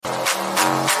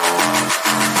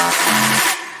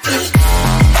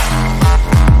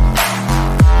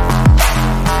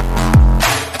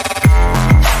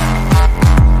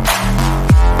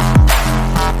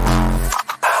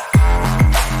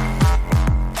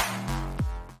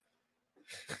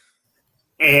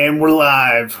And we're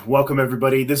live. Welcome,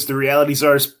 everybody. This is the Reality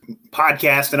Czars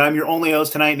podcast, and I'm your only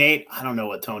host tonight, Nate. I don't know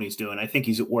what Tony's doing. I think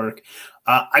he's at work.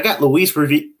 I got Luis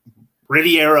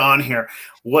Rivera on here.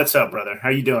 What's up, brother? How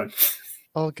you doing?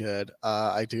 Oh, good.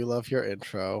 I do love your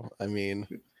intro. I mean,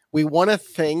 we want to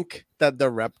think that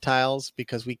they're reptiles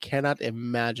because we cannot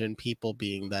imagine people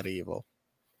being that evil.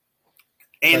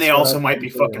 And they also might be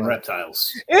fucking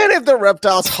reptiles. And if they're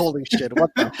reptiles, holy shit!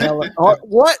 What the hell?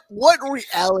 What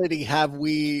reality have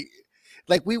we?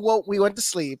 Like we went to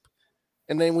sleep,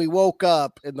 and then we woke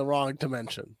up in the wrong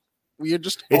dimension. We are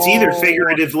just. It's either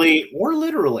figuratively or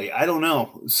literally. I don't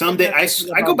know. Someday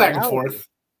I go back and forth.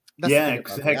 Yeah,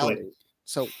 exactly.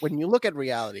 So when you look at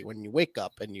reality, when you wake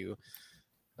up and you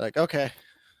like, okay,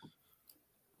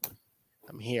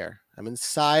 I'm here. I'm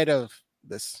inside of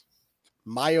this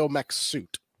myomech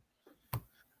suit.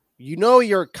 You know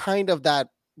you're kind of that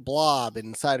blob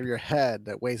inside of your head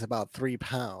that weighs about 3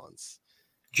 pounds.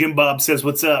 Jim Bob says,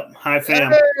 "What's up? Hi,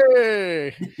 fam."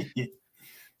 Hey!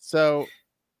 So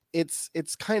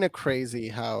it's kind of crazy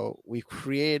how we've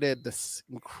created this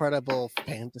incredible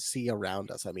fantasy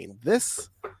around us. I mean,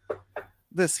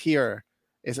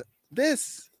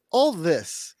 all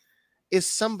this is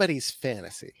somebody's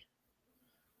fantasy,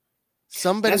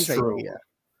 somebody's idea.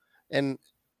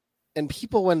 And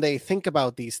people, when they think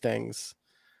about these things,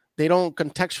 they don't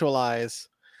contextualize.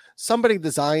 Somebody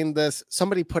designed this,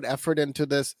 somebody put effort into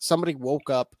this, somebody woke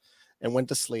up and went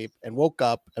to sleep and woke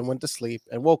up and went to sleep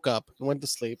and woke up and went to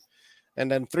sleep.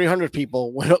 And then 300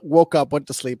 people woke up, went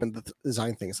to sleep, and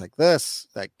designed things like this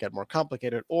that get more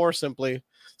complicated. Or simply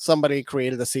somebody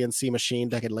created a CNC machine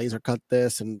that could laser cut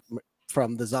this and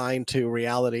from design to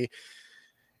reality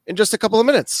in just a couple of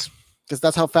minutes. Because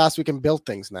that's how fast we can build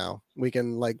things now. We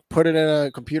can like put it in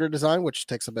a computer design, which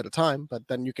takes a bit of time, but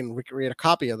then you can recreate a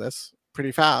copy of this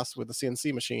pretty fast with the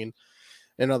CNC machine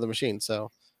and other machines. So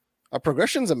our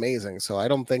progression's amazing. So I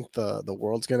don't think the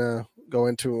world's gonna go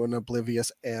into an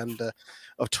oblivious end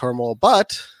of turmoil,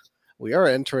 but we are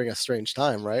entering a strange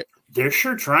time, right? They're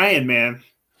sure trying, man.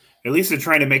 At least they're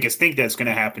trying to make us think that's going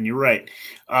to happen. You're right.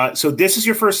 So this is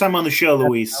your first time on the show,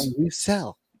 Luis. We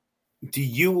sell. Do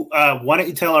you why don't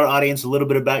you tell our audience a little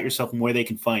bit about yourself and where they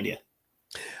can find you?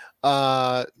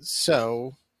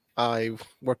 So I've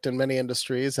worked in many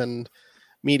industries, and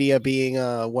media being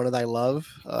one that I love.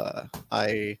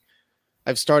 I've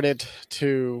started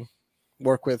to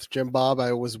work with Jim Bob.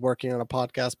 I was working on a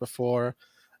podcast before,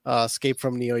 Escape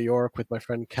from New York, with my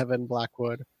friend Kevin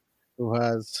Blackwood, who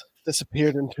has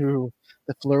disappeared into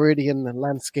the Floridian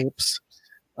landscapes.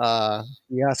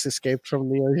 He has escaped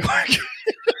from New York.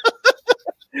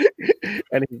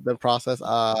 And in the process,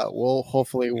 we'll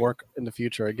hopefully work in the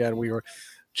future. Again, we were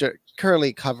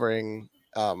currently covering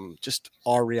just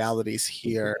our realities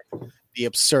here, the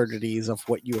absurdities of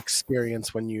what you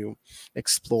experience when you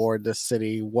explore the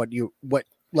city.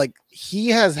 Like he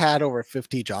has had over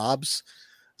 50 jobs,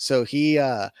 so he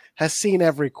has seen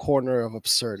every corner of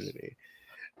absurdity.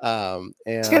 And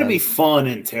it's gonna be fun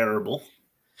and terrible.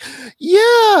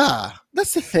 Yeah,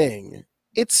 that's the thing.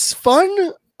 It's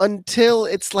fun until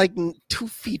it's like 2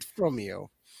 feet from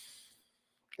you.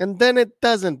 And then it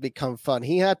doesn't become fun.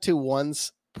 He had to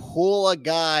once pull a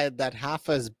guy that half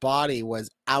his body was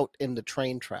out in the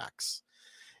train tracks.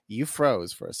 You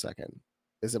froze for a second.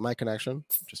 Is it my connection?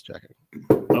 Just checking.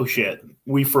 Oh, shit.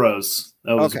 We froze.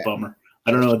 That was a bummer.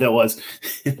 I don't know what that was.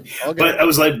 But I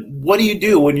was like, what do you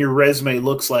do when your resume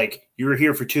looks like you were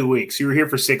here for 2 weeks, you were here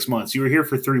for 6 months, you were here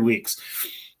for 3 weeks?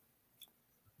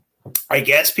 I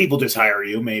guess people just hire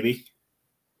you, maybe.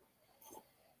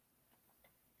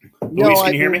 Luis,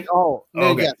 can you hear me? Oh,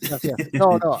 okay. Yes.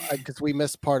 No, because we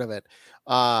missed part of it.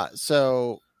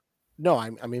 So, no,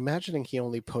 I'm imagining he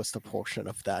only posts a portion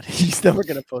of that. He's never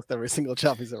going to post every single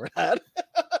job he's ever had.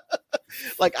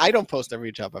 Like, I don't post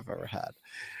every job I've ever had.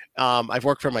 I've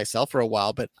worked for myself for a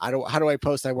while, but how do I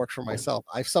post I work for myself?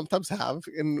 I sometimes have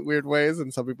in weird ways,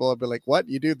 and some people have been like, what?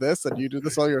 You do this and you do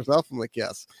this all yourself? I'm like,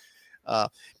 yes.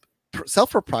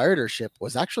 Self-proprietorship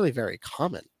was actually very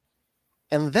common,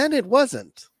 and then it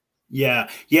wasn't. Yeah,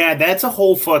 that's a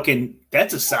whole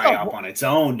that's a psyop on its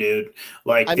own, dude.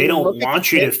 Like, they don't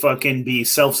want you to fucking be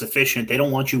self-sufficient. They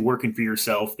don't want you working for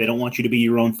yourself. They don't want you to be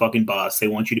your own fucking boss. They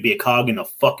want you to be a cog in the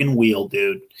fucking wheel,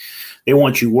 dude. They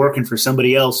want you working for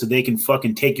somebody else so they can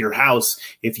fucking take your house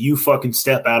if you fucking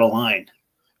step out of line.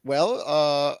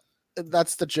 Well,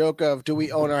 that's the joke of, do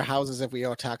we own our houses if we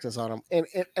owe taxes on them?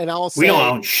 And I'll say, we don't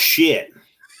own shit.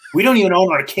 We don't even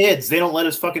own our kids. They don't let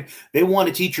us fucking. They want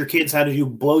to teach your kids how to do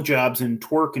blowjobs and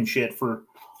twerk and shit for.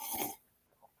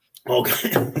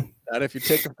 Okay. Not if you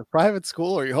take them to private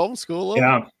school or you homeschool them.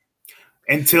 Yeah.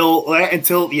 Until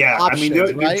yeah, options, I mean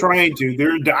they're right? trying to.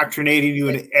 They're indoctrinating you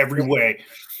in every way.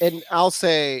 And I'll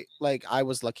say, like, I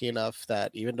was lucky enough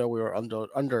that even though we were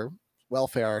under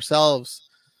welfare ourselves,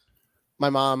 my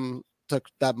mom took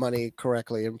that money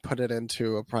correctly and put it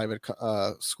into a private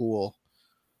school.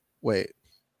 Wait.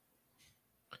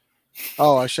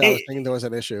 Oh, I was thinking there was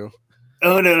an issue.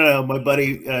 Oh no! My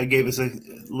buddy gave us a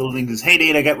little thing. Says, "Hey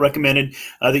Nate, I got recommended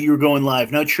that you were going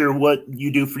live. Not sure what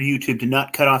you do for YouTube to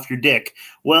not cut off your dick.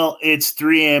 Well, it's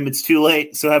 3 a.m. It's too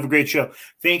late. So have a great show.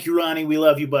 Thank you, Ronnie. We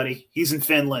love you, buddy. He's in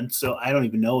Finland, so I don't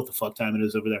even know what the fuck time it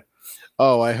is over there.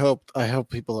 Oh, I hope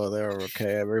people are there.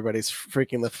 Okay, everybody's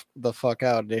freaking the fuck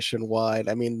out nationwide.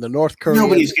 I mean, the North Koreans.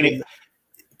 Nobody's getting.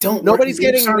 Nobody's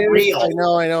getting real. I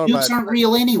know. Nukes aren't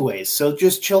real anyways. So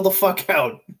just chill the fuck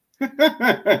out.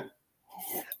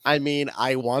 I mean,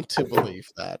 I want to believe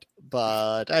that,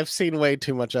 but I've seen way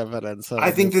too much evidence.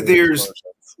 I think that there's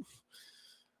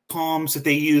bombs that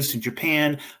they used in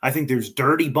Japan. I think there's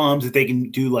dirty bombs that they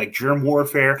can do, like germ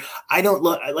warfare. I don't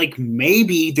like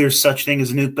maybe there's such thing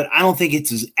as a nuke, but I don't think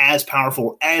it's as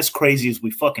powerful, as crazy as we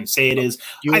fucking say it is.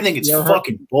 I think it's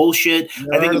fucking bullshit.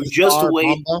 I think it was just a way.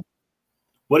 Bomba?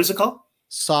 What is it called?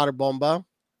 Soda bomba.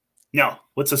 No,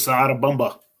 what's a soda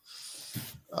bomba?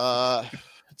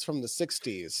 It's from the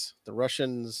 60s. The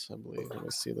Russians, I believe. Let me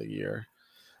see the year.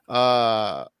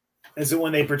 Is it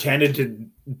when they pretended to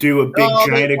do a big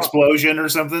giant explosion or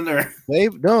something? Or they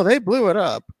blew it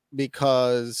up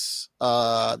because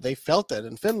they felt it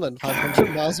in Finland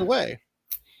 500 miles away.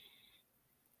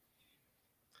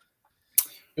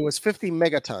 It was 50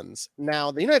 megatons.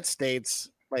 Now the United States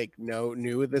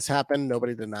knew this happened.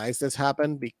 Nobody denies this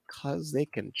happened because they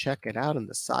can check it out in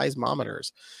the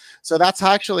seismometers. So that's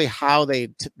actually how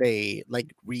they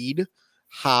read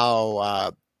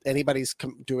how anybody's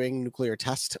doing nuclear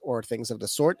test or things of the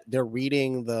sort. They're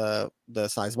reading the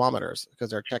seismometers because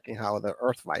they're checking how the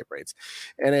earth vibrates,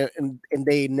 and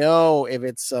they know if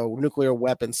it's a nuclear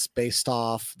weapons based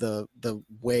off the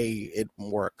way it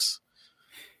works.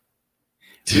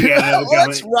 Yeah,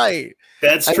 that's right.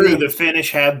 That's true. The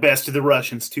Finnish have bested the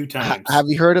Russians 2 times. Have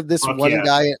you heard of this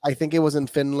guy? I think it was in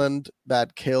Finland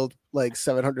that killed like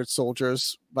 700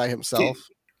 soldiers by himself.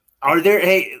 Dude,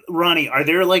 hey, Ronnie, are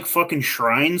there like fucking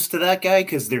shrines to that guy?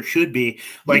 Because there should be.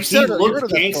 Like, he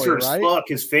looked gangster as fuck.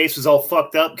 His face was all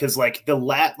fucked up because like the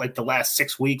last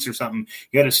 6 weeks or something,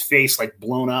 he had his face like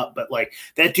blown up. But like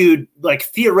that dude, like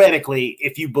theoretically,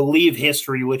 if you believe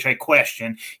history, which I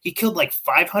question, he killed like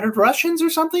 500 Russians or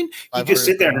something. He just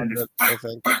sit there and just, I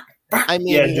think. I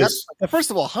mean, first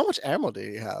of all, how much ammo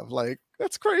did he have? Like,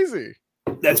 that's crazy.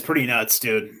 That's pretty nuts,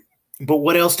 dude. But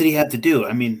what else did he have to do?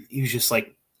 I mean, he was just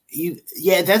like.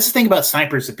 That's the thing about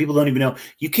snipers that people don't even know.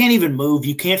 You can't even move.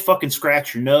 You can't fucking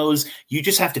scratch your nose. You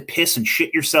just have to piss and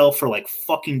shit yourself for like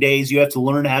fucking days. You have to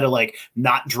learn how to like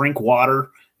not drink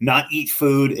water, not eat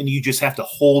food, and you just have to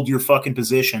hold your fucking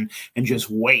position and just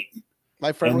wait.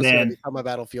 My friend was going to become a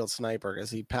battlefield sniper because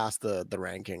he passed the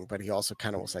ranking, but he also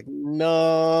kind of was like,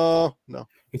 no.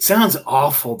 It sounds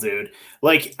awful, dude.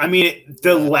 Like, I mean,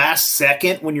 the last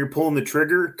second when you're pulling the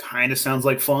trigger kind of sounds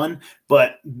like fun,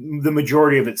 but the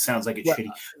majority of it sounds like it's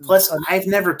shitty. Plus, I've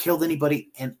never killed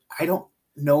anybody, and I don't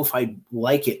know if I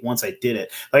like it once I did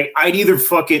it. Like, I'd either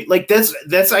fucking like that's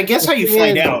I guess how you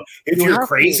find out if you're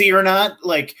crazy or not.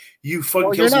 Like, you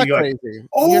fucking kill someone, you're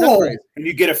like, and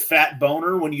you get a fat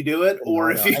boner when you do it,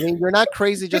 or if you. I mean, you're not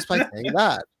crazy just by saying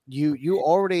that. You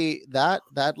already that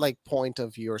like point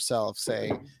of yourself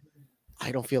saying,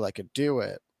 I don't feel I could do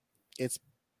it.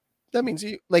 That means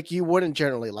you wouldn't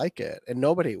generally like it, and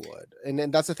nobody would.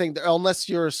 And that's the thing, unless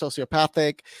you're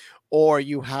sociopathic or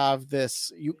you have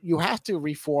this, you have to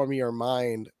reform your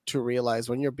mind to realize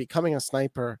when you're becoming a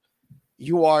sniper,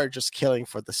 you are just killing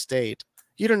for the state.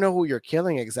 You don't know who you're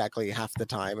killing exactly half the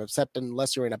time, except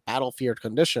unless you're in a battlefield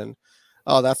condition.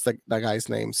 Oh, that's that guy's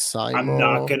name, Simon. I'm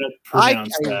not gonna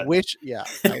pronounce that. I wish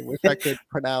I could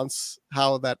pronounce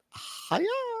how that.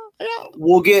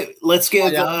 Let's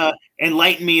give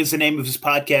Enlighten Me is the name of his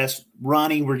podcast.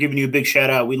 Ronnie, we're giving you a big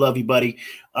shout out. We love you, buddy.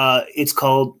 It's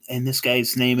called, and this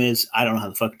guy's name is, I don't know how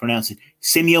the fuck to pronounce it,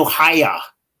 Simyo Haya,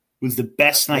 who's the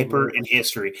best sniper in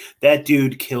history. That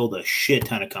dude killed a shit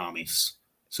ton of commies.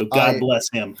 So God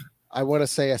bless him. I want to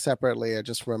say separately, I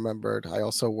just remembered I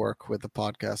also work with the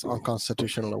podcast on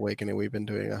Constitutional Awakening. We've been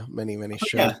doing many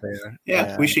shows there.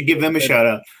 Yeah, we should give them a shout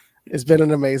out. It's been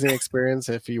an amazing experience.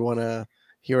 If you want to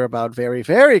hear about very,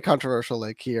 very controversial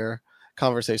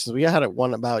conversations. We had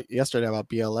one yesterday about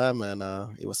BLM,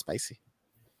 and it was spicy.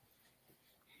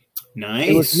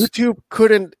 Nice. YouTube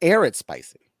couldn't air it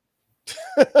spicy.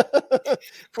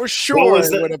 For sure,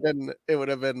 it would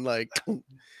have been like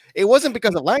It wasn't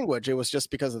because of language. It was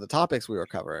just because of the topics we were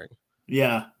covering.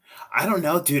 Yeah. I don't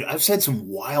know, dude. I've said some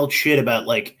wild shit about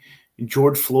like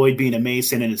George Floyd being a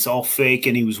Mason and it's all fake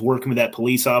and he was working with that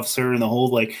police officer and the whole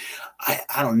like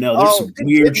I don't know. There's some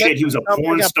weird shit. He was a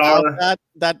porn star.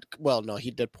 Well, no,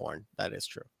 he did porn. That is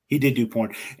true. He did do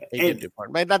porn. He did do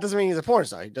porn. But that doesn't mean he's a porn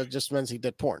star. It just means he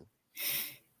did porn.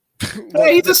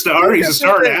 Hey, he's a star. He's a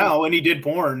star now and he did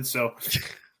porn, so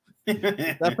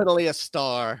definitely a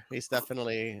star. He's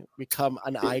definitely become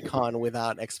an icon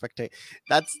without expectation.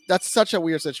 That's such a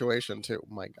weird situation too.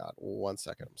 My God, 1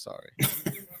 second. I'm sorry.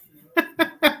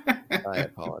 I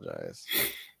apologize.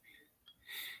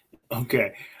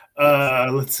 Okay.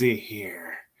 Let's see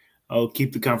here. I'll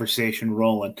keep the conversation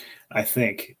rolling. I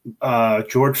think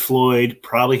George Floyd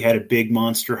probably had a big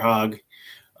monster hog.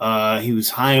 He was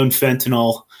high on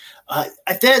fentanyl.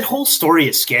 That whole story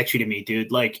is sketchy to me,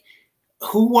 dude. Like,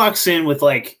 who walks in with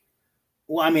like?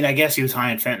 Well, I mean, I guess he was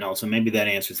high on fentanyl, so maybe that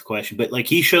answers the question. But like,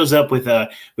 he shows up with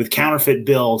counterfeit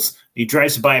bills. He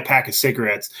tries to buy a pack of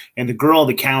cigarettes, and the girl at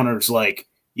the counter's like,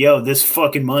 "Yo, this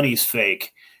fucking money's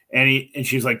fake." And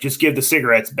she's like, "Just give the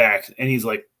cigarettes back." And he's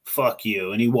like, "Fuck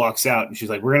you." And he walks out, and she's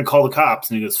like, "We're gonna call the cops."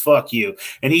 And he goes, "Fuck you."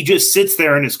 And he just sits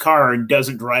there in his car and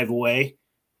doesn't drive away.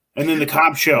 And then the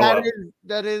cops show up.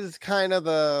 That is kind of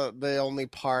the only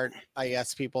part I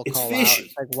guess people call out.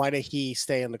 Like, why did he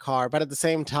stay in the car? But at the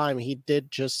same time, he did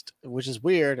just, which is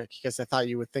weird because I thought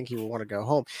you would think he would want to go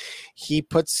home. He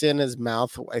puts in his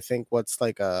mouth, I think, what's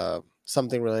like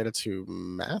something related to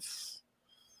meth,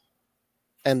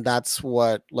 and that's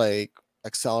what like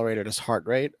accelerated his heart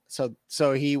rate.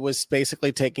 So he was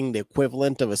basically taking the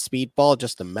equivalent of a speedball,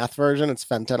 just the meth version. It's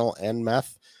fentanyl and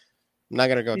meth. I'm not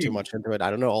gonna go too much into it. I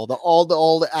don't know all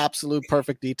the absolute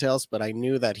perfect details, but I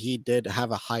knew that he did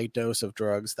have a high dose of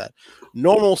drugs that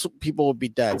normal people would be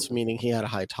dead, so meaning he had a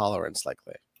high tolerance,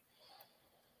 likely.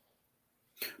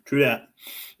 True that.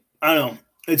 I don't know.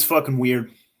 It's fucking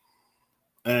weird,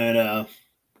 and I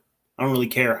don't really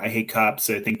care. I hate cops.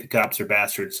 I think the cops are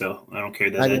bastards, so I don't care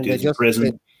that that dude's in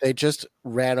prison. They just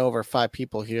ran over 5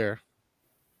 people here.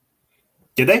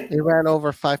 Did they? They ran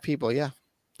over 5 people. Yeah.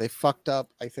 They fucked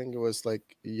up. I think it was like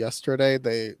yesterday.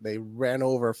 They ran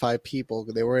over 5 people.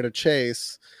 They were in a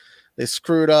chase. They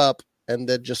screwed up and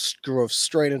then just drove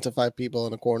straight into 5 people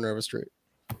in a corner of a street.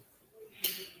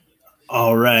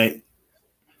 All right.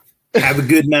 Have a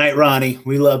good night, Ronnie.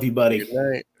 We love you, buddy. Good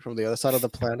night from the other side of the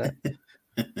planet.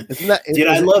 Dude,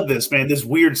 I love this, man. This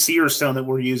weird Sears tone that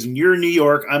we're using. You're in New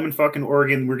York. I'm in fucking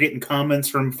Oregon. We're getting comments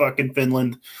from fucking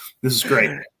Finland. This is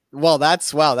great. Well,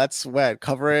 that's what,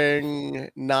 covering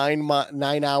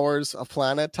 9 hours of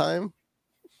planet time.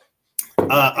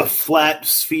 A flat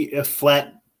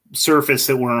surface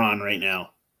that we're on right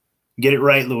now. Get it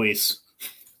right, Luis.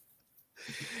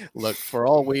 Look, for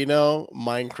all we know,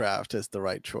 Minecraft is the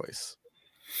right choice.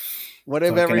 What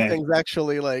if everything's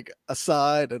actually like a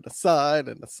side and a side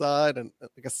and a side and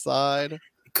like a side?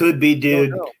 Could be,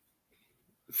 dude.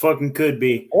 Fucking could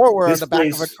be. Or we're on the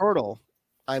back of a turtle.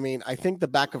 I mean, I think the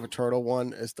back of a turtle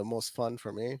one is the most fun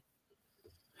for me.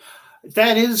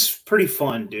 That is pretty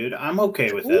fun, dude. I'm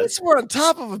okay with that. At least we're on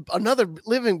top of another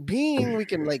living being we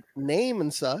can like name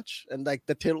and such. And like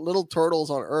the little turtles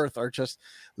on Earth are just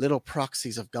little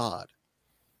proxies of God.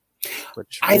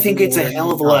 I think it's a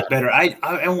hell of a lot better.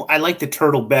 I like the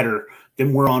turtle better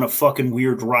than we're on a fucking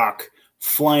weird rock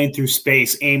flying through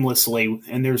space aimlessly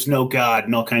and there's no God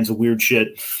and all kinds of weird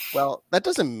shit. Well, that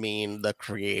doesn't mean the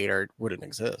creator wouldn't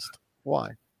exist. Why?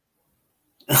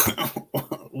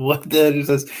 What that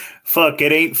says? Fuck,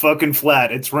 it ain't fucking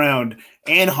flat. It's round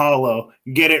and hollow.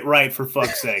 Get it right for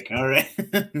fuck's sake. All right.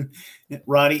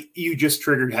 Ronnie, you just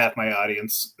triggered half my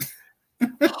audience.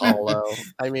 Hollow.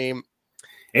 I mean,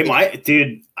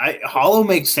 hollow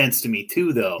makes sense to me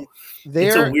too, though.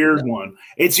 It's a weird one.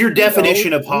 It's your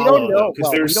definition of hollow, though,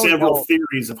 because there's several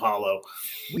theories of hollow.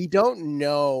 We don't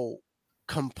know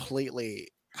completely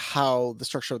how the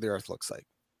structure of the Earth looks like.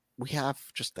 We have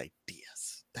just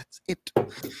ideas. That's it.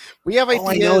 We have ideas. All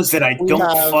I know is that I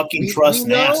don't fucking trust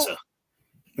NASA.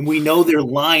 And we know they're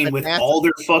lying with all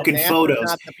their fucking photos.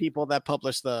 Not the people that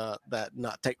publish plate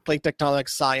tectonic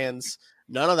science.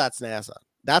 None of that's NASA.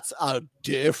 That's a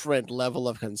different level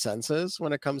of consensus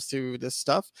when it comes to this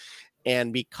stuff.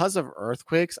 And because of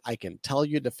earthquakes, I can tell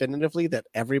you definitively that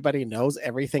everybody knows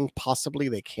everything possibly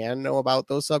they can know about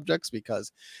those subjects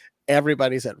because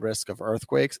everybody's at risk of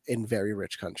earthquakes in very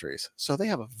rich countries. So they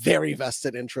have a very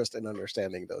vested interest in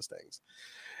understanding those things.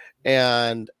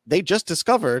 And they just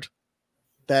discovered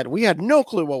that we had no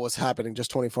clue what was happening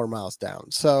just 24 miles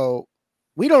down. So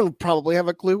we don't probably have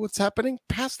a clue what's happening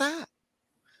past that.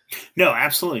 No,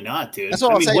 absolutely not, dude. That's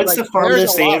what I I'm mean, saying. what's Like, the there's a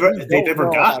farthest lot we they've don't ever know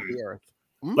about gotten? the Earth.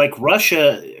 Hmm? Like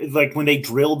Russia, like when they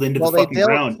drilled into the fucking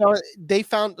ground. So they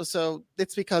found, so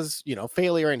it's because,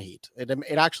 failure in heat.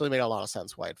 It actually made a lot of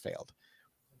sense why it failed.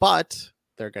 But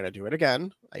they're going to do it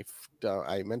again.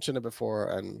 I mentioned it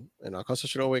before, and in our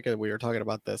Constitutional Week, we were talking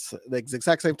about this, the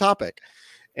exact same topic.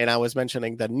 And I was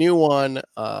mentioning the new one,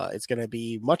 it's going to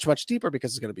be much, much deeper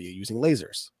because it's going to be using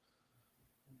lasers.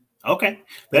 Okay,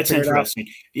 that's interesting.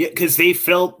 Yeah, because they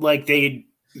felt like they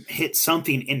hit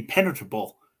something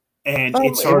impenetrable, and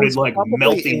it started like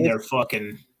melting their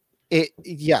fucking.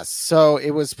 Yes, so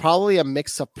it was probably a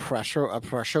mix of a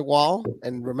pressure wall.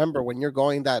 And remember, when you're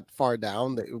going that far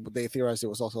down, they theorized it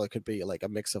was also, it could be like a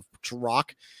mix of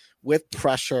rock with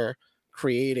pressure,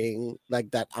 creating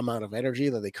like that amount of energy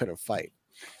that they couldn't fight.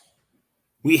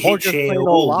 We hit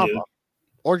Sheol, dude.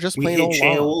 Or just plain old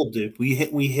Sheol, dude. We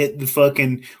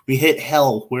hit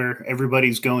hell where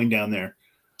everybody's going down there.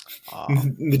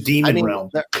 The demon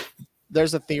realm.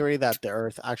 There's a theory that the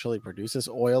Earth actually produces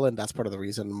oil, and that's part of the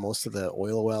reason most of the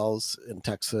oil wells in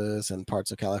Texas and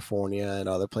parts of California and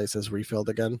other places refilled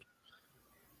again.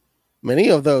 Many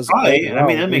of those. Right. I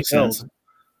mean, that makes sense.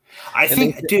 I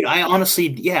think, dude, I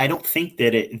honestly, I don't think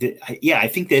that I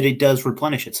think that it does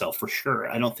replenish itself for sure.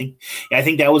 I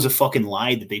think that was a fucking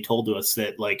lie that they told to us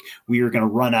that like we were going to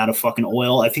run out of fucking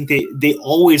oil. I think they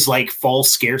always like false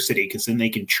scarcity because then they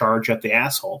can charge up the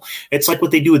asshole. It's like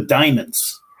what they do with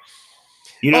diamonds.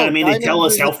 You know what I mean? They tell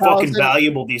us how fucking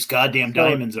valuable these goddamn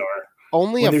diamonds are.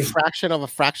 Only a fraction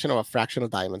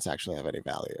of diamonds actually have any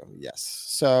value. Yes.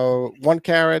 So 1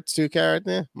 carat, 2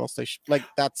 carat, mostly like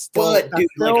that's still. But dude,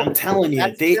 like I'm telling you,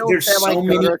 there's so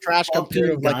many trash compared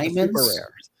to like diamonds. The super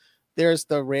rares. There's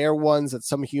the rare ones that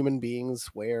some human beings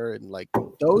wear, and like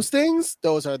those things,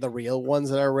 those are the real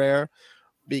ones that are rare,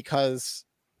 because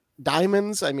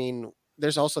diamonds, I mean,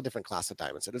 there's also a different class of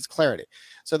diamonds. So there's clarity.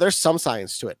 So there's some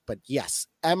science to it. But yes,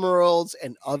 emeralds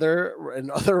and other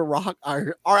rock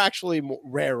are actually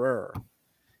rarer.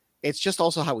 It's just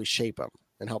also how we shape them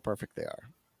and how perfect they are.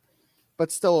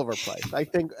 But still overpriced. I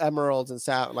think emeralds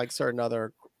and like certain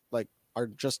other like are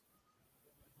just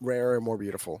rarer and more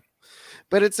beautiful.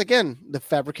 But it's again the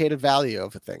fabricated value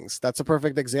of things. That's a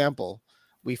perfect example.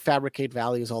 We fabricate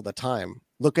values all the time.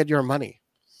 Look at your money.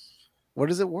 What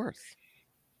is it worth?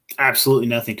 Absolutely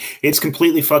nothing. It's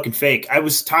completely fucking fake. I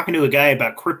was talking to a guy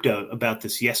about crypto about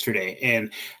this yesterday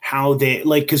and how they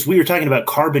like, because we were talking about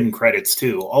carbon credits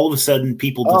too. All of a sudden,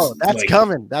 people. That's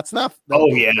coming. That's not.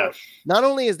 Yeah. Not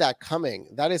only is that coming,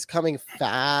 that is coming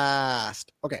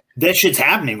fast. Okay, that shit's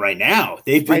happening right now.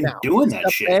 They've been doing that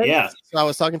shit. Banks, yeah. So I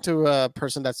was talking to a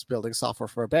person that's building software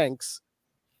for banks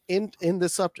in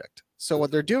this subject. So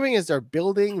what they're doing is they're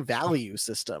building value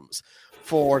systems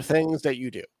for things that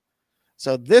you do.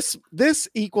 So this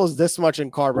equals this much in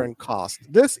carbon cost.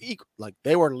 Like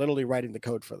they were literally writing the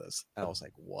code for this. And I was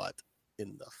like, what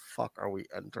in the fuck are we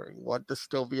entering? What this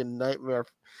still be a nightmare?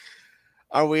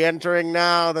 Are we entering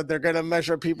now that they're going to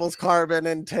measure people's carbon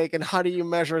intake? And how do you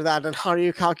measure that? And how do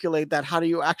you calculate that? How do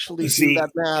you actually see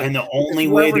that math? And the only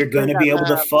way they're going to be able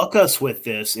to fuck us with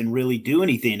this and really do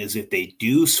anything is if they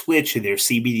do switch to their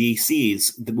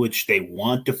CBDCs, which they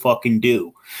want to fucking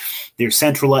do. Their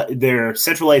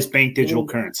centralized bank digital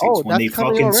currencies. When they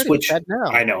fucking switch,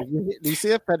 I know. Do you see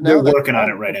it? Fed now. They're working on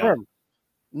it right now.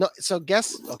 No, so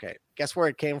guess where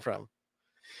it came from.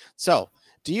 So,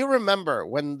 do you remember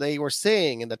when they were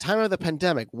saying in the time of the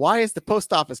pandemic, why is the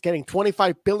post office getting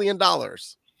 $25 billion?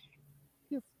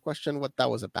 You question what that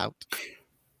was about?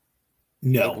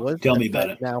 No, tell me about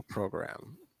it. Now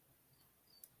program.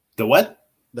 The what?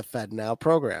 The Fed Now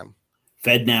program.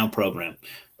 Fed Now program.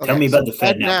 Tell me about the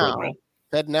Fed Now program.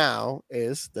 Fed Now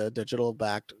is the digital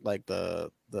backed, like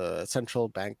the central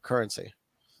bank currency,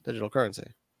 digital currency.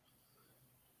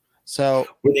 So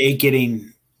were they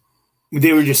getting?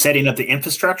 They were just setting up the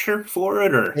infrastructure for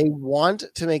it, or they want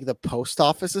to make the post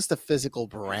offices the physical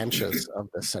branches of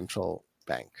the central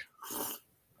bank.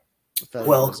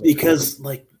 Well, because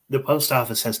like the post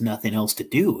office has nothing else to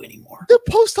do anymore. The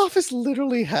post office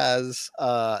literally has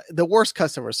the worst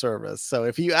customer service. So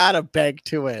if you add a bank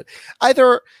to it,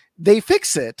 either they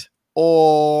fix it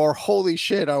or holy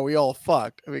shit, are we all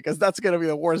fucked? Because that's going to be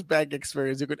the worst bank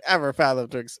experience you could ever fathom.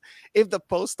 If the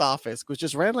post office, which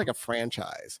just ran like a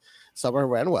franchise, some are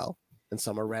ran well and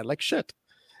some are ran like shit.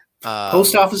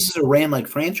 Post offices are ran like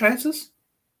franchises?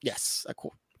 Yes.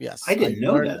 Yes. I didn't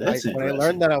know that. That's when I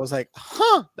learned that, I was like,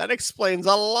 that explains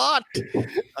a lot.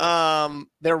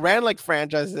 They're ran like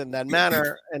franchises in that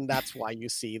manner. And that's why you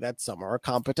see that some are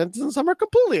competent and some are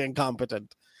completely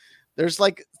incompetent. There's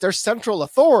central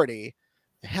authority,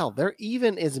 Hell, there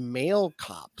even is male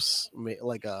cops,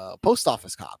 like post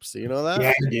office cops. Do you know that?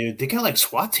 Yeah, dude. They got like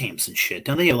SWAT teams and shit.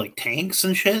 Don't they have like tanks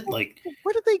and shit? Like,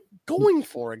 what are they going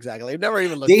for exactly? I've never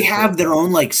even looked. They have their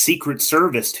own like secret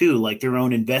service too, like their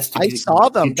own investigation. I saw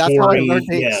them. That's how I learned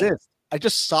they exist. I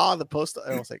just saw the post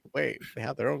and I was like, wait, they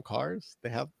have their own cars? They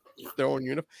have their own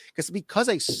uniform? Because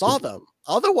I saw them.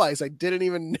 Otherwise, I didn't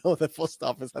even know the post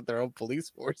office had their own police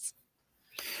force.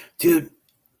 Dude,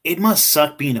 it must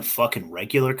suck being a fucking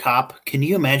regular cop. Can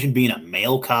you imagine being a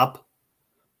male cop?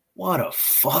 What a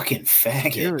fucking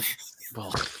faggot. Dude,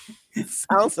 well, it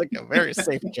sounds like a very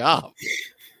safe job.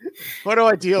 What do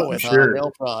I deal with? Sure.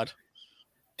 Mail fraud.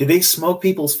 Do they smoke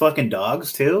people's fucking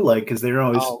dogs too? Like, because they're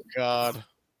always. Oh God,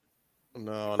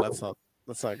 no, let's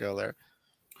not go there.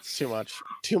 It's too much.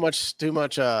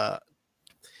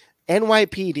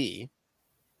 NYPD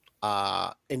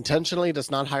intentionally does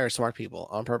not hire smart people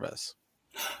on purpose.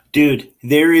 Dude,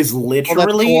 there is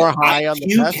literally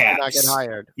IQ caps. Get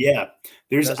hired. Yeah,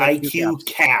 there's IQ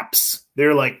caps.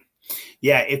 They're like,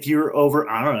 yeah, if you're over,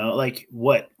 I don't know, like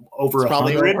what, over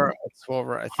 100? It's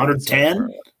over 110?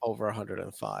 Over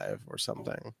 105 or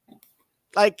something.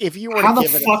 Like if you were how the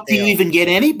fuck do you even get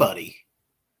anybody?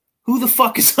 Who the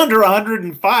fuck is under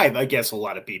 105? I guess a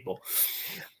lot of people.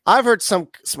 I've heard some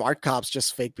smart cops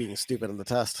just fake being stupid in the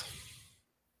test.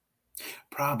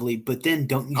 Probably, but then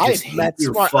don't you just hate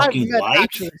your fucking life?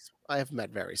 Actually, I have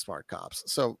met very smart cops,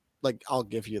 so like I'll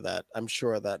give you that. I'm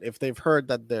sure that if they've heard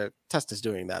that the test is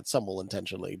doing that, some will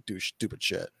intentionally do stupid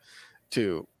shit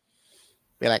to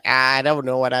be like, I don't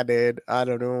know what I did. I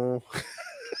don't know.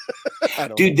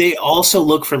 Dude, they also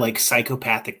look for like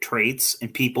psychopathic traits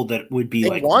and people that would be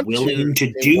like willing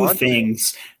to do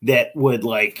things that would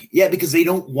like, yeah, because they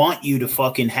don't want you to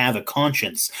fucking have a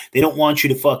conscience. They don't want you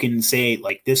to fucking say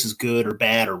like this is good or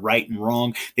bad or right and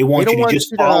wrong. They want you to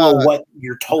just follow what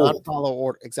you're told. Not follow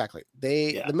order. Exactly.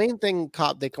 The main thing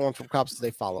they come from cops is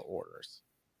they follow orders.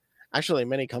 Actually,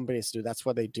 many companies do. That's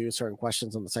why they do certain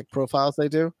questions on the psych profiles they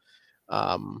do.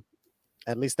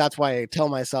 At least that's why I tell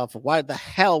myself, why the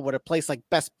hell would a place like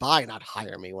Best Buy not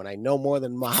hire me when I know more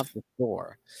than half the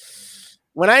store?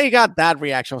 When I got that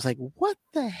reaction, I was like, what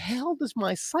the hell does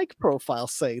my psych profile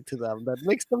say to them that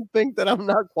makes them think that I'm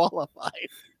not qualified?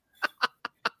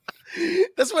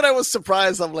 That's when I was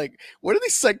surprised. I'm like, what are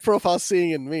these psych profiles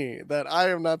seeing in me that I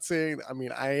am not seeing? I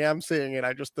mean, I am seeing it.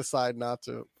 I just decide not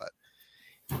to. But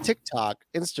TikTok,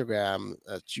 Instagram,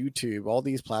 YouTube, all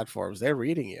these platforms, they're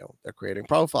reading you. They're creating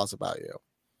profiles about you.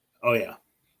 Oh, yeah.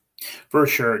 For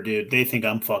sure, dude. They think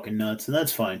I'm fucking nuts, and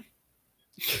that's fine.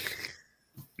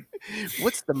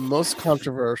 What's the most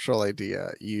controversial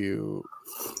idea you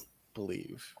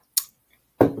believe?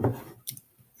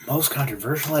 Most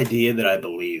controversial idea that I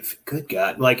believe? Good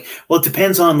God. Like, well, it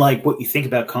depends on, like, what you think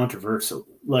about controversial.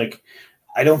 Like,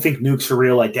 I don't think nukes are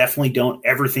real. I definitely don't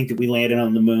ever think that we landed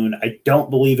on the moon. I don't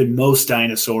believe in most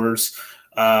dinosaurs.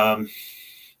 I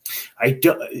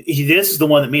don't. This is the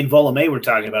one that me and Volame were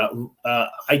talking about.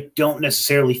 I don't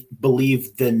necessarily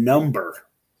believe the number.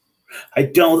 I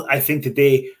think that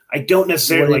they. I don't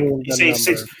necessarily like say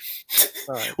six.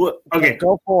 Right. Well, okay,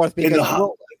 go forth. Because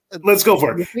let's go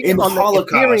for it. In the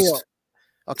Holocaust,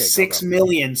 6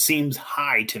 million seems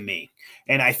high to me.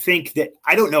 And I think that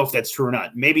I don't know if that's true or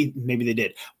not. Maybe they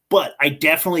did, but I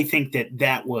definitely think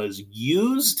that was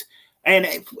used, and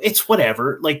it's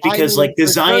whatever. Like because like the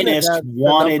Zionists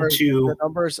wanted to. The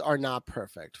numbers are not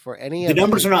perfect for any. The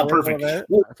numbers are not perfect.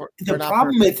 Well, the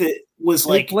problem with it was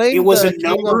like it was a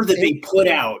number that they put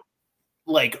out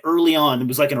like early on. It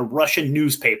was like in a Russian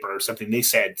newspaper or something. They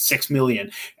said 6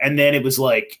 million, and then it was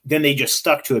like then they just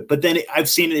stuck to it. But then I've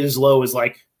seen it as low as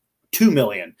like 2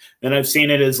 million. Then I've seen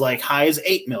it as like high as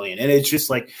 8 million. And it's just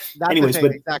like, anyways,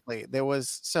 but exactly.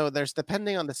 There's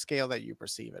depending on the scale that you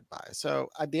perceive it by. So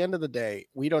at the end of the day,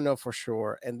 we don't know for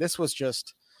sure. And this was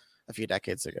just a few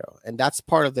decades ago. And that's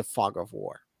part of the fog of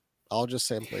war. I'll just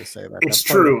simply say that. It's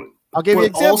true. I'll give you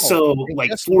an example. Also,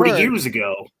 like 40 years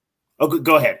ago. Oh,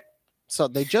 go ahead. So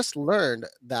they just learned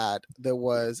that there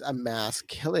was a mass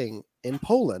killing in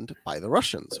Poland by the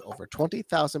Russians. Over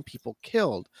 20,000 people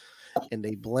killed. And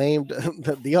they blamed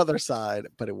the other side,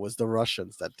 but it was the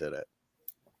Russians that did it.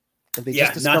 And they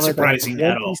just not surprising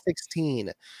at all.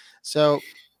 2016. So,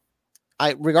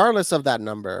 regardless of that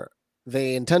number,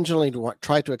 they intentionally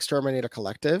tried to exterminate a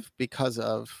collective because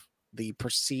of the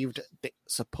perceived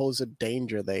supposed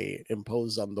danger they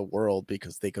impose on the world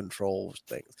because they control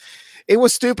things. It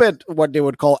was stupid what they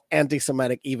would call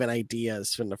anti-Semitic even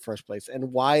ideas in the first place.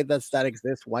 And why does that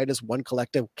exist? Why does one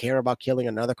collective care about killing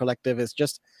another collective? It's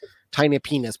just tiny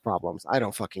penis problems. I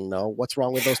don't fucking know what's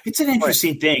wrong with those people. It's an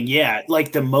interesting thing. Yeah.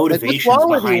 Like the motivations what's wrong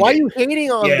with behind you? Why it. are you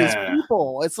hating on these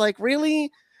people? It's like, really?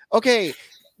 Okay.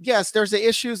 Yes, there's the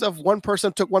issues of one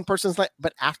person took one person's life,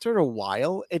 but after a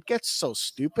while, it gets so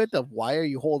stupid of why are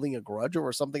you holding a grudge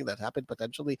over something that happened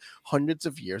potentially hundreds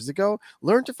of years ago?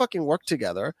 Learn to fucking work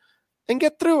together and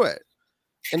get through it.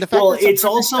 And the fact it's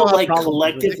also like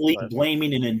collectively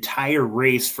blaming an entire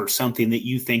race for something that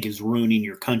you think is ruining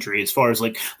your country. As far as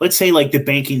like, let's say like the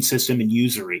banking system and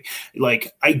usury.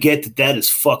 Like, I get that is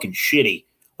fucking shitty.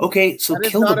 Okay, so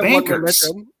kill the bankers.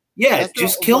 Yeah,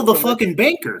 just kill the fucking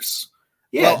bankers.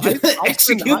 Yeah, well, just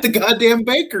execute the goddamn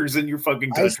bankers in your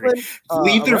fucking country.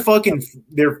 Leave their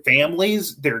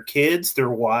families, their kids, their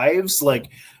wives. Like,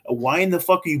 why in the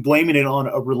fuck are you blaming it on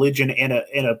a religion and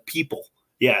a people?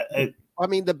 Yeah. I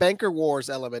mean, the banker wars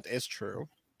element is true.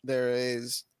 There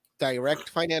is direct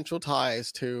financial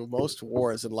ties to most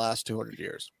wars in the last 200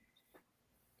 years.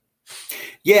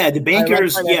 Yeah, the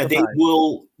bankers,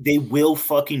 they will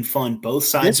fucking fund both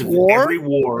sides of every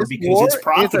war because it's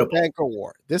profitable.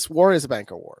 This war is a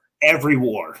banker war. Every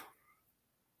war.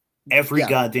 Every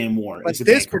goddamn war. But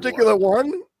this particular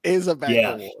one is a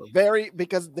banker war.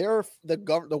 Because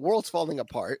the world's falling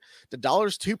apart. The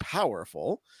dollar's too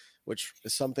powerful, which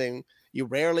is something you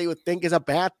rarely would think is a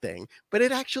bad thing, but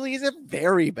it actually is a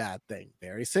very bad thing.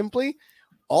 Very simply,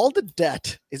 all the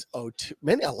debt is owed to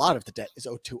a lot of the debt is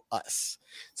owed to us.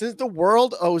 Since the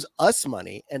world owes us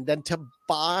money, and then to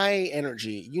buy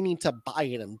energy, you need to buy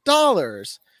it in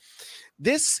dollars.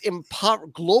 This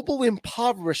global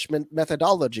impoverishment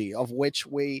methodology of which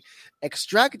we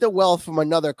extract the wealth from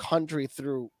another country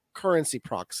through currency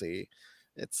proxy,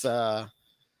 it's a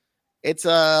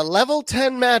level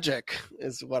 10 magic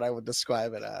is what I would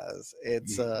describe it as.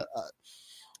 It's a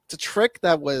trick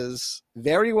that was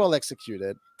very well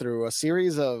executed through a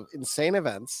series of insane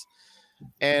events.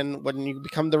 And when you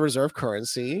become the reserve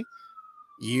currency,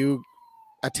 you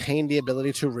attain the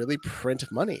ability to really print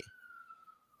money,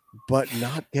 but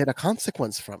not get a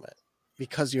consequence from it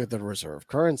because you're the reserve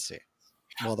currency.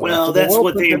 Well, that's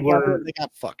what they were. They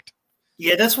got fucked.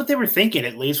 Yeah, that's what they were thinking,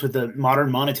 at least with the modern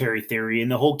monetary theory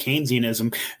and the whole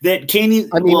Keynesianism.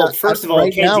 First of all,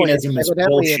 Keynesianism is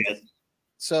bullshit.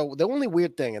 So the only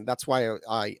weird thing, and that's why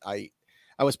I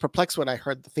was perplexed when I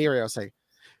heard the theory. I was like,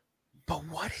 but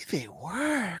what if it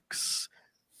works?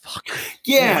 Fuck.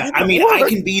 Yeah, I mean, I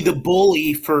can be the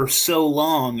bully for so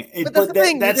long. But that's the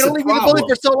thing. You can only be the bully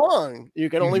for so long. You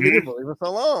can only be the bully for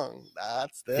so long.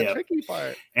 That's the tricky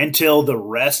part. Until the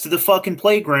rest of the fucking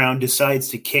playground decides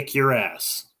to kick your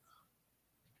ass.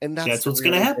 And that's what's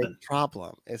going to happen. The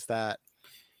problem is that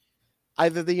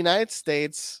either the United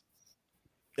States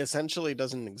essentially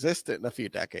doesn't exist in a few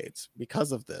decades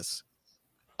because of this.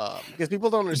 Because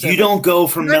people don't understand. You don't go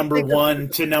from number one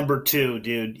to number two,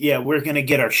 dude. Yeah, we're gonna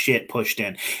get our shit pushed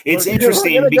in. It's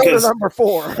interesting because go to number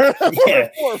 4, yeah,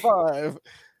 4 or 5.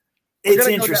 It's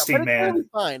interesting, man. It's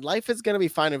fine. Life is gonna be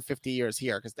fine in 50 years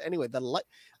here. Because anyway,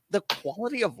 the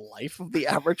quality of life of the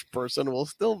average person will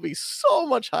still be so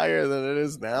much higher than it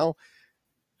is now.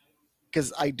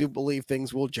 Because I do believe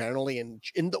things will generally, in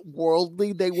the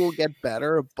worldly, they will get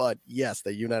better. But yes,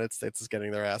 the United States is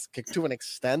getting their ass kicked to an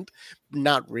extent.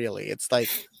 Not really. It's like,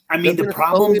 I mean, the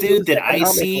problem, dude, that I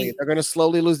see, they're going to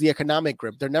slowly lose the economic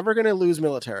grip. They're never going to lose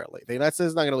militarily. The United States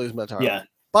is not going to lose militarily. Yeah.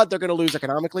 But they're going to lose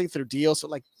economically through deals. So,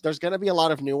 like, there's going to be a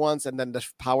lot of nuance, and then the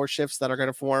power shifts that are going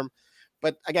to form.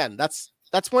 But again, that's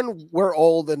when we're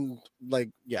old and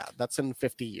that's in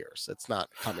 50 years. It's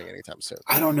not coming anytime soon.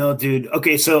 I don't know, dude.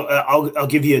 Okay, so I'll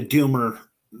give you a doomer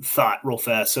thought real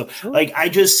fast. So I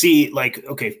just see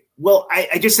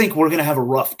I just think we're gonna have a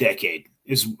rough decade.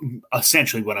 Is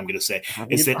essentially what I'm gonna say. I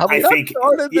think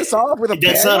started this off with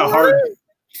that's not a hard.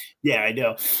 Yeah, I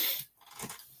know.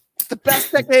 It's the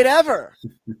best decade ever.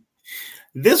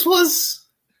 This was.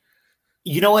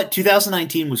 You know what?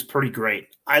 2019 was pretty great.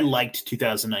 I liked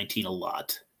 2019 a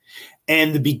lot.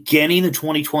 And the beginning of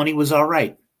 2020 was all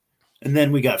right. And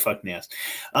then we got fucked in the ass.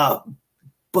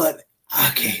 But,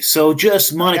 okay, so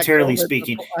just monetarily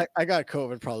speaking. I got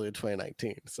COVID probably in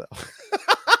 2019, so.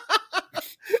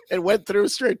 It went through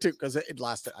straight to, because it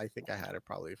lasted, I think I had it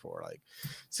probably for like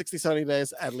 60, 70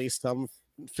 days. At least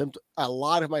a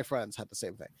lot of my friends had the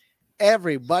same thing.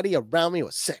 Everybody around me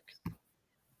was sick.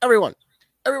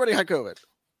 Everybody had COVID.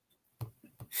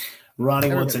 Ronnie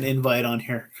wants an invite on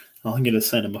here. I'm going to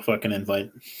send him a fucking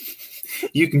invite.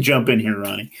 You can jump in here,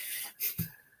 Ronnie.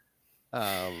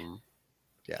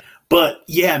 Yeah. But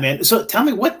yeah, man. So tell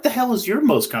me, what the hell is your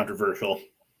most controversial?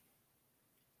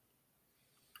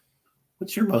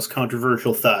 What's your most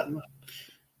controversial thought?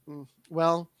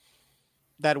 Well,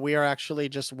 that we are actually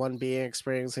just one being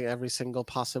experiencing every single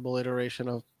possible iteration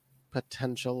of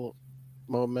potential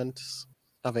moments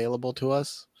available to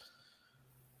us.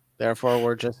 Therefore,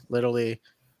 we're just literally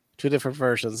two different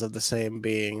versions of the same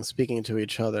being speaking to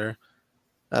each other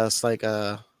as like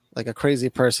a crazy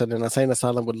person in a insane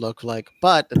asylum would look like.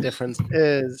 But the difference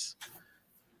is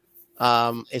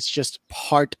it's just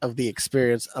part of the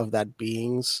experience of that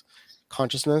being's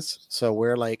consciousness. So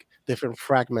we're like different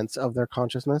fragments of their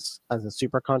consciousness as a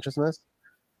super consciousness.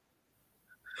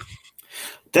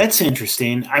 That's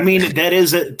interesting. I mean, that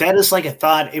is like a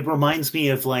thought. It reminds me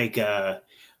of like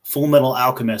Full Metal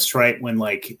Alchemist, right? When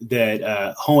like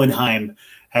that Hohenheim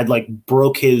had like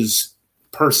broke his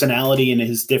personality and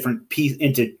his different piece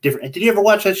into different. Did you ever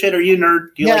watch that shit? Are you a nerd?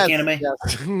 Do you like anime?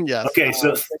 Yes. Yes. Okay,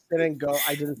 so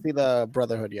I didn't see the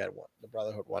Brotherhood yet. The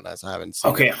Brotherhood one, as I haven't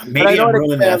seen. Okay, it. maybe I'm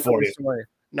ruining that for you. Story.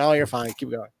 No, you're fine.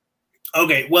 Keep going.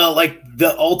 Okay, well, like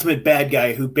the ultimate bad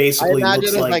guy who basically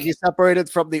looks like he separated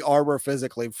from the armor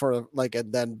physically for like,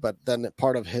 and then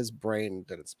part of his brain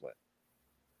didn't split.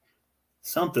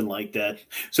 Something like that.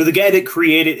 So the guy that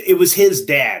created it was his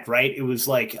dad, right? It was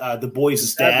like the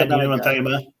boys' dad. You know what I'm talking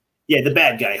about? Yeah, the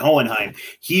bad guy, Hohenheim.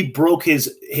 He broke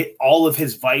all of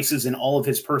his vices and all of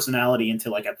his personality into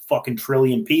like a fucking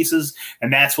trillion pieces,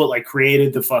 and that's what like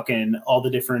created the fucking all the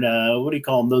different what do you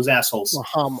call them? Those assholes.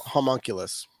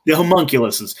 Homunculus. The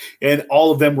homunculuses, and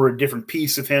all of them were a different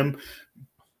piece of him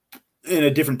in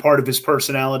a different part of his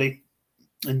personality.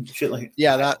 And shit like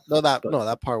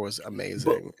that part was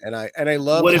amazing, and I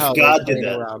love what if how God did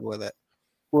that around with it.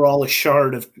 We're all a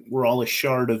shard of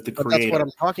the creator. That's what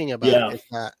I'm talking about. Yeah. Is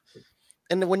that,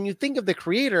 and when you think of the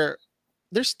creator,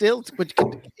 there's still which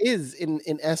is in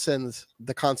essence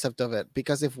the concept of it,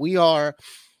 because if we are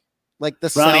like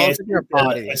the Ronny, cells of your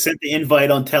body, I sent the invite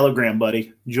on Telegram,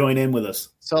 buddy. Join in with us.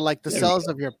 So like the cells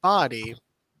of your body,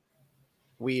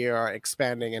 we are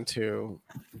expanding into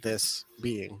this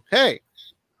being. Hey.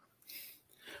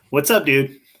 What's up,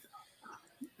 dude?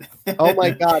 Oh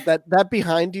my god, that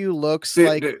behind you looks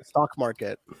like the stock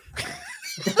market.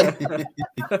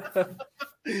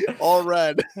 All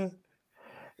red.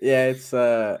 Yeah, it's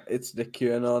the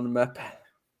QAnon map.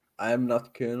 I'm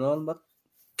not QAnon, but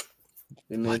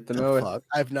you need to know it.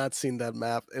 I've not seen that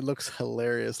map. It looks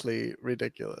hilariously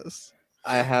ridiculous.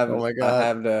 I have oh my God. I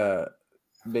have the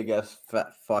biggest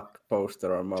fat fuck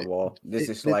poster on my wall. This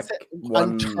is like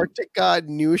one Antarctica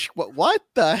news. What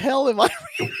the hell am I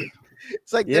reading?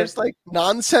 It's like there's like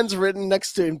nonsense written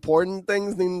next to important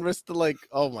things, and rest to like,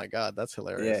 oh my God, that's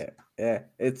hilarious. Yeah.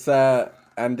 It's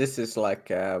and this is like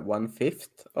 1/5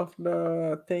 of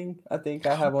the thing I think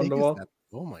I have on the wall.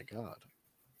 Oh my God.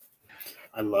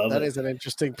 I love that. It is an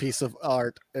interesting piece of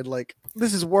art, and like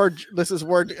this is word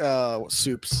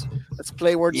soups. Let's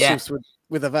play word soups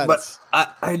with events.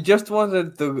 But I just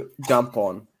wanted to jump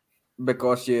on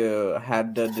because you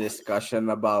had the discussion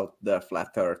about the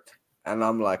flat Earth, and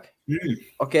I'm like,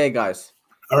 okay, guys.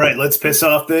 All right, let's piss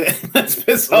off the audience.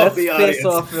 Piss off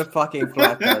the fucking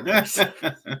flat Earthers.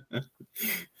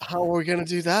 How are we gonna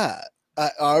do that? I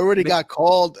already got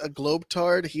called a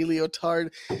globetard,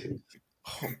 heliotard.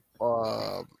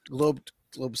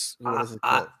 Globes. What is it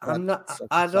called?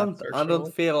 I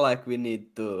don't feel like we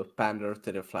need to pander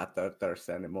to the flat earthers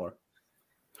anymore.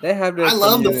 They have their I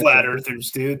love the flat earthers,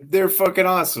 dude. They're fucking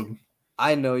awesome.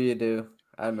 I know you do.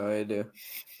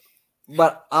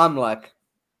 But I'm like,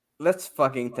 let's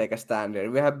fucking take a stand here.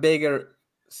 We have bigger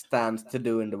stands to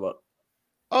do in the world.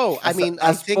 Oh, I think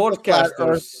the flat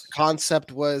earth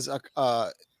concept was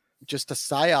just a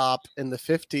psyop in the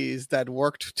 50s that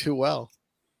worked too well.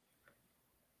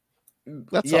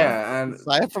 That's all. And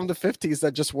psyop from the 50s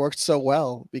that just worked so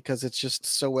well because it's just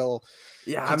so well.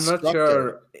 Yeah, I'm not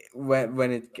sure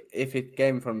if it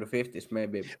came from the 50s,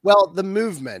 maybe. Well, the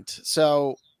movement.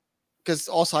 So, because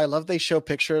also I love they show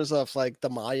pictures of like the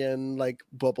Mayan like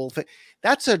bubble thing.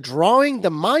 That's a drawing. The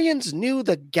Mayans knew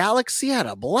the galaxy had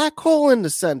a black hole in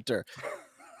the center.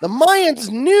 The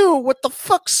Mayans knew what the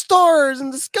fuck stars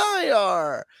in the sky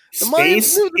are. The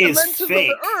Space Mayans knew the is dimensions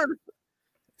fake. of the Earth.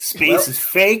 Space is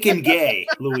fake and gay,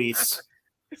 Luis.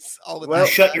 You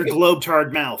shut your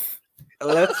globetard mouth.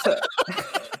 Let's.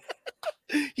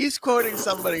 He's quoting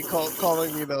somebody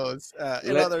calling me those.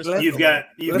 You've got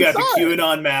the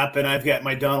QAnon map, and I've got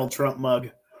my Donald Trump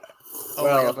mug. Oh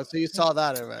my God! But so you saw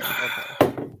that event.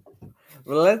 Okay.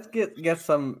 Well, let's get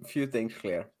some few things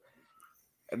clear.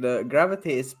 The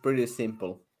gravity is pretty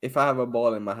simple. If I have a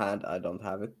ball in my hand, I don't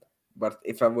have it. But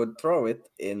if I would throw it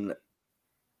in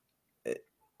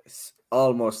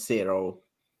almost zero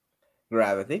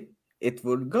gravity, it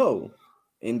would go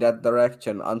in that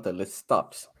direction until it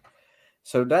stops.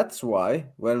 So that's why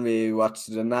when we watch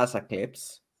the NASA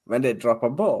clips, when they drop a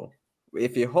ball,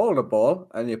 if you hold a ball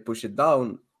and you push it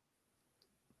down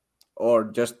or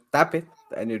just tap it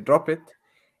and you drop it,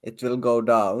 it will go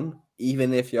down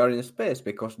even if you're in space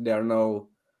because there are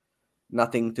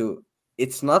nothing to.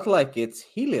 It's not like it's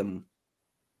helium,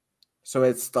 so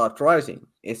it starts rising.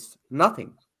 It's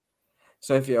nothing.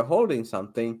 So if you're holding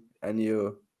something and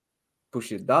you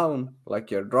push it down like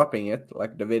you're dropping it,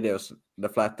 like the videos, the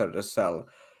flat earth cell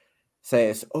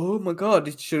says, "Oh my god,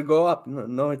 it should go up."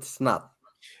 No, it's not.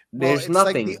 Well, There's it's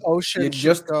like the nothing. ocean You should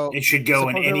just go. It should go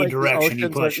in Supposedly, any like, the direction you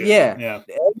oceans are- push it. yeah.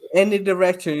 Any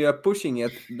direction you're pushing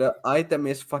it, the item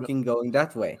is fucking going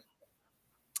that way.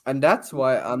 And that's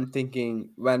why I'm thinking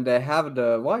when they have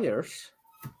the wires,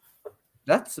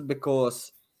 that's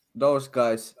because those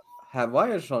guys have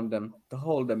wires on them to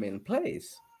hold them in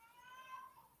place.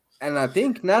 And I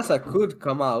think NASA could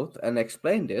come out and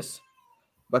explain this,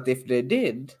 but if they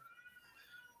did,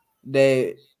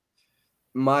 they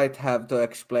might have to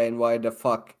explain why the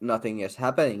fuck nothing is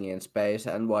happening in space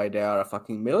and why they are a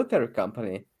fucking military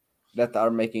company that are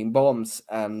making bombs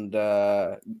and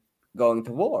going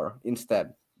to war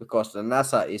instead. Because the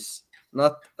NASA is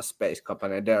not a space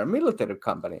company; they're a military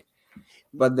company.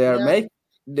 But they're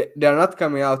not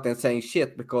coming out and saying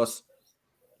shit because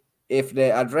if they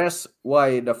address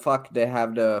why the fuck they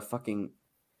have the fucking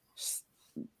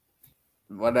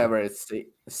whatever it's the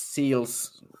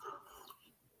seals.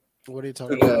 What are you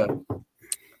talking about?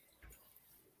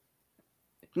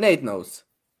 Nate knows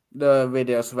the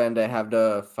videos when they have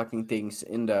the fucking things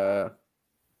in the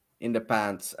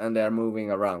pants and they're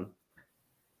moving around.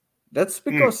 That's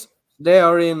because they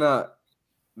are in a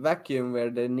vacuum where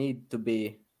they need to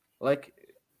be. Like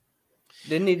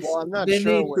they need. Well, I'm not they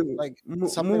sure need what, to like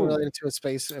something move. related to a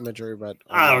space imagery, but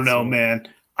I don't know, man.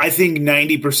 I think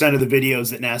 90% of the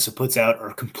videos that NASA puts out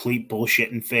are complete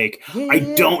bullshit and fake. I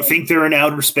don't think they're in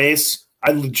outer space.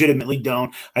 I legitimately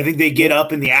don't. I think they get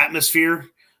up in the atmosphere.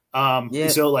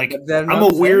 So, like, I'm a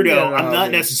weirdo. I'm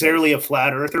not necessarily a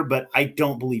flat earther, but I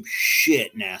don't believe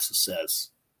shit NASA says.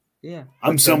 Yeah.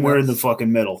 I'm somewhere in the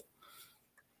fucking middle.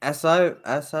 As I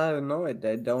know it,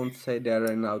 they don't say they're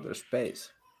in outer space.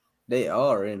 They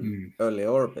are in early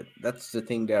orbit. That's the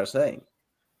thing they're saying.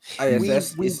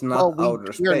 ISS is not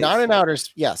outer space. We are not in outer.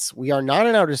 Yes, we are not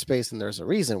in outer space, and there's a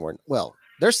reason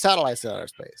there's satellites in outer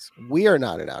space. We are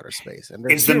not in outer space, and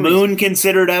is the moon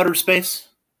considered outer space?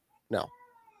 No.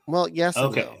 Well, yes.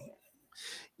 Okay. And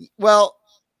no. Well,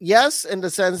 yes, in the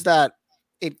sense that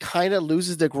it kind of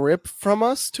loses the grip from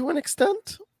us to an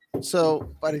extent.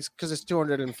 So, but it's because it's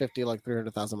 250, like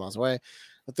 300,000 miles away,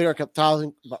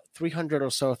 300,000, about 300 or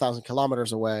so thousand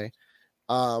kilometers away.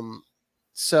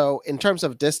 So in terms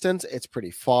of distance, it's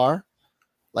pretty far.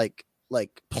 Like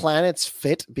planets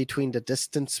fit between the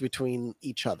distance between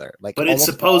each other. Like, but it's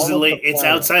supposedly it's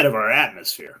outside of our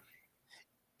atmosphere.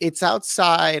 It's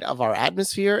outside of our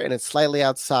atmosphere, and it's slightly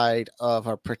outside of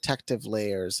our protective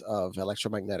layers of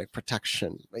electromagnetic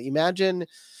protection. Imagine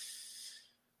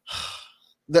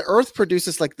the Earth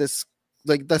produces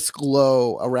this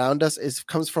glow around us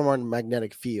comes from our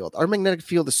magnetic field. Our magnetic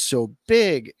field is so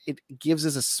big, it gives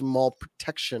us a small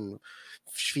protection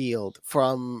field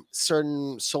from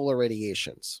certain solar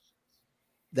radiations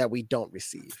that we don't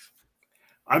receive.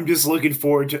 I'm just looking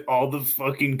forward to all the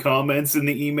fucking comments and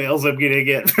the emails I'm gonna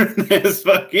get from this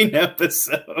fucking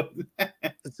episode.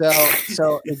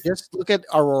 So just look at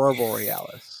Aurora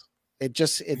Borealis.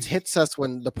 It hits us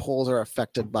when the poles are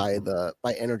affected by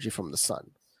energy from the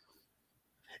sun.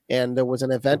 And there was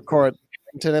an event called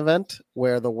an event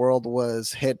where the world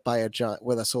was hit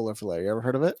with a solar flare. You ever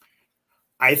heard of it?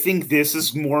 I think this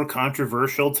is more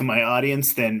controversial to my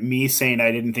audience than me saying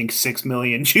I didn't think 6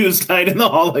 million Jews died in the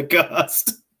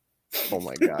Holocaust. Oh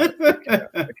my God.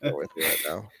 I can't with you right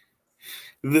now.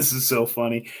 This is so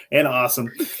funny and awesome.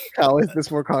 How is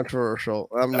this more controversial?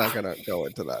 I'm not gonna go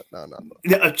into that. No.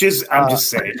 I'm just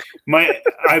saying.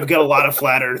 I've got a lot of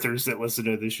flat earthers that listen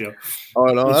to this show. Oh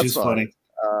no, it's that's just funny.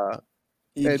 Funny.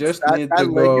 You just need to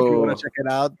link, go. if you want to check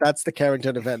it out, that's the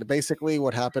Carrington event. Basically,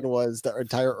 what happened was the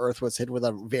entire Earth was hit with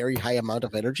a very high amount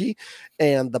of energy,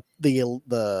 and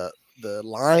the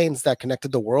lines that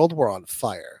connected the world were on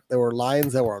fire. There were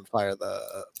lines that were on fire.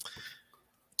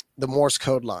 The Morse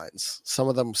code lines. Some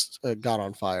of them got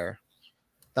on fire.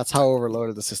 That's how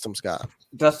overloaded the systems got.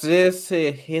 Does this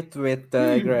hit with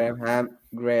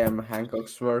Graham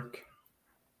Hancock's work?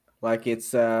 Like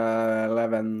it's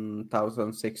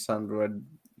 11,600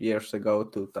 years ago,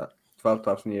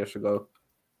 12,000 years ago?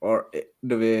 Or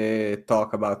do we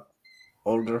talk about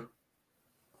older?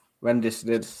 When this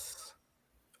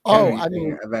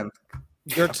Carrington event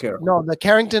occurred? No,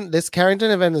 this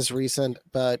Carrington event is recent,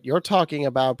 but you're talking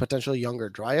about potential younger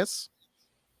Dryas.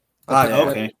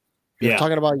 Okay. You're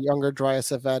talking about younger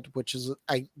Dryas event, which is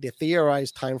the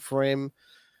theorized time frame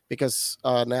because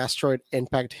an asteroid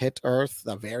impact hit Earth,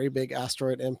 a very big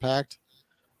asteroid impact,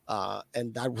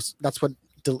 and that's what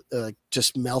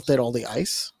just melted all the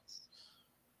ice,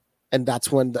 and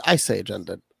that's when the ice age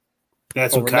ended.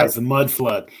 That's what caused the mud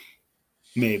flood,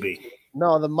 maybe.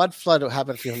 No, the mud flood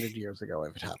happened a few hundred years ago.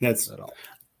 If it happened at all.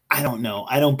 I don't know.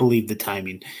 I don't believe the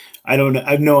timing. I don't know.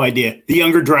 I have no idea. The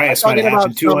younger Dryas might have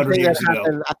happened 200 years ago.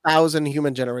 1,000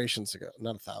 human generations ago.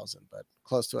 Not 1,000, but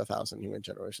close to 1,000 human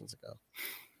generations ago.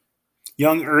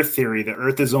 Young Earth theory. The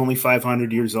Earth is only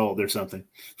 500 years old or something.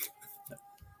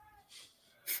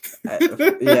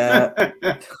 Yeah.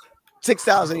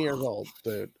 6,000 years old,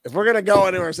 dude. If we're going to go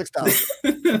anywhere,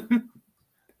 6,000.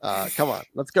 Come on,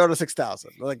 let's go to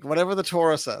 6,000. Like whatever the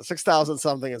Torah says, 6,000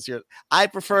 something is your. I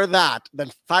prefer that than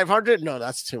 500. No,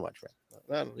 that's too much,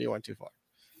 man. You went too far.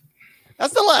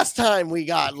 That's the last time we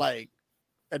got like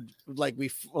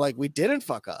we didn't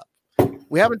fuck up.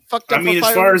 We haven't fucked up. I mean,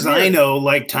 as far as I know,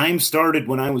 like time started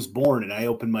when I was born and I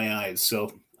opened my eyes.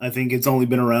 So I think it's only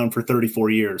been around for 34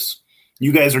 years.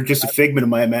 You guys are just a figment of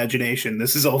my imagination.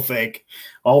 This is all fake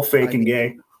and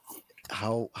gay.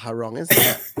 How wrong is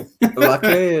that?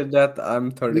 Lucky that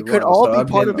I'm 31. We could all be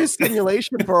part of this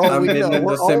simulation for all we know. I've been in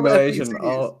the simulation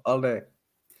all day.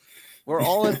 We're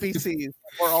all NPCs.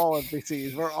 We're all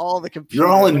NPCs. We're all the computer.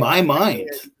 You're all in my mind.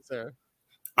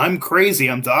 I'm crazy.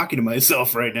 I'm talking to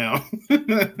myself right now.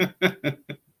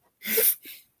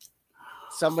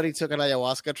 Somebody took an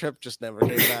ayahuasca trip, just never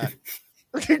came back.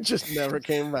 Just never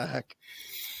came back.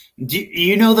 Do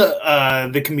you know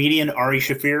the comedian Ari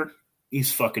Shaffir?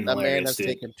 He's fucking hilarious. That man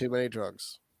has taken too many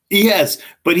drugs. Yes,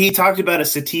 but he talked about a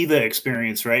sativa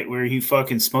experience, right? Where he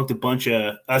fucking smoked a bunch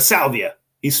of salvia.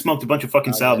 He smoked a bunch of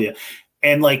fucking salvia.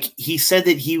 And like he said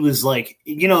that he was like,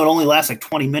 it only lasts like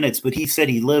 20 minutes, but he said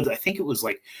he lived, I think it was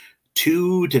like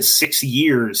 2 to 6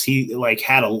 years. He like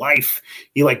had a life.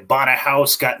 He like bought a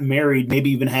house, got married, maybe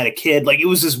even had a kid. Like it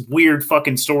was this weird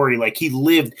fucking story. Like he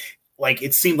lived like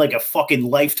it seemed like a fucking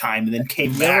lifetime and then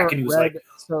came back and he was like,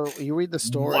 so you read the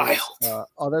story. Wild.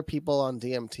 Other people on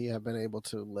DMT have been able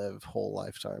to live whole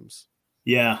lifetimes.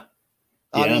 Yeah.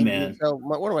 Man. So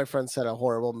one of my friends said a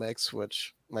horrible mix,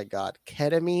 which, my God,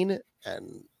 ketamine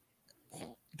and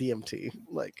DMT.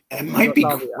 Like it might be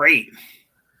great.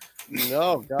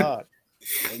 No, God.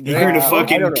 You're in a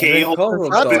fucking kale.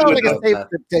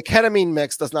 The ketamine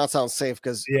mix does not sound safe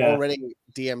because already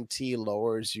DMT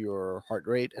lowers your heart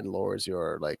rate and lowers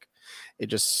your it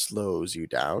just slows you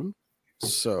down.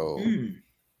 So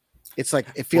it's like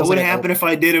it feels. What would happen if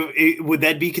I did would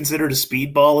that be considered a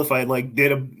speedball if I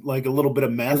did a little bit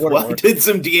of meth while I did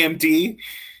some DMT?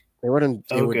 They wouldn't.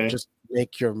 It would just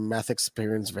make your meth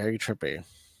experience very trippy.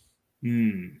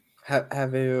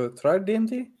 Have you tried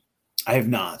DMT? I have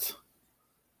not.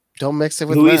 Don't mix it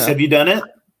with Luis, meth. have you done it?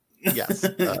 Yes.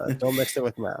 Don't mix it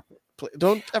with meth.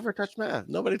 Don't ever touch meth.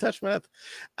 Nobody touch meth.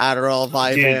 Adderall,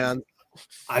 Vyvanse.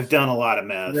 I've done a lot of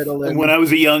meth. When I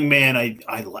was a young man,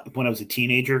 when I was a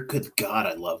teenager, good God,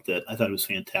 I loved it. I thought it was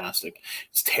fantastic.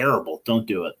 It's terrible. Don't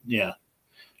do it. Yeah.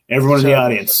 Everyone in the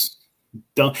audience.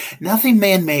 Nothing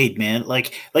man-made, man.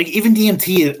 Like even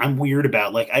DMT I'm weird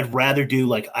about. Like I'd rather do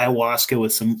like ayahuasca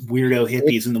with some weirdo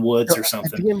hippies in the woods or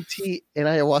something. DMT and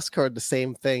ayahuasca are the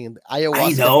same thing. Ayahuasca,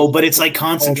 I know, but it's like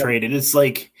concentrated. It's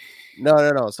like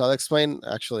no. So I'll explain.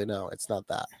 Actually, no, it's not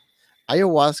that.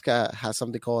 Ayahuasca has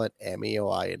something called an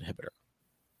MAOI inhibitor.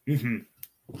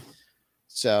 Mm-hmm.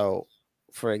 So,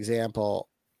 for example,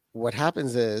 what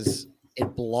happens is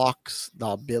it blocks the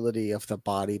ability of the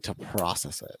body to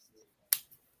process it.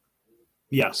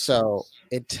 Yeah. So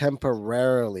it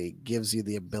temporarily gives you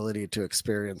the ability to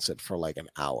experience it for like an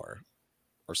hour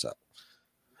or so.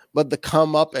 But the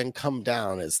come up and come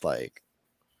down is like,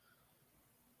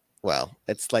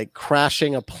 it's like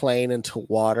crashing a plane into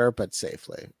water, but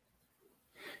safely.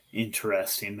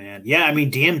 Interesting, man. Yeah, I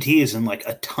mean, DMT is in like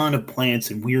a ton of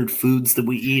plants and weird foods that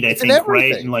we eat, I think,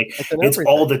 right? And like it's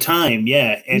all the time,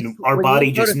 yeah. And our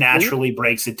body just naturally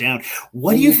breaks it down.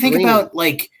 What do you think about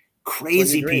like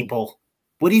crazy people?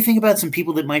 What do you think about some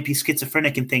people that might be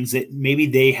schizophrenic and things that maybe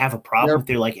they have a problem with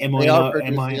their like MI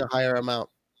a higher amount?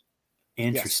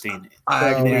 Interesting. Yes. I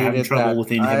agree. Having trouble with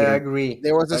inhibitor. I agree.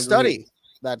 There was a study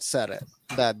that said it,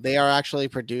 that they are actually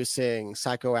producing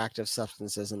psychoactive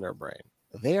substances in their brain.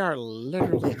 They are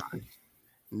literally high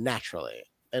naturally.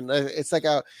 And it's like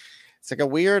It's like a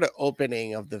weird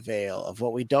opening of the veil of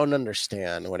what we don't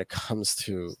understand when it comes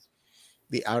to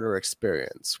the outer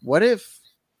experience. What if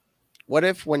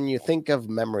when you think of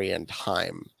memory and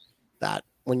time, that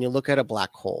when you look at a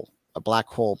black hole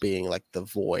being like the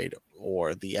void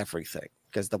or the everything,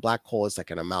 because the black hole is like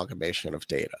an amalgamation of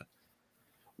data.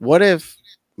 What if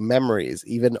memories,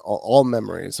 even all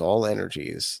memories, all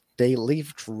energies, they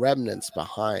leave remnants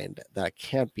behind that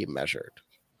can't be measured?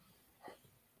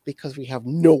 Because we have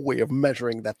no way of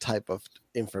measuring that type of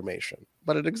information,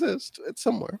 but it exists. It's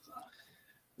somewhere.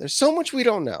 There's so much we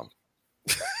don't know.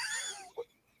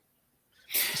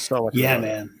 So much. Yeah,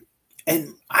 man.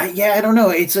 And I don't know.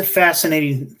 It's a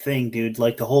fascinating thing, dude.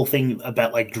 Like the whole thing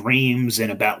about like dreams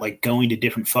and about like going to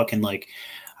different fucking like,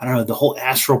 I don't know, the whole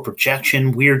astral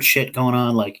projection, weird shit going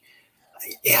on. Like,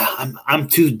 yeah, I'm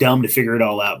too dumb to figure it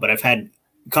all out, but I've had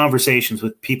conversations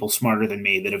with people smarter than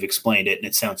me that have explained it, and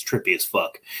it sounds trippy as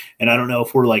fuck. And I don't know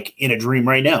if we're like in a dream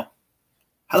right now.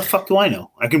 How the fuck do I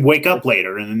know? I can wake up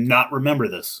later and not remember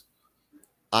this.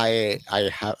 I've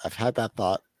had that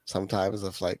thought sometimes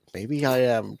of like, maybe I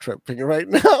am tripping right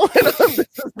now and this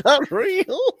is not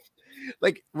real.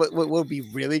 Like what would be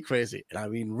really crazy, and I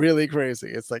mean really crazy,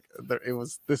 it's like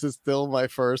this is still my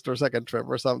first or second trip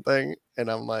or something, and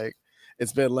I'm like,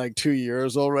 it's been like 2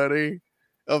 years already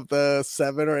of the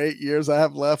 7 or 8 years I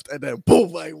have left, and then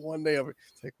boom, like one day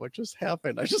it's like, what just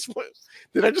happened?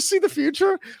 Did I just see the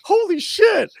future? Holy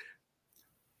shit,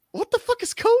 what the fuck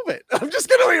is COVID? I'm just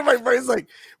gonna read my brain's like,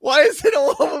 why is it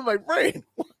all over my brain?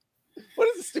 What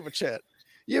is this stupid shit?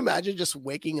 You imagine just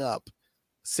waking up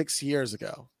 6 years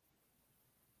ago.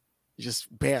 Just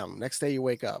bam, next day you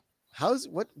wake up.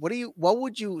 What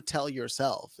would you tell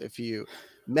yourself if you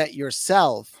met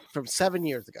yourself from 7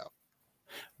 years ago?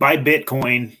 Buy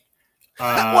Bitcoin.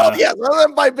 Well, yeah, rather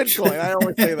than buy Bitcoin. I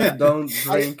always say that. Don't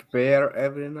drink beer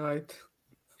every night.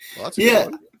 Well, that's a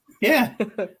good one. Yeah.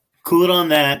 Cool it on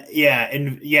that. Yeah,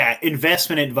 and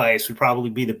investment advice would probably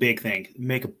be the big thing.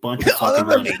 Make a bunch of fucking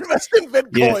money. Invest in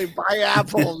Bitcoin, buy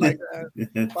Apple, like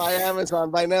that. Buy Amazon,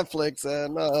 buy Netflix,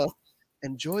 and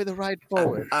enjoy the ride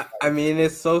forward. I mean,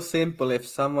 it's so simple. If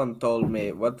someone told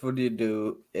me, what would you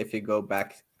do if you go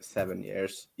back 7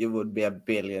 years? You would be a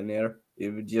billionaire.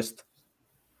 You would just,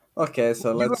 okay,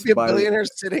 so let's would be a billionaire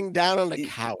sitting down on the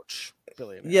couch.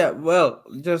 Billionaire. Yeah, well,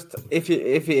 just if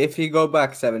you go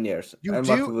back 7 years,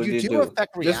 what would you do?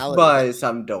 Affect reality. Just buy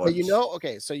some Doge.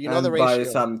 But the ratio. Buy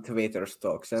some Twitter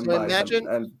stocks and buy imagine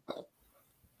some, and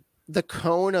the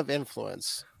cone of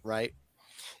influence, right?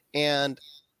 And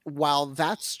while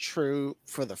that's true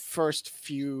for the first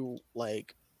few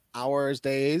like hours,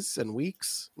 days, and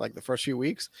weeks, like the first few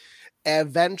weeks,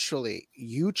 eventually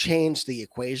you change the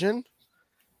equation.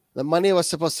 The money was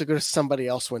supposed to go to somebody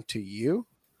else, went to you.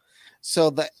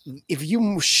 So that if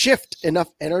you shift enough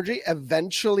energy,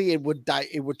 eventually it would die.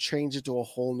 It would change it to a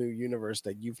whole new universe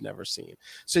that you've never seen.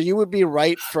 So you would be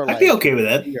right for I'd be okay with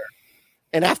that.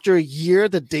 And after a year,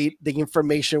 the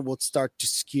information will start to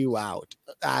skew out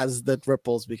as the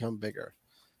ripples become bigger.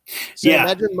 So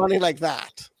imagine money like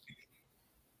that.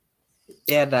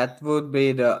 Yeah, that would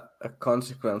be the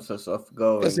consequences of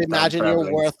going. Because imagine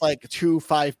you're worth like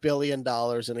 $5 billion in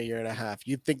a year and a half.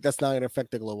 You'd think that's not going to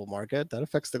affect the global market. That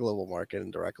affects the global market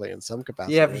indirectly in some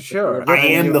capacity. Yeah, for sure. I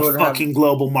am the fucking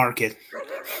global market.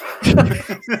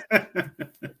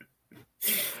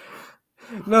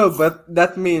 No, but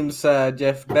that means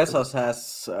Jeff Bezos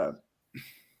has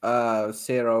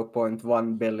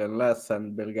 0.1 billion less,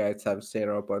 and Bill Gates have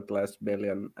 0. less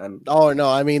billion. And oh no,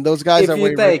 I mean those guys. If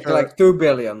you take like 2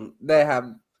 billion, they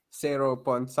have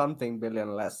 0. something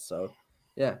billion less. So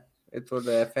yeah, it would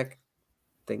affect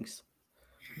things.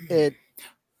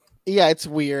 It's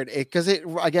weird because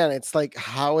it's like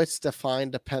how it's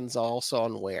defined depends also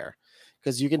on where,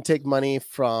 because you can take money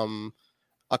from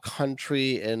a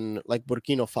country in like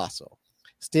Burkina Faso.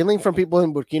 Stealing from people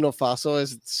in Burkina Faso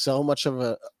is so much of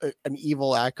an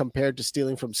evil act compared to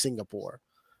stealing from Singapore,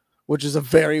 which is a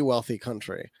very wealthy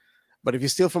country. But if you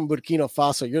steal from Burkina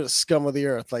Faso, you're the scum of the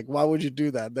earth. Like, why would you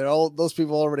do that? Those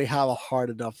people already have a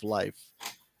hard enough life.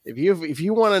 If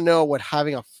you want to know what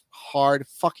having a hard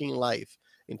fucking life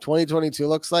in 2022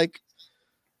 looks like,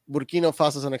 Burkina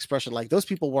Faso is an expression. Like, those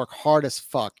people work hard as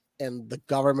fuck, and the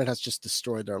government has just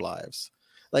destroyed their lives.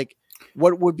 Like,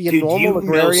 what would be a normal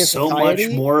agrarian society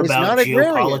much more about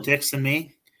geopolitics than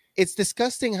me. It's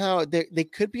disgusting how they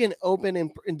could be an open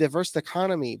and diverse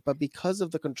economy, but because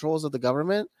of the controls of the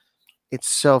government, it's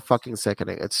so fucking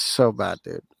sickening. It's so bad,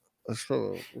 dude.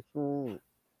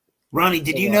 Ronnie,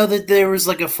 did you know that there was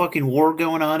like a fucking war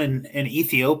going on in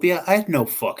Ethiopia? I had no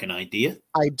fucking idea.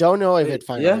 I don't know if it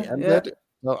finally ended.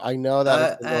 No, I know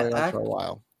that it's been going on for a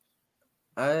while.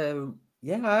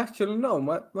 Yeah, I actually know.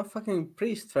 My fucking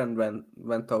priest friend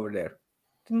went over there,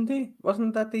 didn't he?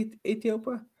 Wasn't that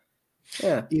Ethiopia?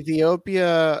 Yeah.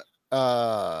 Ethiopia.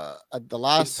 The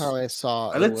last It's time I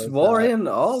saw well, it it's was war in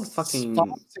all fucking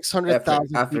 600,000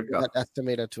 people Africa. that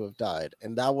estimated to have died,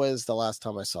 and that was the last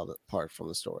time I saw that part from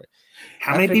the story.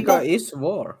 How many Africa people? is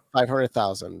war,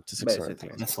 500,000 to 600,000.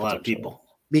 basically. That's a lot of people.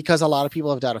 Because a lot of people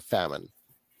have died of famine.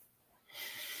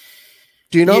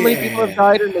 Do you know how many people have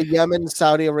died in the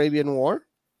Yemen-Saudi Arabian war?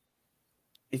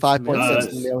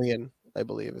 5.6 million, I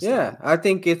believe. Yeah, I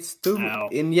think it's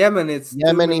in Yemen. It's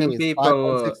 2 million people.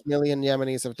 5.6 million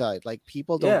Yemenis have died. Like,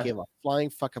 people don't give a flying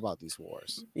fuck about these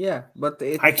wars. Yeah, but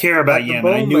I care about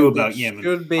Yemen. I knew about Yemen.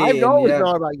 I've always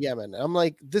known about Yemen. I'm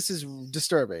like, this is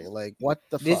disturbing. Like, what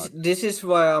the fuck? This is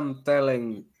why I'm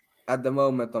telling at the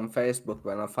moment on Facebook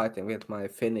when I'm fighting with my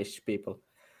Finnish people.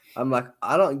 I'm like,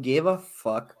 I don't give a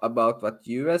fuck about what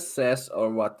US says or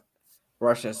what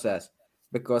Russia says,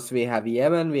 because we have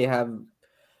Yemen, we have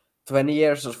 20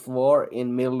 years of war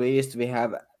in Middle East, we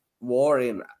have war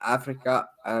in Africa,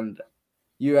 and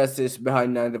US is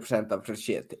behind 90% of the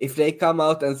shit. If they come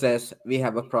out and says we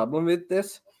have a problem with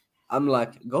this, I'm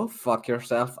like, go fuck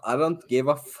yourself. I don't give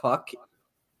a fuck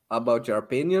about your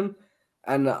opinion.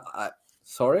 And I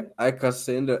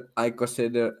consider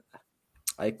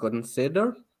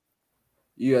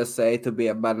USA to be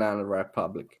a banana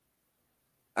republic.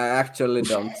 I actually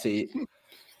don't see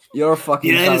your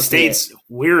fucking United country. States.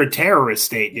 We're a terrorist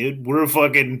state, dude. We're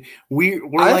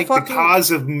the cause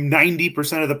of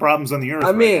 90% of the problems on the earth.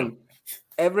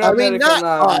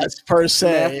 Not us per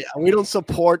se. We don't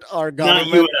support our government.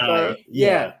 Not you and I.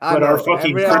 Yeah, but our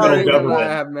fucking criminal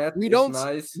government. We don't.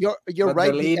 Nice, you're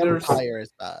right. The empire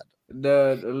is bad.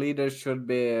 The leaders should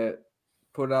be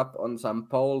put up on some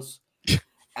polls.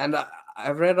 And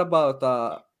I read about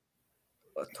a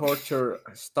torture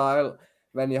style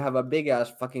when you have a big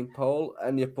ass fucking pole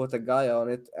and you put a guy on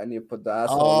it and you put the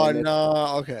asshole in it.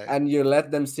 Okay. And you let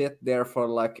them sit there for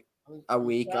like a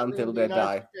week until they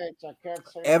die.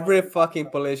 Every fucking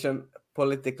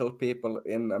political people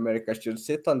in America should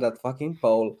sit on that fucking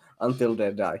pole until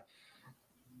they die.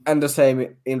 And the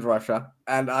same in Russia.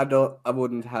 And I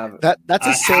wouldn't have that. That's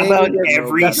a saying. How about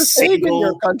every single in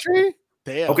your country?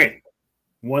 Damn. Okay,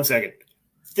 1 second.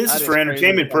 This is for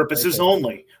entertainment purposes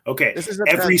only. Okay,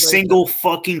 every single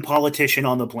fucking politician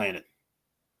on the planet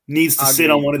needs to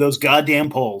sit on one of those goddamn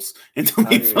poles until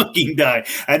they fucking die.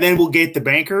 And then we'll get the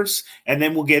bankers, and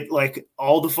then we'll get like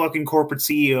all the fucking corporate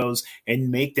CEOs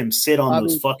and make them sit on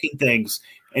those fucking things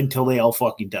until they all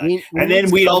fucking die. And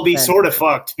then we'd all be sort of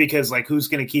fucked because like who's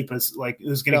gonna keep us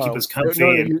comfy?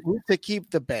 No, you need to keep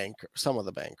some of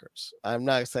the bankers. I'm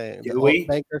not saying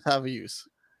bankers have a use.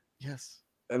 Yes.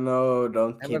 No,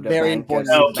 don't keep the very bankers.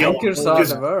 important. Bankers are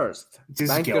the worst.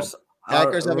 Bankers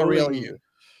have a real use.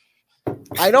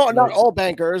 I know not all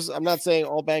bankers. I'm not saying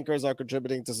all bankers are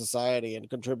contributing to society and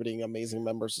contributing amazing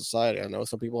members of society. I know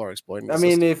some people are exploiting. I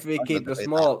mean, if we keep the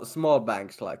small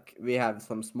banks, like we have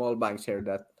some small banks here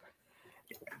that.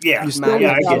 Yeah, I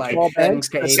get you.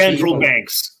 Central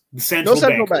banks.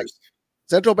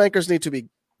 Central bankers need to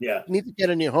get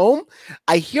a new home.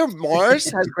 I hear Mars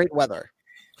has great weather.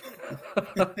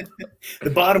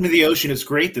 The bottom of the ocean is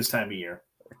great this time of year.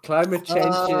 Climate change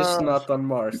is not on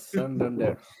Mars. Send them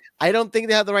there. I don't think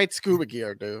they have the right scuba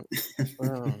gear, dude.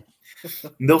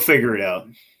 They'll figure it out.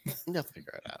 They'll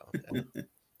figure it out.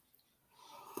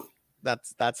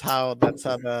 That's how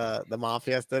the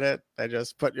mafias did it. They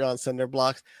just put you on cinder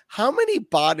blocks. How many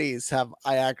bodies have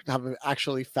I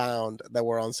actually found that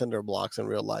were on cinder blocks in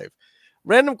real life?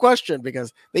 Random question,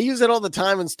 because they use it all the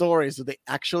time in stories. Do they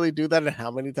actually do that? And how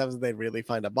many times did they really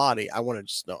find a body? I want to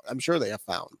just know. I'm sure they have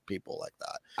found people like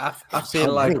that. I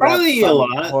feel like probably a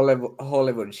lot.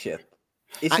 Hollywood shit.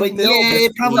 It's probably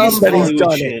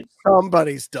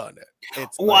somebody's done it.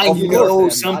 I know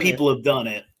some people have done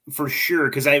it for sure,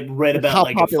 because I read about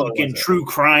like a fucking true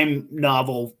crime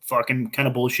novel fucking kind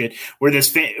of bullshit where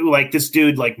this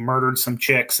dude like murdered some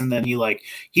chicks, and then he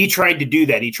tried to do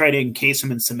that. He tried to encase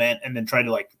them in cement and then tried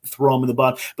to like throw them in the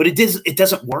bottom, but it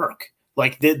doesn't work.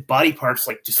 Like the body parts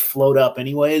like just float up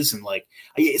anyways, and like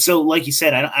so like you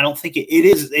said, I don't think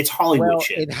it's Hollywood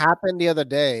shit. It happened the other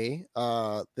day.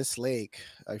 This lake,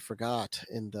 I forgot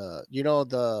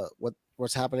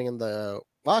what's happening in the.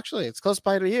 Well, actually, it's close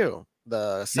by to you.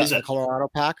 The Colorado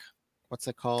pack. What's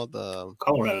it called? The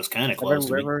Colorado's kind of close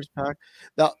to Rivers pack.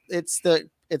 It's the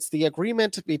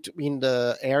agreement between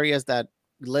the areas that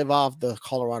live off the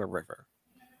Colorado River,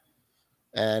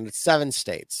 and it's 7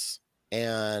 states,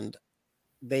 and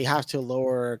they have to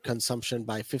lower consumption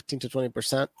by 15 to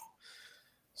 20%.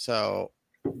 So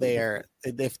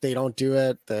if they don't do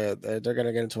it, they're going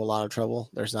to get into a lot of trouble.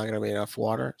 There's not going to be enough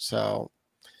water. So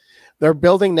they're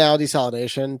building now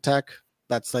desalination tech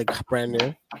that's like brand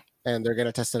new, and they're going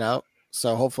to test it out.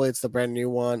 So hopefully it's the brand new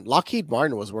one. Lockheed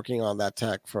Martin was working on that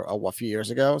tech for a few years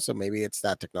ago. So maybe it's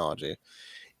that technology.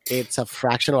 It's a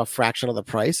fraction of the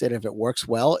price. And if it works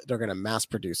well, they're going to mass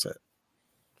produce it.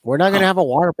 We're not going to have a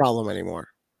water problem anymore.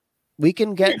 We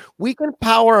can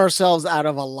power ourselves out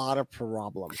of a lot of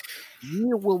problems.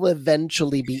 We will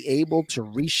eventually be able to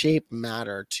reshape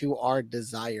matter to our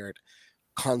desired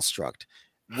construct.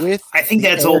 I think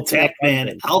that's old tech,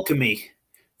 man. Alchemy.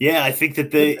 Yeah, I think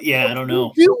that I don't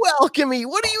know. Do alchemy.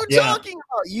 What are you talking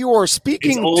about? You are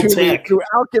speaking to me through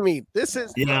alchemy. This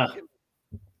is alchemy.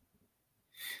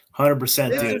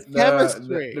 100%, dude.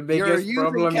 Chemistry. The biggest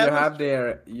problem you have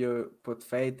there, you put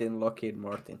faith in Lockheed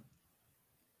Martin.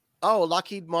 Oh,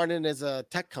 Lockheed Martin is a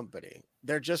tech company.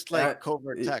 They're just like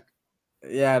covert tech.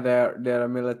 Yeah, they're a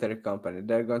military company.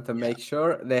 They're going to make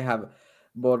sure they have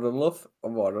bottle of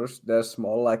waters. They're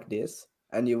small like this,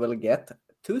 and you will get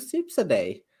 2 sips a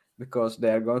day because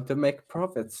they're going to make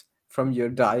profits from you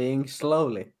dying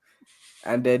slowly,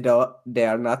 and they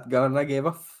are not gonna give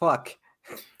a fuck.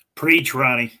 Preach,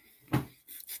 Ronnie.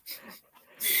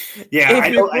 Yeah,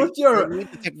 they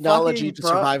need the technology to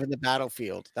survive in the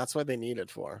battlefield. That's what they need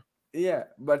it for. Yeah,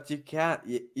 but you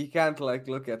can't like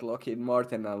look at Lockheed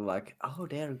Martin and like, oh,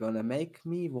 they're gonna make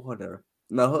me water.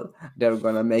 No, they're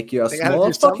gonna make you a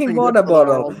small fucking water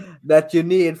bottle that you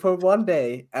need for one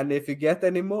day, and if you get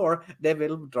any more, they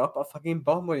will drop a fucking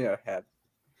bomb on your head.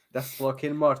 That's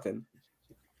Lockheed Martin.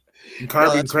 And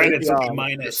carbon credits will be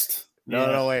minus.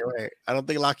 No, wait. I don't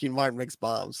think Lockheed Martin makes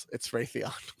bombs. It's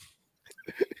Raytheon.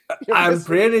 I'm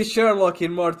pretty sure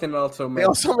Lockheed Martin also makes. They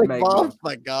also make bombs.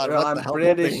 My God, well, I'm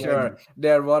pretty sure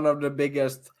they're one of the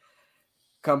biggest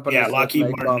companies. Yeah, Lockheed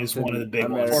Martin is one of the big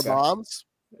ones. For bombs.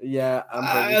 Yeah,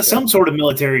 I'm pretty some sort of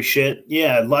military shit.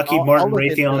 Yeah, Lockheed Martin,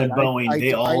 Raytheon, and Boeing.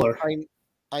 They all are.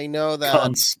 I know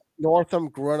that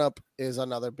Northrop Grumman is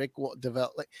another big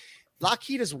develop.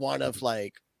 Lockheed is one of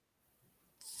like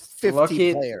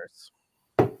 50 players.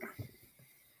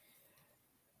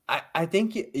 I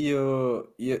think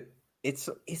it's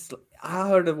I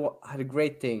heard a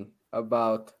great thing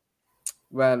about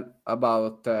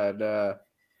the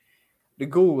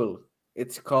Google.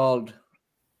 It's called,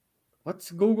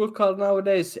 what's Google called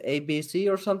nowadays? ABC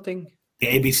or something? The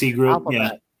ABC group.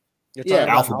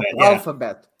 Alphabet.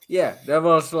 Alphabet. Yeah, there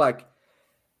was like,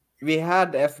 we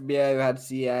had FBI, we had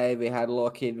CIA, we had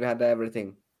Lockheed, we had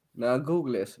everything. Now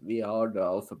Google is, we are the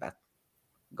Alphabet.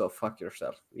 Go fuck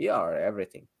yourself. We are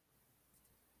everything.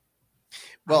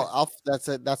 Well,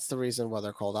 that's the reason why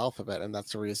they're called Alphabet, and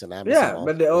that's the reason Amazon. Yeah,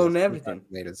 but they own everything.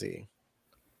 A to Z.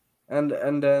 And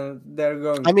they're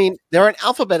going. I mean, they're an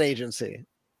alphabet agency.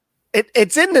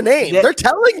 It's in the name. Yeah. They're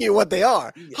telling you what they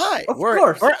are. Hi,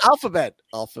 we're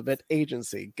Alphabet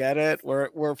Agency. Get it?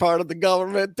 We're part of the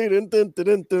government.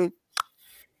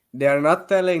 They're not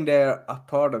telling they're a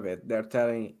part of it. They're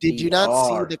telling. Did you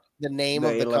not see the name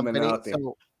of the company?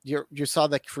 So you saw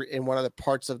that in one of the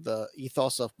parts of the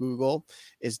ethos of Google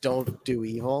is don't do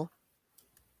evil.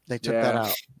 They took that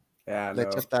out. Yeah, they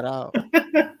took that out.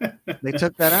 They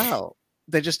took that out.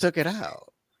 They just took it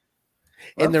out.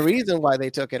 And the reason why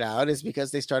they took it out is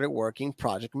because they started working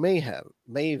Project Maven,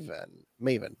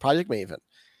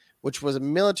 which was a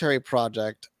military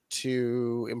project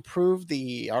to improve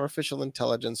the artificial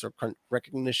intelligence or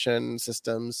recognition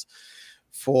systems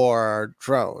for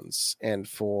drones and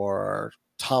for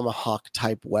Tomahawk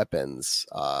type weapons,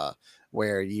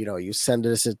 where you send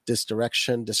this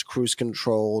direction, this cruise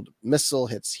controlled missile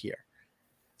hits here.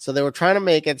 So they were trying to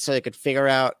make it so they could figure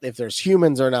out if there's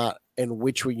humans or not and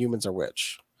which humans are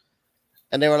which.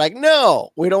 And they were like,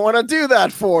 no, we don't want to do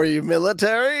that for you,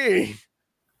 military.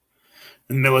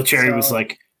 The military was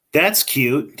like, that's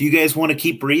cute. Do you guys want to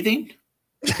keep breathing?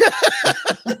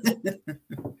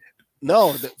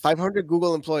 No, 500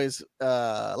 Google employees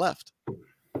left.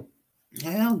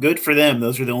 Well, good for them.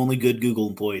 Those are the only good Google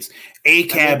employees.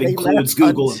 ACAB includes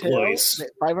Google employees.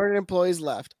 500 employees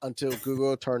left until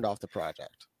Google turned off the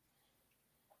project.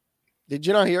 Did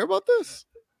you not hear about this?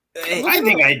 I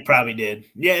think I probably did.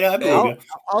 Yeah,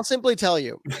 I'll simply tell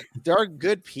you, there are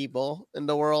good people in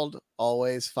the world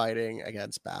always fighting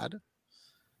against bad.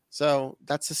 So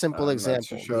that's a simple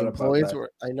example. Sure the employees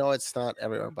were. I know it's not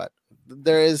everywhere, but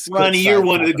there is. Ronnie, you're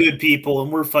one of the good people,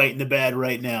 and we're fighting the bad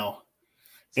right now.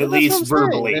 So at least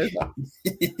verbally.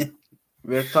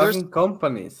 We're talking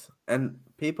companies, and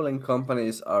people in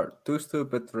companies are too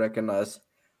stupid to recognize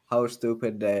how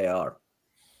stupid they are.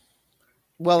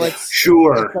 Well, it's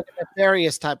sure. It's like a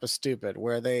nefarious type of stupid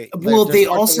where they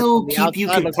also keep you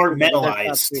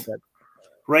compartmentalized,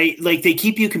 right? Like they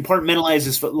keep you compartmentalized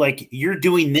as like you're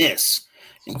doing this.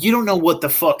 You don't know what the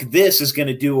fuck this is going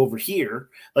to do over here.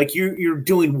 Like you're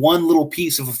doing one little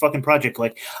piece of a fucking project.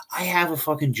 Like I have a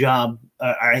fucking job.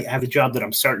 I have a job that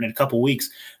I'm starting in a couple weeks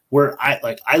where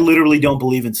I literally don't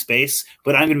believe in space,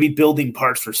 but I'm going to be building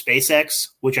parts for SpaceX,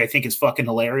 which I think is fucking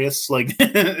hilarious. Like, oh,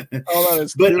 that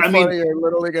is too funny. You're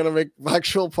literally going to make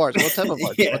actual parts. What type of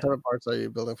parts? Yeah. What type of parts are you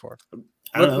building for?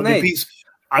 I don't know.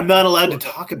 I'm not allowed to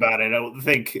talk about it. I don't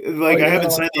think. Like I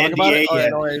haven't signed the NDA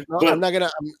yet. No,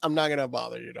 I'm not gonna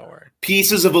bother you. Don't worry.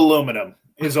 Pieces of aluminum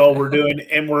is all we're doing,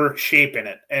 and we're shaping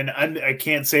it. And I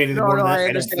can't say anything more than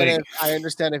that. I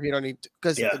understand if you don't need to.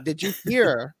 Because did you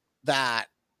hear that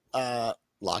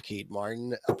Lockheed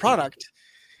Martin product?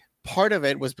 Part of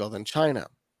it was built in China,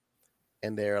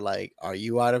 and they're like, "Are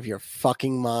you out of your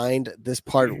fucking mind? This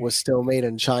part was still made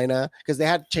in China because they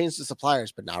had changed the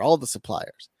suppliers, but not all the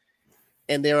suppliers."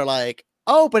 And they were like,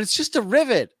 "Oh, but it's just a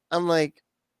rivet." I'm like,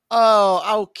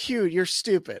 "Oh, cute. You're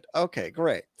stupid." Okay,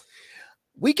 great.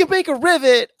 We can make a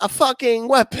rivet a fucking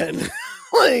weapon.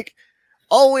 Like,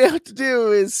 all we have to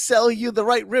do is sell you the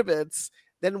right rivets.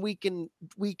 Then we can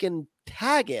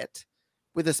tag it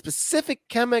with a specific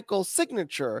chemical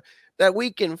signature that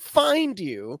we can find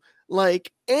you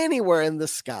like anywhere in the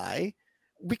sky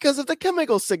because of the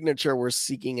chemical signature we're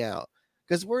seeking out.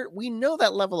 Because we know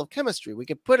that level of chemistry. We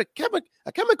could put a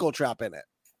chemical trap in it.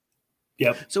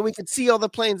 Yep. So we could see all the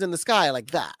planes in the sky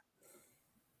like that.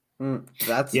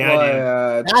 That's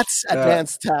why that's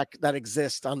advanced tech that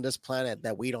exists on this planet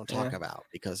that we don't talk about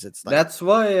because it's like, that's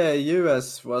why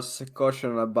US was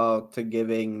cautioned about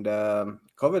giving the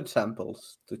COVID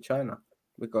samples to China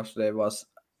because they was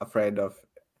afraid of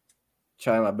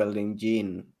China building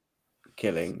gene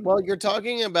killing. Well, you're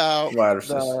talking about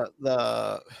viruses.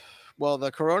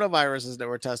 the coronaviruses that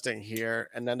we're testing here,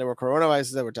 and then there were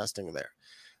coronaviruses that we're testing there.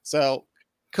 So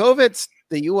COVID's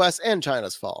the US and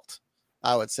China's fault,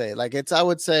 I would say. I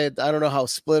don't know how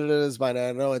split it is, but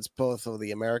I know it's both of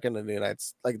the American and the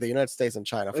United States and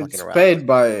China fucking around. It's paid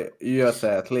by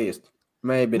USA at least.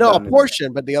 Maybe no, a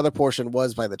portion, but the other portion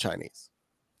was by the Chinese.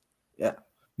 Yeah.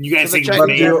 You guys think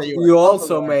you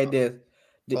also made it.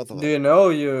 Do you know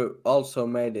you also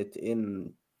made it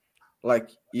in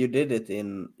you did it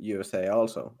in USA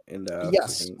also in the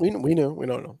yes we knew we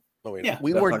don't know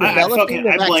we were developing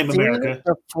the vaccine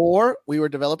before we were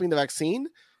developing the vaccine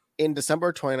in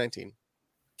December 2019.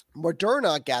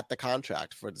 Moderna got the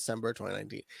contract for December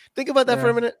 2019. Think about that for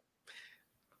a minute.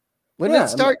 When did it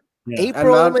start?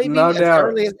 April, maybe as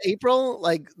early as April.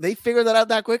 Like they figured that out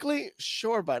that quickly.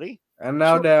 Sure, buddy. And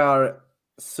now they are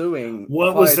suing.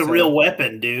 What was the real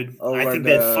weapon, dude? I think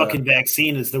that fucking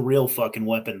vaccine is the real fucking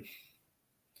weapon.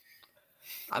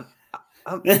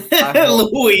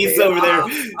 Luis over there.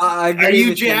 Are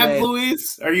you jabbed,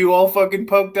 Luis? Are you all fucking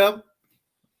poked up?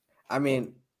 I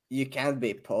mean, you can't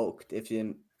be poked if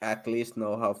you at least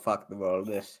know how fucked the world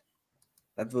is.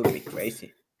 That would be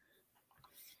crazy.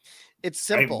 It's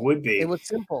simple. It would be. It was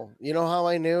simple. You know how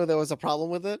I knew there was a problem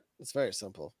with it? It's very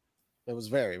simple. It was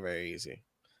very, very easy.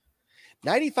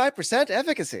 95%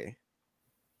 efficacy.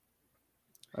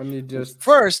 And you just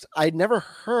first, I'd never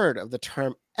heard of the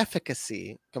term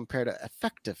efficacy compared to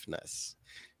effectiveness.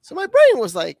 So my brain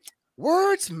was like,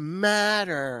 words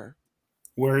matter.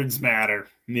 Words matter.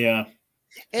 Yeah.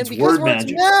 And because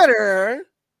words matter,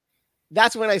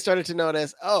 that's when I started to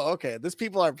notice, oh, okay, these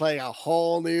people are playing a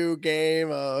whole new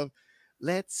game of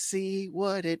let's see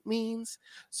what it means.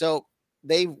 So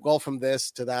they go from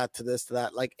this to that, to this, to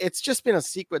that. Like it's just been a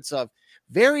sequence of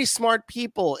very smart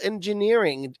people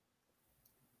engineering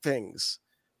things.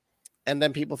 And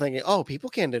then people thinking, oh, people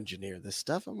can't engineer this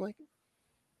stuff. I'm like,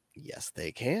 yes,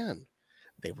 they can.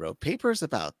 They wrote papers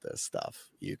about this stuff.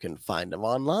 You can find them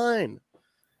online.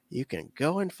 You can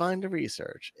go and find the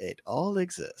research. It all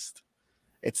exists.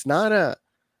 It's not a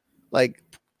like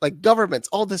governments,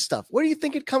 all this stuff. Where do you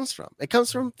think it comes from? It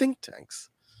comes from think tanks.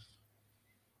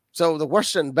 So the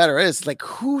worse and better is like,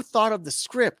 who thought of the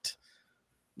script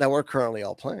that we're currently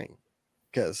all playing?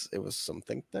 Because it was some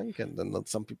think tank, and then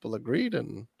some people agreed,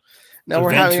 and now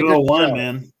we're having 201,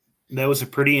 man. That was a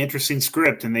pretty interesting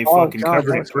script, and they fucking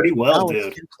covered it pretty well,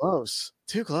 dude.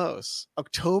 Too close.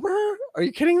 October? Are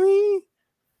you kidding me?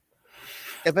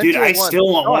 Dude, I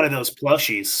still want one of those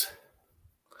plushies.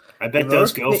 I bet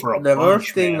those go for a bunch, the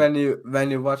worst thing when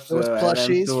you watch those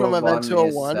plushies from Event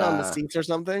 201 on the seats or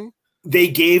something. They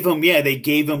gave them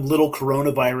little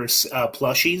coronavirus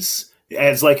plushies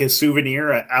as like a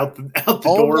souvenir out the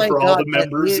door for all the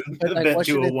members of Bet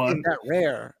 201. Is that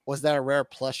rare? Was that a rare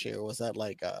plushie, or was that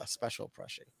like a special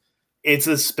plushie? It's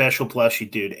a special plushie,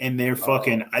 dude, and they're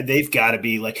fucking. They've got to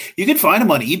be like, you can find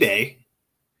them on eBay.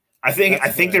 I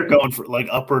think they're going for like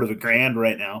upward of $1,000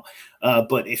 right now.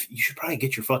 But if you should probably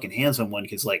get your fucking hands on one,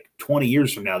 because like 20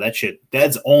 years from now, that's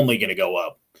only going to go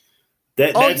up.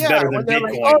 That's better than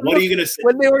Bitcoin. Like, what are you going to say?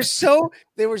 When they were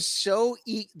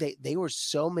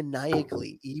so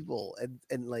maniacally evil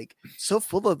and like so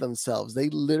full of themselves, they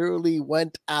literally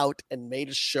went out and made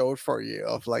a show for you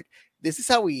of like, this is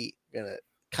how we gonna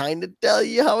kind of tell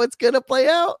you how it's gonna play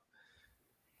out.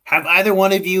 Have either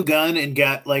one of you gone and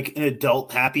got like an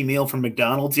adult Happy Meal from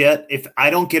McDonald's yet? If I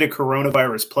don't get a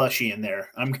coronavirus plushie in there,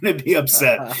 I'm going to be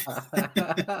upset.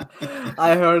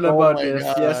 I heard about this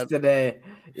yesterday.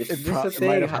 Is this a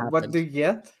thing? What do you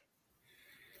get?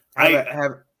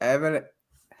 Have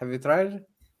you tried it?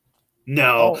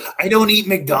 No, I don't eat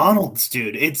McDonald's,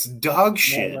 dude. It's dog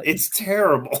shit. It's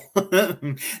terrible.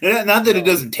 Not that it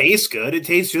doesn't taste good. It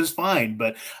tastes just fine,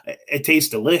 but it tastes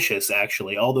delicious,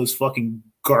 actually. All those fucking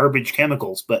garbage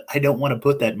chemicals, but I don't want to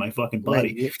put that in my fucking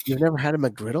body. Wait, you've never had a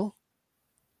McGriddle?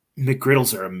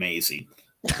 McGriddles are amazing.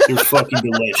 They're fucking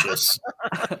delicious.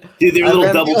 Dude, they're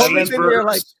little double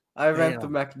cheeseburgers. I went to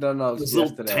McDonald's those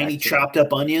little tiny chopped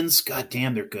up onions. God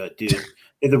damn, they're good, dude.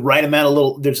 They're the right amount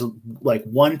of there's like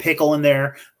one pickle in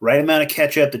there, right amount of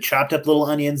ketchup, the chopped up little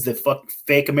onions, the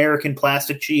fake American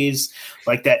plastic cheese,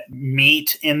 like that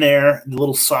meat in there, the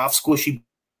little soft, squishy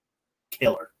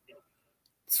killer.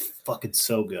 It's fucking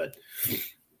so good.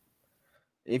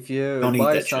 If you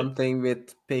buy something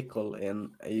with pickle in,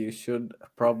 you should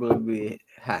probably be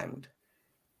hanged.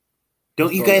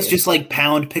 Don't you guys just like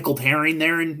pound pickled herring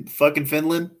there in fucking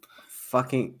Finland?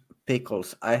 Fucking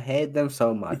pickles. I hate them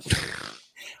so much.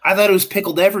 I thought it was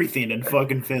pickled everything in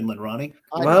fucking Finland, Ronnie.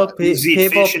 Well,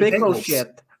 people pickle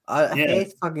shit. I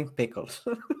hate fucking pickles.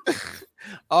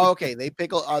 Okay, they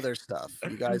pickle other stuff.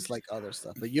 You guys like other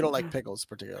stuff, but you don't like pickles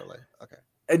particularly. Okay.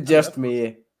 Just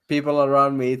me. People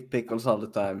around me eat pickles all the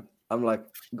time. I'm like,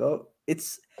 go.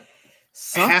 It's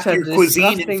such half your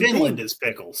cuisine in Finland is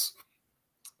pickles.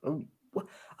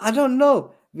 I don't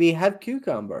know. We have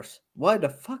cucumbers. Why the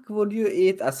fuck would you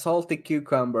eat a salty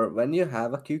cucumber when you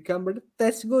have a cucumber that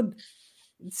tastes good?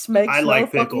 It makes no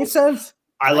fucking sense.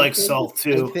 I like salt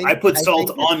too. I put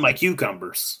salt on my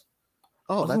cucumbers.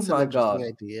 Oh, that's an interesting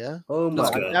idea. Oh my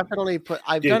god!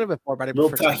 I've done it before, but I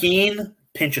little tahini,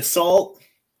 pinch of salt.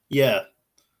 Yeah.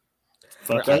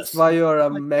 That's why you're a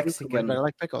Mexican. I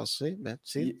like pickles.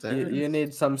 See, you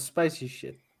need some spicy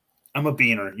shit. I'm a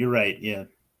beaner. You're right. Yeah.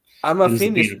 I'm a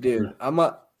Finnish dude.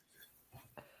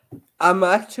 I'm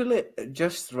actually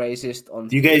just racist on.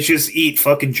 Do you guys just eat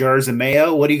fucking jars of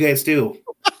mayo? What do you guys do?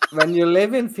 When you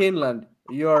live in Finland,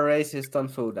 you're racist on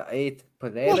food. I eat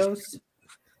potatoes,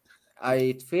 I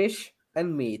eat fish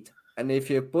and meat. And if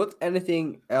you put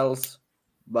anything else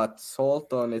but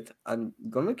salt on it, I'm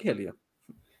gonna kill you.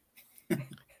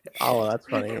 Oh, that's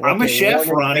funny. I'm a chef,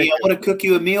 Ronnie. I want to cook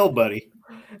you a meal, buddy.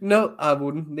 No, I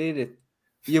wouldn't need it.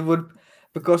 You would,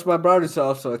 because my brother's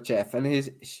also a chef,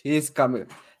 and he's coming.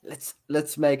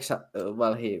 Let's make some.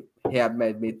 Well, he had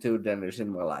made me 2 dinners in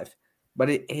my life, but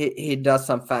he does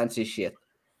some fancy shit,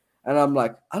 and I'm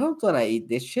like, I don't want to eat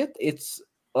this shit. It's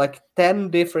like 10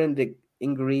 different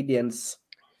ingredients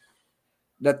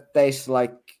that taste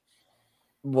like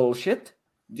bullshit.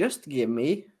 Just give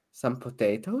me some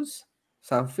potatoes,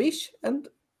 some fish, and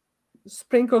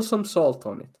sprinkle some salt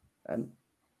on it, and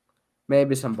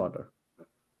maybe some butter.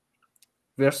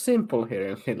 We're simple here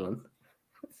in Finland.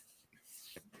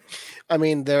 I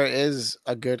mean, there is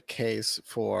a good case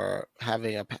for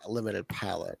having a limited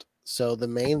palate. So the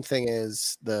main thing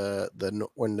is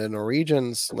when the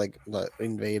Norwegians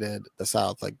invaded the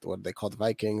South, like what they called the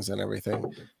Vikings and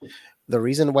everything, the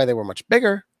reason why they were much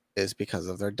bigger is because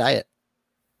of their diet.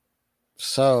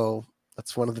 So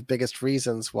that's one of the biggest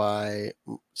reasons why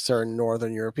certain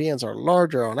Northern Europeans are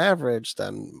larger on average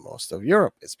than most of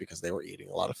Europe. It's because they were eating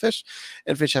a lot of fish,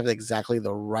 and fish have exactly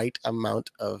the right amount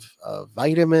of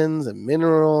vitamins and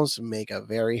minerals to make a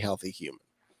very healthy human.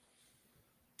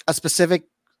 A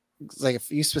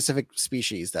few specific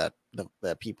species that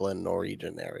the people in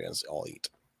Norwegian areas all eat.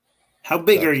 How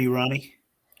big are you, Ronnie?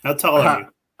 How tall are you?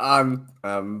 I'm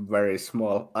very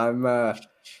small. I'm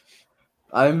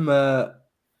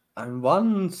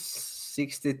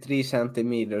 163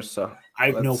 centimeters. So I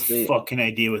have no fucking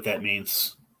idea what that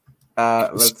means.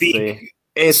 Let's see.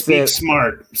 Speak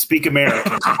smart. Speak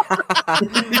American.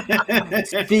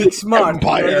 Speak smart.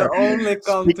 Empire. You're the only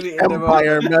country in the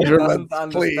world that doesn't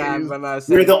understand when I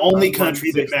say we're the only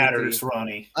country that matters,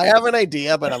 Ronnie. I have an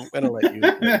idea, but I'm going to let you.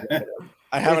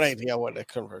 I have an idea what the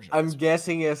conversion I'm is.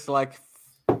 guessing it's like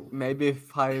maybe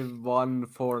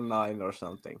 5149 or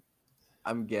something.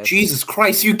 I'm guessing. Jesus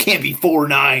Christ, you can't be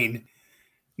 4'9".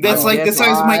 That's like the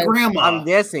size of my grandma. I'm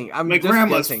guessing. My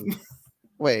grandma's guessing.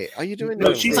 Wait, are you doing?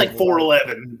 No, she's like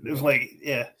 4'11". It was like,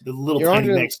 yeah, the little tiny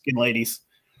Mexican ladies.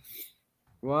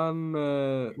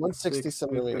 160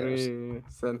 centimeters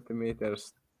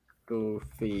 2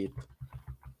 feet.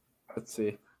 Let's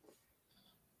see.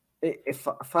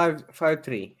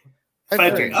 5'3".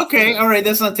 5'3". Okay, all right,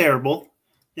 that's not terrible.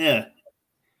 Yeah.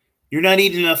 You're not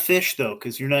eating enough fish though,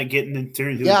 because you're not getting into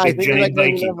a big giant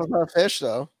Viking. More fish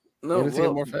though. No,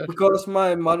 more fish. Because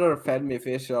my mother fed me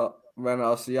fish when I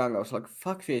was young. I was like,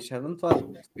 "Fuck fish! I don't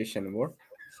want fish anymore."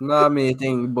 So now I'm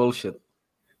eating bullshit.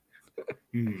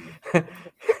 You're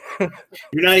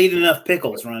not eating enough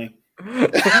pickles, Ronnie. I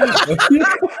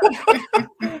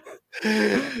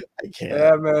can't.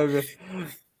 Yeah, maybe.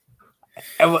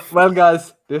 Well,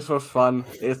 guys, this was fun.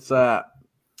 It's oh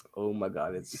my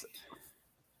god, it's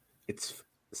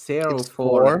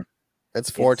 04.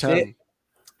 It's 4:10.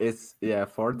 It's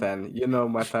 4:10. You know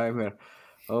my time here.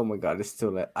 Oh my god, it's too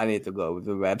late. I need to go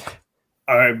to bed.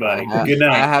 All right, buddy. Good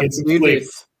night. I have to do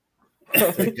this.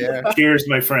 Cheers,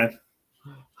 my friend.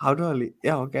 How do I leave?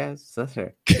 Yeah, okay, that's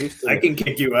it. I can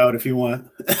kick you out if you want.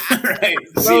 Right.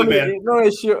 See you, man. No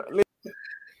issue.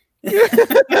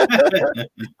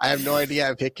 I have no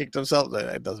idea if he kicked himself.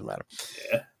 It doesn't matter.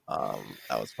 Yeah.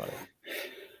 That was funny.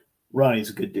 Ronnie's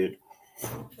a good dude.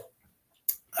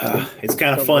 It's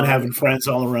kind of fun having friends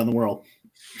all around the world.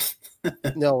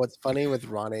 No, what's funny with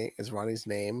Ronnie is Ronnie's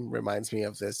name reminds me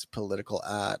of this political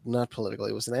ad. Not political,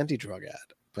 it was an anti-drug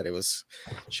ad, but it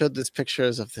showed this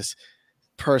pictures of this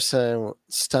person,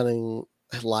 stunning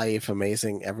life,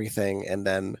 amazing everything, and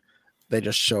then they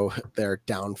just show their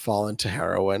downfall into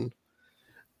heroin.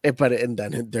 And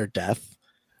then their death.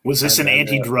 Was this an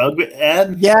anti-drug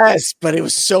ad? Yes, but it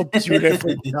was so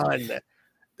beautifully done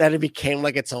that it became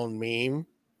like its own meme.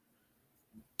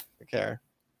 Okay.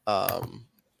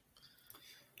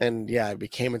 And yeah, it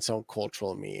became its own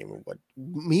cultural meme. But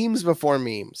memes before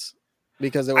memes.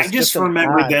 Because it was I just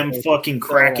remember them fucking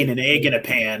cracking an egg in a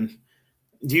pan.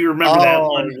 Do you remember that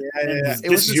one? Yeah.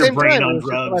 This is your brain on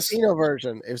drugs. The Latino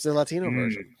version. It was the Latino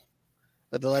version.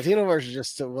 But the Latino version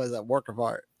just was a work of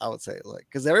art, I would say. Like,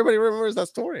 because everybody remembers that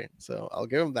story. So I'll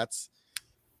give them that's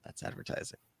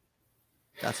advertising.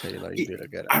 That's how you know you did a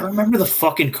good. I remember the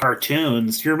fucking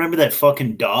cartoons. You remember that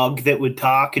fucking dog that would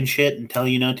talk and shit and tell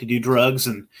you not to do drugs,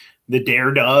 and the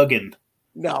Dare Dog? And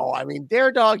no, I mean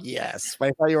Dare Dog, yes. But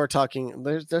I thought you were talking.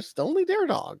 There's only Dare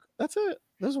Dog. That's it.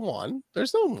 There's one.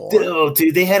 There's no more. Oh,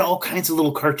 dude, they had all kinds of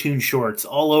little cartoon shorts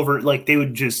all over. Like they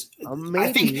would just.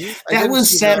 I think that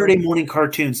was Saturday morning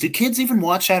cartoons. Do kids even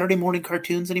watch Saturday morning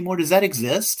cartoons anymore? Does that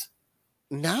exist?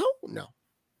 No.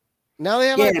 Now they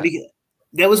have. Yeah, because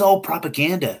that was all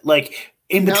propaganda. Like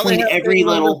in between every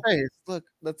little. Look,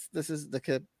 this is the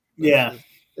kid. Yeah,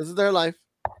 this is their life.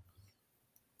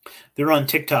 They're on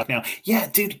TikTok now. Yeah,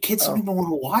 dude, kids don't even want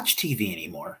to watch TV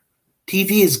anymore.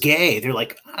 TV is gay. They're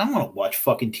like, I don't want to watch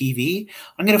fucking TV.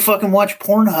 I'm going to fucking watch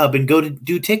Pornhub and go to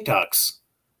do TikToks.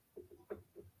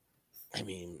 I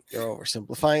mean, you're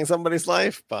oversimplifying somebody's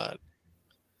life, but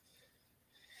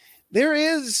there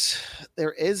is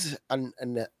a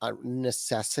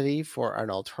necessity for an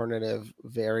alternative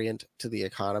variant to the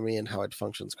economy and how it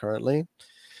functions currently.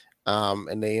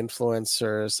 And the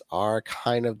influencers are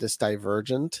kind of this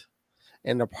divergent.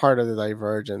 And a part of the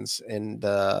divergence in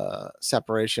the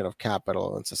separation of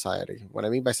capital and society. What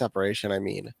I mean by separation, I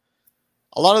mean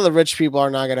a lot of the rich people are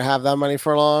not going to have that money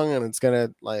for long, and it's going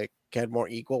to like get more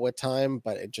equal with time.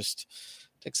 But it just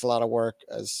takes a lot of work,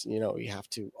 as you know. You have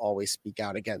to always speak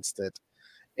out against it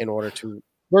in order to.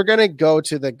 We're going to go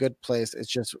to the good place. It's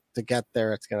just to get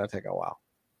there, it's going to take a while.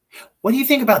 What do you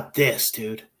think about this,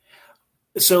 dude?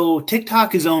 So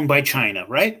TikTok is owned by China,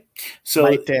 right? So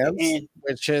ByteDance,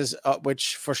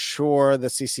 which for sure the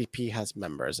CCP has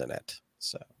members in it.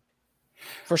 So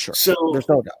for sure. So there's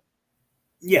no doubt.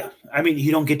 Yeah. I mean,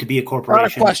 you don't get to be a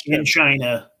corporation in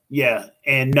China,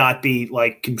 and not be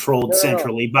like controlled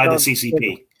centrally by the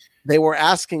CCP. They were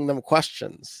asking them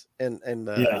questions in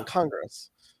Congress.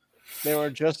 They were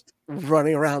just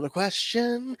running around the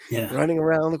question,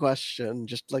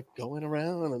 just like going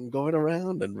around and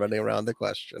running around the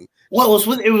question. Well,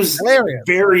 it was hilarious.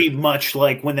 Very much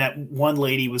like when that one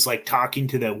lady was like talking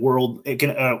to the world,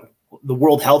 the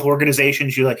World Health Organization.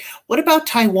 She's like, what about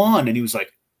Taiwan? And he was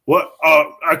like, what?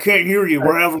 I can't hear you.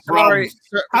 We're having problems.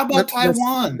 How about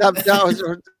Taiwan? That was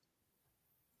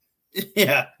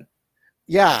yeah.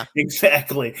 Yeah.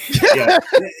 Exactly. Yeah.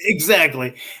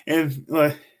 Exactly. And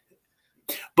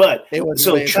but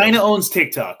so China owns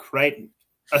TikTok, right?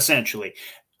 Essentially.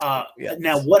 Yes.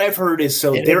 Now what I've heard is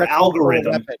their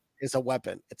algorithm is a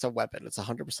weapon. It's a weapon. It's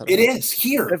 100%. It is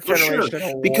here for sure.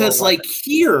 Because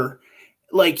here,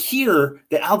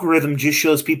 the algorithm just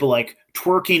shows people like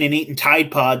twerking and eating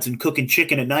Tide Pods and cooking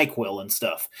chicken and NyQuil and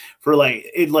stuff for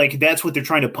that's what they're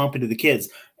trying to pump into the kids.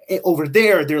 Over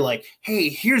there, they're like, hey,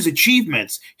 here's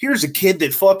achievements. Here's a kid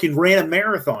that fucking ran a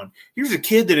marathon. Here's a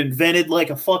kid that invented like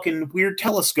a fucking weird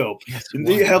telescope. And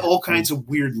they have all kinds of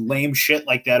weird lame shit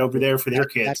like that over there for their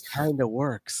kids. That kind of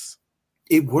works.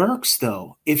 It works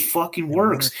though. It fucking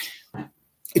works.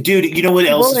 Dude, you know what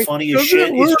else is funny as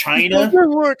shit is China? It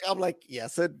doesn't work. I'm like,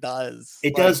 yes, it does.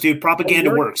 It does, dude.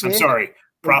 Propaganda works. I'm sorry.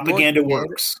 Propaganda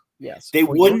works. Yes. They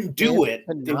wouldn't do it.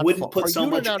 They wouldn't put so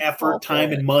much effort,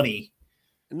 time, and money.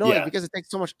 No, because it takes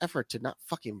so much effort to not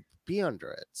fucking be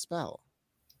under it. Spell.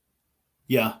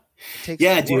 Yeah. It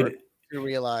takes dude. To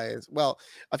realize. Well,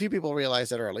 a few people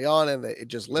realized it early on, and it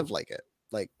just lived like it.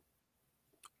 Like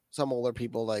some older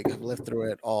people, like have lived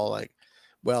through it all. Like,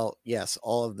 well, yes,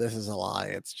 all of this is a lie.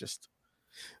 It's just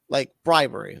like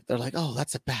bribery. They're like, oh,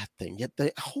 that's a bad thing. Yet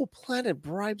the whole planet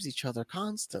bribes each other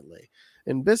constantly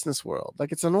in business world.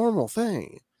 Like it's a normal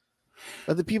thing.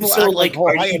 But the people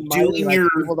are you doing your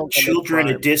children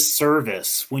a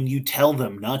disservice when you tell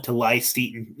them not to lie,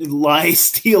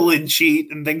 steal, and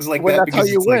cheat and things like that? That's how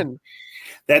you win.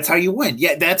 That's how you win.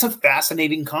 Yeah, that's a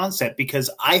fascinating concept because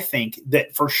I think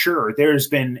that for sure there's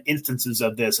been instances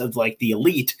of this, of like the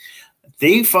elite.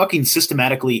 They fucking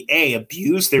systematically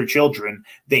abuse their children.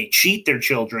 They cheat their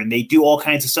children. They do all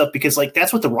kinds of stuff because like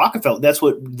that's what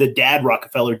the dad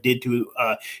Rockefeller did to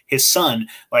his son.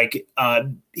 Like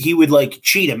he would like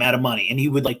cheat him out of money and he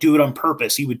would like do it on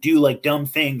purpose. He would do like dumb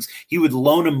things. He would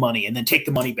loan him money and then take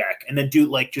the money back and then do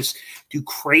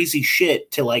crazy shit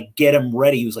to like get him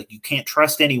ready. He was like, you can't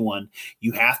trust anyone.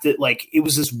 You have to it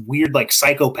was this weird like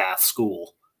psychopath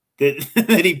school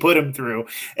that he put him through.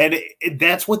 And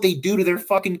that's what they do to their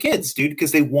fucking kids, dude,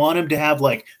 because they want them to have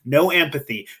like no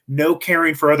empathy, no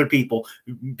caring for other people,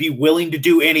 be willing to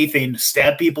do anything,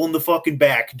 stab people in the fucking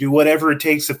back, do whatever it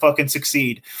takes to fucking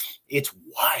succeed. It's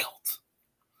wild.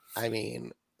 I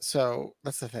mean, so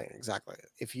that's the thing. Exactly.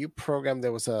 If you program,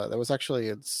 there was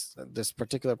actually this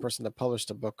particular person that published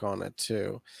a book on it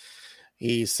too.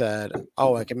 He said,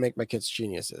 oh, I can make my kids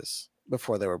geniuses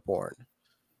before they were born.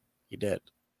 He did.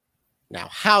 Now,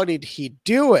 how did he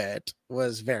do it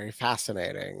was very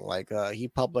fascinating. Like he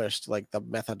published like the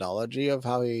methodology of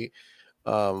how he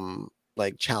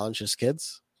challenged his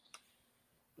kids.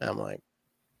 And I'm like,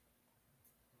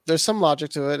 there's some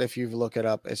logic to it if you look it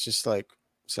up. It's just like,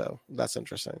 so that's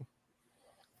interesting.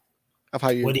 Of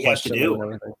how you what do you have to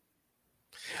do?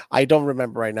 I don't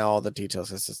remember right now all the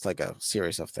details. It's just like a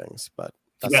series of things, but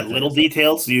you got little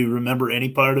details. Do you remember any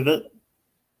part of it?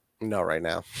 No, right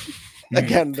now.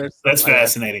 Again, that's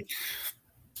fascinating.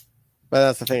 But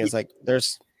that's the thing. It's like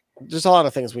there's a lot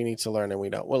of things we need to learn and we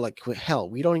don't. Well, like hell,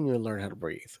 we don't even learn how to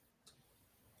breathe.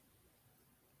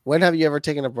 When have you ever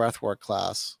taken a breathwork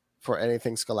class for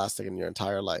anything scholastic in your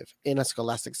entire life in a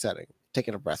scholastic setting?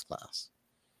 Taking a breath class?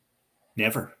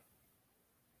 Never.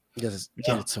 Because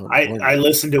it's so I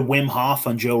listened to Wim Hof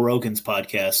on Joe Rogan's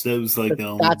podcast. That was like the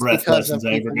only breath lessons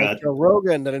I ever got. Joe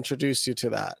Rogan that introduced you to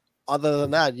that. Other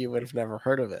than that, you would have never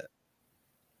heard of it.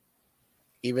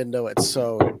 Even though it's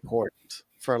so important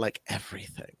for like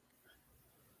everything.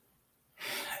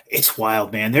 It's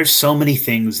wild, man. There's so many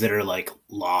things that are like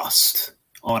lost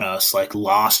on us, like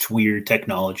lost weird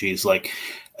technologies. Like,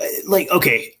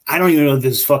 okay, I don't even know if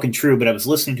this is fucking true, but I was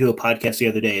listening to a podcast the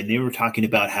other day and they were talking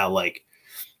about how like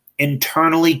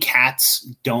internally cats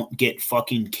don't get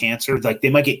fucking cancer. Like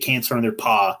they might get cancer on their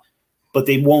paw, but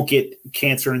they won't get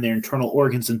cancer in their internal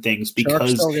organs and things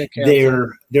because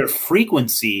their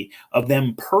frequency of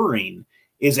them purring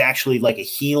is actually like a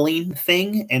healing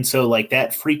thing. And so like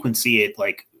that frequency, it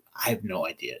like, I have no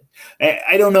idea.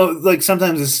 I don't know. Like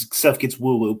sometimes this stuff gets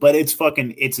woo woo, but it's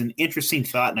an interesting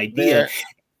thought and idea.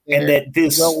 And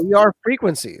that we are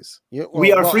frequencies.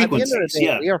 We are frequencies.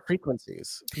 Yeah, we are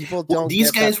frequencies. People don't. These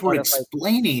guys were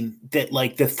explaining that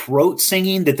like the throat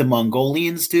singing that the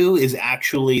Mongolians do is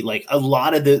actually like a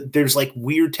lot of there's like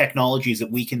weird technologies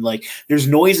that we can like. There's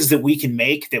noises that we can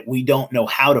make that we don't know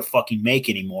how to fucking make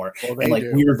anymore, and like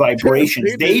weird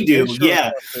vibrations. They do,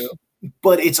 yeah.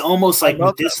 But it's almost like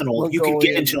medicinal. You could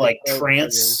get into like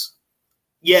trance.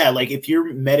 yeah, like if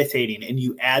you're meditating and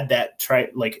you add that,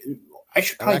 I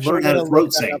should probably learn how to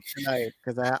throat sing tonight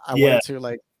because I yeah. want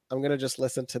to I'm gonna just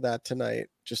listen to that tonight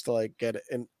just to like get it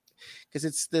in because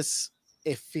it's this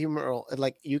ephemeral,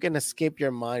 like you can escape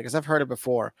your mind because I've heard it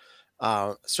before.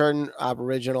 Certain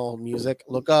Aboriginal music.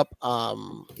 Look up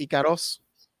Icaros,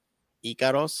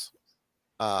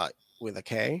 with a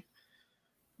K.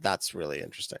 That's really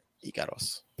interesting.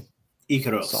 Icaros.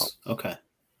 Okay.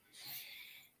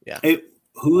 Yeah. Hey,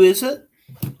 who is it?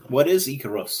 What is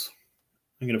Icaros?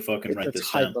 I'm gonna fucking write this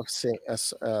down.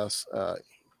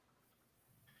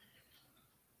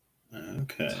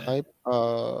 Type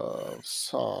of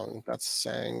song that's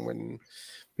sang when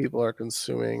people are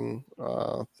consuming.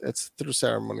 It's through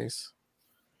ceremonies,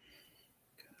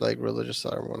 like religious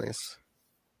ceremonies.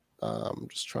 I'm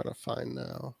just trying to find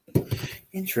now.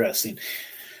 Interesting.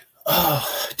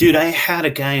 Oh, dude, I had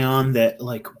a guy on that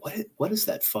like what is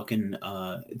that fucking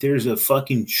there's a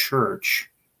fucking church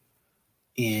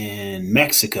in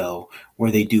Mexico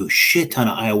where they do a shit ton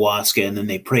of ayahuasca and then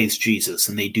they praise Jesus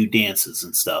and they do dances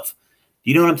and stuff.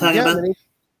 You know what I'm talking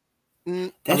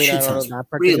about? That shit sounds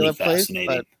really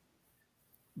fascinating.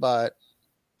 But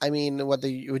I mean, what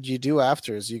you do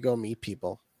after is you go meet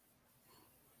people.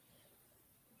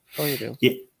 Oh, you do.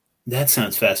 Yeah, that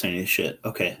sounds fascinating as shit.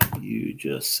 Okay, you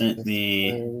just sent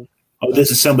me. Oh,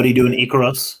 this is somebody doing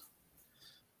Icaros.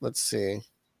 Let's see.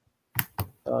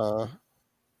 I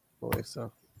believe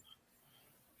so.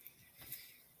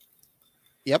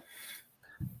 Yep.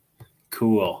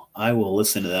 Cool. I will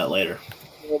listen to that later.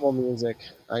 Normal music.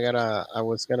 I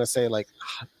was gonna say like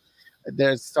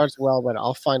there it starts well, but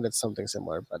I'll find it something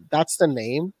similar. But that's the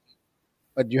name.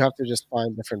 But you have to just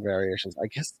find different variations. I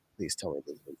guess please tell me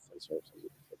there's been some sort of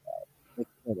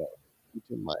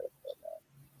YouTube might have done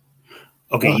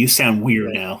that. Okay, you sound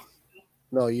weird now.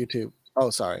 No, YouTube. Oh,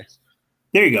 sorry.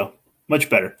 There you go. Much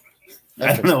better.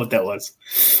 I don't know what that was.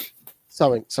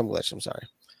 Some glitch. I'm sorry.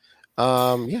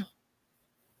 Yeah.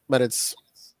 But it's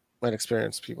what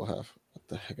experience people have. What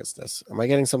the heck is this? Am I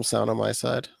getting some sound on my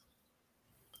side?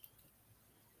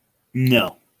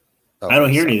 No. Okay, I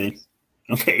don't hear anything.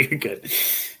 Okay, you're good.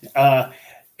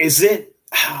 Is it?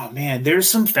 Oh man, there's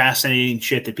some fascinating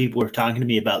shit that people are talking to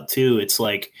me about too. It's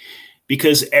like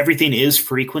because everything is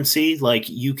frequency, like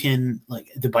you can like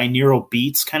the binaural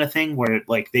beats kind of thing, where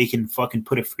like they can fucking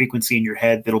put a frequency in your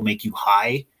head that'll make you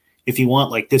high if you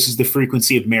want. Like this is the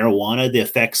frequency of marijuana, the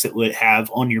effects that would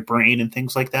have on your brain and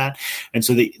things like that. And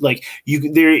so they like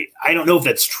you there. I don't know if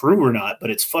that's true or not, but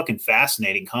it's fucking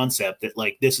fascinating concept that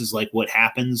like this is like what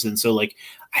happens. And so like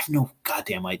I have no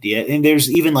goddamn idea. And there's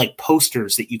even like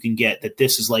posters that you can get that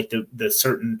this is like the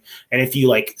certain, and if you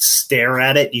like stare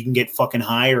at it, you can get fucking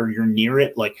high or you're near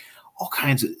it. Like all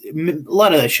kinds of, a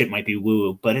lot of that shit might be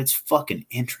woo, but it's fucking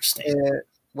interesting.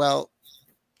 Well,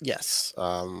 yes.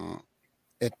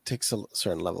 It takes a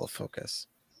certain level of focus.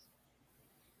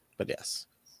 But yes.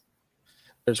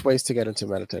 There's ways to get into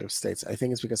meditative states. I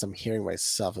think it's because I'm hearing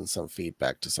myself in some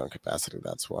feedback to some capacity.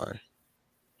 That's why.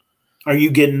 Are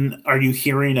you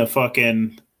hearing a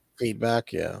fucking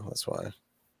feedback? Yeah, that's why.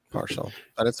 Partial.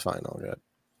 But it's fine. All good.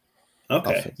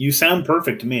 Okay. You sound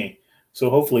perfect to me. So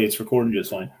hopefully it's recording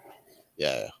just fine.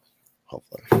 Yeah.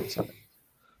 Hopefully.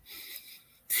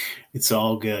 It's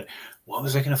all good. What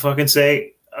was I going to fucking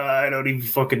say? I don't even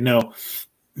fucking know.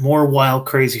 More wild,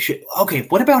 crazy shit. Okay,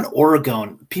 what about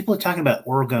Oregon? People are talking about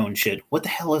Oregon shit. What the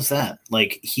hell is that?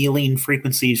 Like healing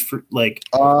frequencies for like.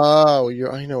 Oh,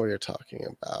 I know what you're talking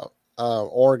about.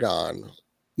 Oregon.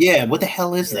 Yeah, what the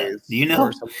hell is that? Do you know?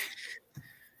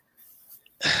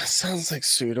 Sounds like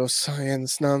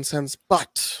pseudoscience nonsense,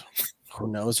 but who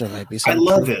knows? There might be some. I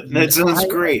love it. That sounds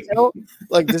great.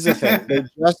 Like this is the thing. They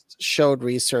just showed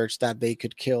research that they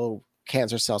could kill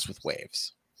cancer cells with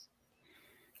waves.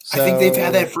 So, I think they've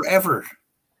had that forever.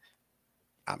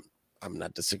 I'm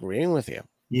not disagreeing with you.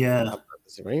 Yeah. I'm not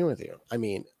disagreeing with you. I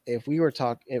mean, if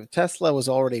Tesla was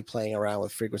already playing around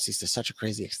with frequencies to such a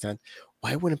crazy extent,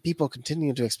 why wouldn't people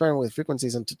continue to experiment with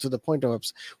frequencies and to the point of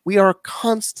we are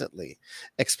constantly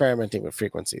experimenting with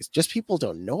frequencies. Just people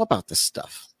don't know about this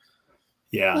stuff.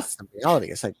 Yeah. That's the reality.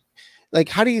 It's like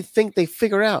how do you think they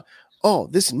figure out, oh,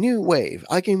 this new wave,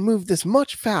 I can move this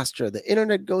much faster. The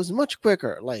internet goes much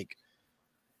quicker. Like,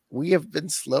 we have been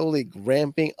slowly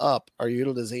ramping up our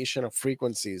utilization of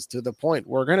frequencies to the point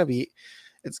we're going to be,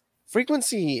 it's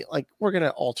frequency, like we're going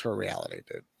to alter reality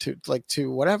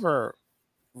to whatever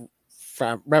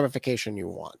ramification you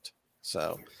want.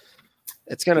 So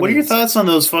it's going to What are your thoughts on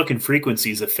those fucking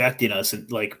frequencies affecting us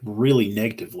and like really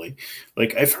negatively?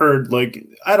 Like I've heard, like,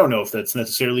 I don't know if that's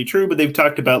necessarily true, but they've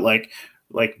talked about like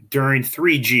like during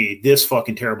 3G, this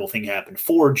fucking terrible thing happened.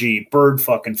 4G, bird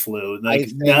fucking flu. Like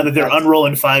now that they're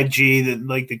unrolling 5G, that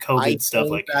like the COVID stuff,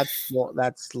 like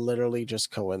that's literally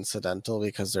just coincidental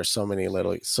because there's so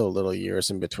little years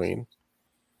in between.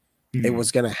 It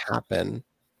was gonna happen,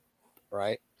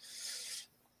 right?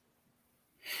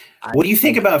 What do you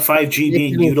think about 5G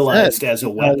being utilized as a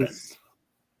weapon?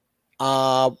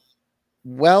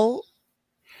 Well,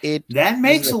 that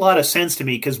makes a lot of sense to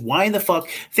me because why the fuck?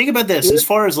 Think about this as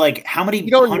far as like how many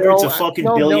hundreds of fucking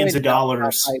billions of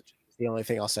dollars. The only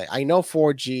thing I'll say, I know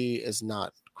 4G is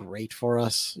not great for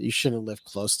us. You shouldn't live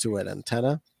close to an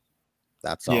antenna.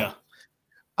 That's all. Yeah.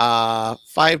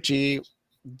 5G,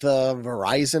 the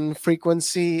Verizon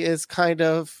frequency is kind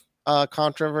of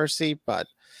controversy, but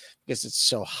because it's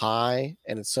so high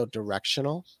and it's so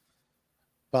directional.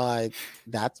 But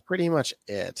that's pretty much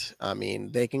it. I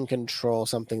mean, they can control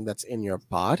something that's in your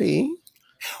body.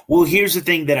 Well, here's the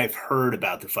thing that I've heard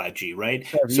about the 5G, right?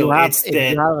 If you have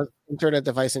an internet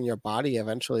device in your body,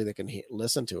 eventually they can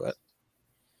listen to it.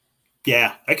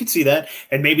 Yeah, I could see that.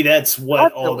 And maybe that's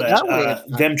what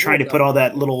them trying to put all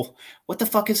that little, what the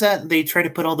fuck is that? They try to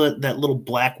put all that little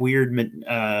black weird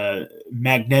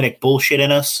magnetic bullshit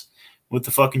in us with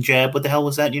the fucking jab. What the hell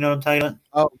was that? You know what I'm talking about?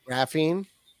 Oh, graphene?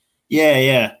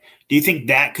 Yeah. Do you think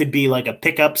that could be like a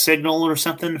pickup signal or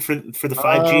something for the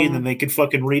 5G and then they could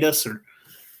fucking read us? Or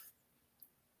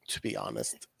to be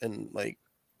honest, and like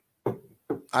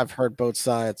I've heard both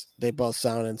sides. They both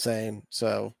sound insane.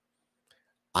 So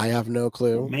I have no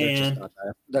clue. Man.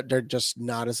 They're just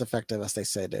not as effective as they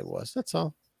said it was. That's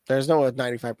all. There's no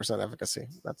 95% efficacy.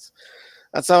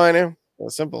 That's how I knew. It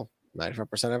was simple.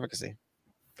 95% efficacy.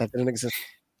 That didn't exist.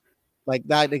 Like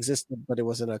that existed, but it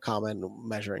wasn't a common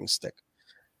measuring stick.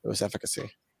 It was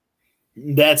efficacy.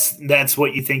 That's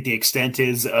what you think the extent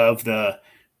is of the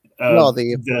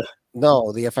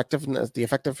the effectiveness. The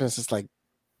effectiveness is like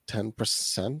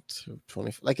 10%,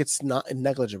 20. Like it's not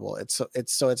negligible. It's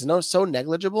so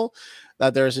negligible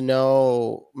that there's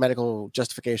no medical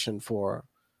justification for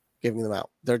giving them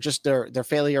out. Their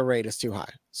failure rate is too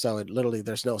high. So it literally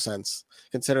there's no sense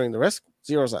considering the risk.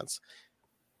 0 cents.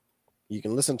 You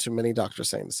can listen to many doctors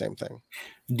saying the same thing.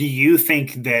 Do you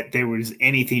think that there was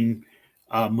anything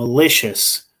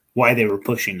malicious why they were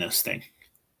pushing this thing?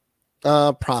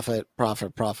 Profit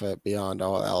beyond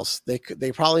all else.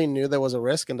 They probably knew there was a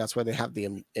risk, and that's why they have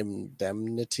the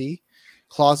indemnity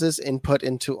clauses input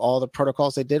into all the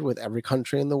protocols they did with every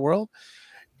country in the world.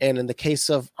 And in the case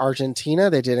of Argentina,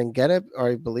 they didn't get it, or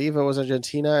I believe it was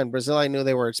Argentina and Brazil. I knew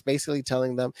they were basically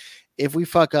telling them, if we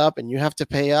fuck up and you have to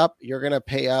pay up, you're going to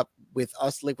pay up with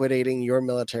us liquidating your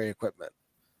military equipment.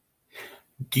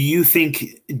 Do you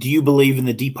believe in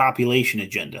the depopulation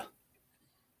agenda?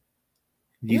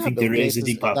 Do you think there is a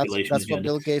depopulation agenda? That's what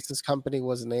Bill Gates' company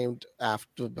was named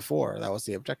after before. That was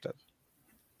the objective.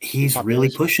 He's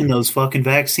really pushing those fucking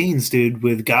vaccines, dude,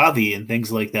 with Gavi and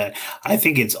things like that. I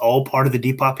think it's all part of the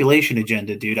depopulation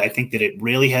agenda, dude. I think that it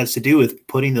really has to do with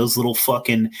putting those little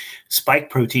fucking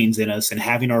spike proteins in us and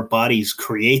having our bodies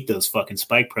create those fucking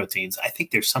spike proteins. I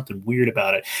think there's something weird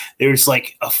about it. There's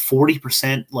like a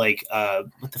 40% like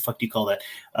what the fuck do you call that?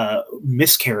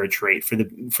 Miscarriage rate for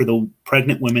the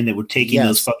pregnant women that were taking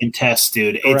those fucking tests,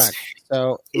 dude. Correct.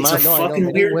 It's a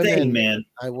fucking weird thing, man.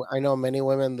 I know many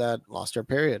women that lost their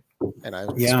period, and I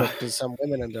spoke to some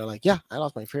women, and they're like, "Yeah, I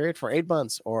lost my period for 8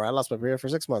 months, or I lost my period for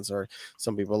 6 months, or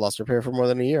some people lost their period for more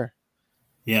than a year."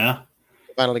 Yeah,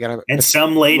 finally got. And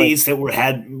some ladies that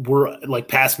were like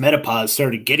past menopause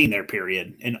started getting their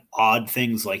period, and odd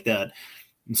things like that.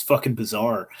 It's fucking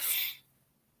bizarre.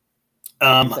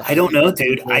 I don't know,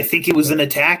 dude. I think it was an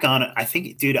attack on it. I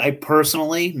think, dude, I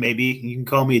personally, maybe you can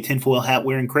call me a tinfoil hat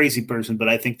wearing crazy person, but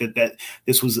I think that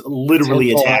this was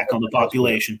literally an attack on the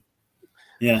population.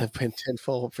 Yeah.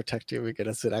 Tinfoil will protect you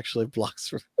because it actually blocks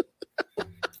from.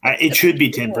 It should be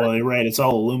tinfoil. You're right. It's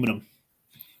all aluminum.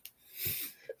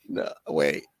 No,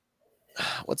 wait.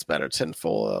 What's better,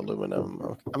 tinfoil or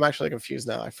aluminum? I'm actually confused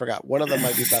now. I forgot. One of them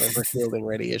might be better for shielding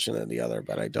radiation than the other,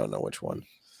 but I don't know which one.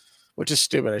 Which is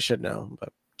stupid. I should know,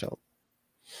 but don't.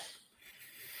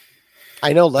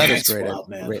 I know lead is great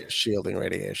at shielding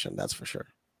radiation. That's for sure.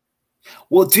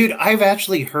 Well, dude, I've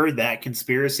actually heard that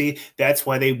conspiracy. That's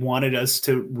why they wanted us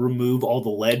to remove all the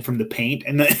lead from the paint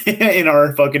in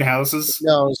our fucking houses.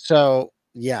 No, so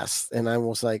yes, and I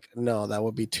was like, no, that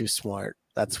would be too smart.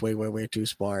 That's way, way, way too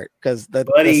smart because the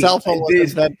cell phone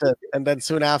was invented, and then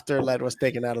soon after, lead was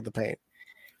taken out of the paint.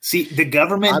 See, the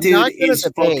government, dude, is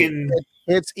fucking.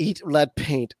 Kids eat lead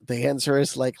paint. The answer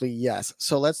is likely yes.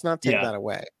 So let's not take that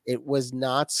away. It was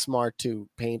not smart to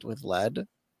paint with lead,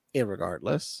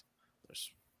 irregardless.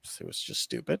 There's It was just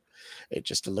stupid. It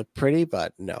just looked pretty,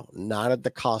 but no, not at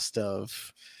the cost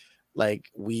of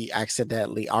like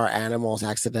our animals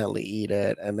accidentally eat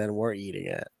it and then we're eating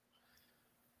it.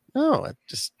 No, it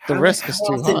just the risk is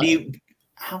too high.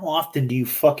 How often do you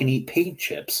fucking eat paint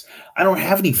chips? I don't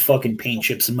have any fucking paint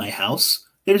chips in my house.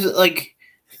 There's like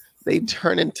they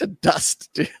turn into dust,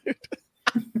 dude.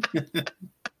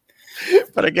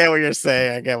 But I get what you're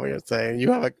saying.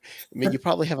 You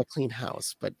probably have a clean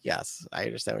house, but yes, I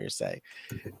understand what you're saying.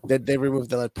 They removed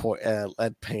the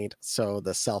lead paint so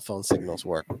the cell phone signals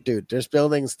work. Dude, there's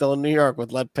buildings still in New York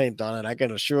with lead paint on it. I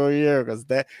can assure you, because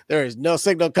there is no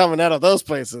signal coming out of those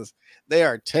places.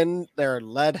 They're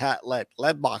lead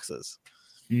boxes.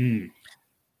 Mm.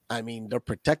 I mean, they're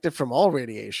protected from all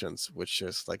radiations, which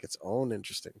is like its own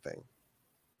interesting thing.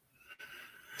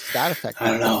 Side effect.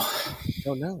 I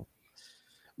don't know.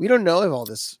 We don't know if all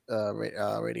this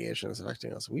radiation is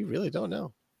affecting us. We really don't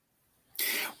know.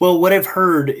 Well, what I've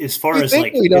heard as far as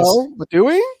like we know, but do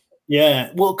we? Yeah,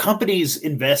 well, companies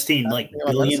investing like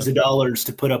billions of dollars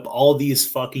to put up all these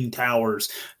fucking towers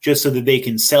just so that they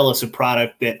can sell us a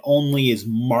product that only is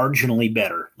marginally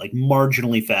better, like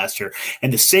marginally faster.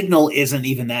 And the signal isn't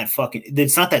even that fucking,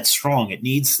 it's not that strong. It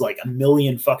needs like a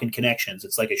million fucking connections.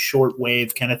 It's like a short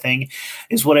wave kind of thing,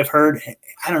 is what I've heard.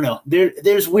 I don't know.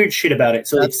 There's weird shit about it.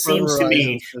 So it seems to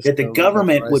me that the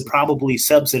government would probably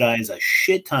subsidize a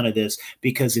shit ton of this,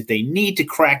 because if they need to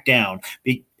crack down,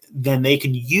 then they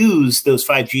can use those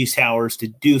 5G towers to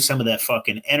do some of that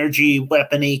fucking energy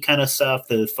weapony kind of stuff,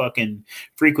 the fucking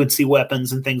frequency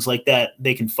weapons and things like that.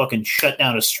 They can fucking shut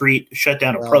down a street, shut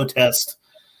down a protest.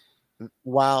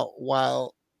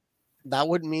 While that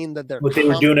would mean that they're what they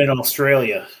were doing in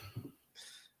Australia.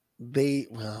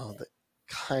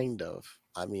 Kind of.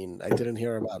 I mean, I didn't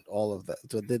hear about all of that.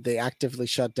 Did they actively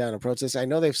shut down a protest? I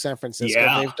know San Francisco,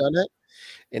 they've done it.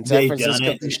 In San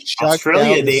Francisco,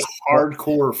 Australia, they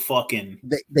hardcore fucking.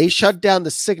 They shut down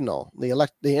the signal, the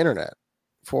internet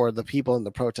for the people in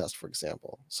the protest, for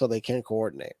example, so they can't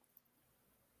coordinate.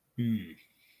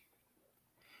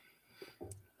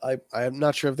 I'm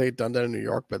not sure if they've done that in New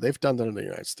York, but they've done that in the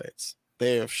United States.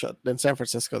 They have shut in San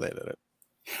Francisco. They did it.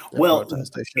 Well,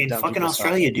 in fucking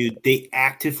Australia, dude, they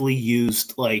actively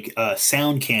used like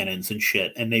sound cannons and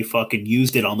shit, and they fucking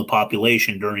used it on the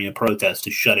population during a protest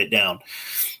to shut it down,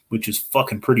 which is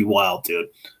fucking pretty wild, dude.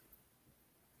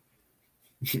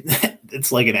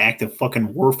 It's like an act of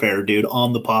fucking warfare, dude,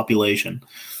 on the population.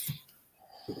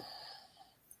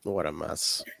 What a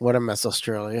mess. What a mess,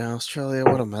 Australia. Australia,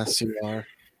 what a mess you are.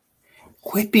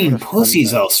 Quit being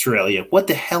pussies, Australia. What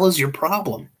the hell is your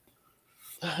problem?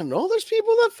 No, there's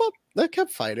people that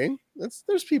kept fighting.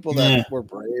 There's people that were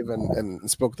brave and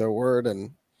spoke their word.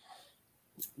 And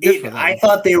I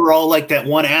thought they were all like that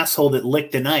one asshole that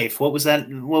licked the knife. What was that?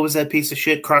 What was that piece of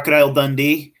shit? Crocodile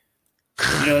Dundee.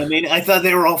 You know what I mean? I thought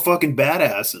they were all fucking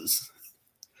badasses.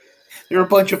 They were a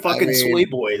bunch of fucking soy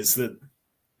boys that.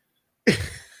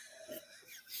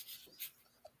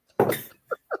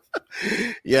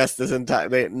 Yes, there's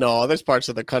parts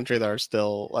of the country that are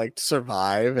still like to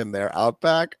survive in their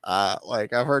outback.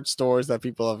 Like I've heard stories that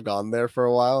people have gone there for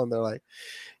a while and they're like,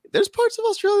 there's parts of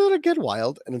Australia that get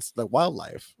wild, and it's the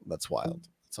wildlife that's wild.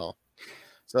 That's all.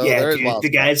 So yeah, dude, the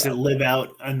guys that live out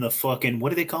in the fucking, what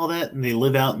do they call that? And they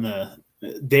live out in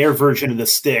their version of the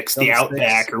sticks, the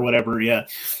outback or whatever. Yeah,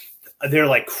 they're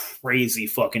like crazy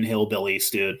fucking hillbillies,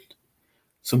 dude.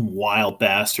 Some wild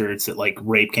bastards that like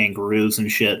rape kangaroos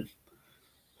and shit.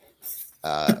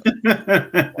 I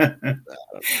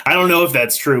don't know if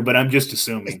that's true, but I'm just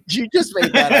assuming. You just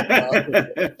made that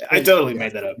up. I totally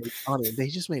made that up. They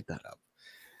just made that up.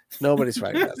 Nobody's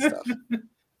writing that stuff.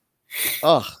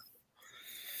 Ugh.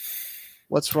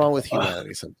 What's wrong with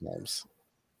humanity sometimes?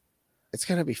 It's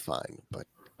going to be fine, but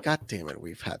God damn it,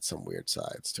 we've had some weird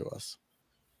sides to us.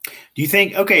 Do you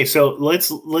think, okay, so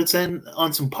let's end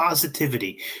on some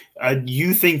positivity.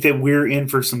 You think that we're in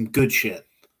for some good shit?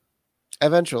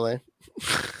 Eventually.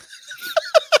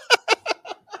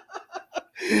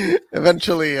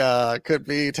 Eventually, could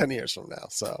be 10 years from now.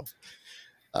 So,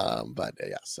 but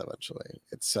yes, eventually.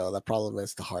 The problem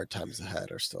is the hard times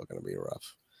ahead are still going to be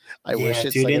rough. I wish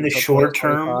it's dude, like in the short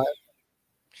term. I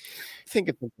think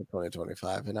it's until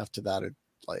 2025, and after that, it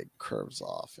like curves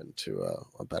off into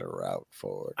a better route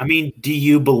forward. I mean, do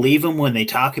you believe them when they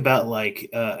talk about like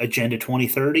Agenda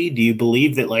 2030? Do you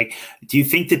believe that do you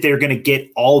think that they're going to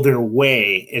get all their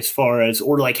way as far as,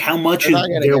 or like how much of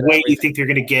their way do you think they're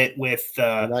going to get with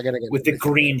the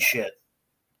green shit?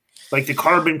 Like the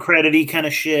carbon credit-y kind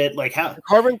of shit? Like how? The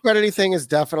carbon credit-y thing is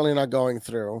definitely not going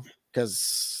through,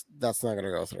 because that's not going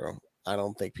to go through. I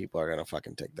don't think people are gonna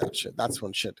fucking take that shit. That's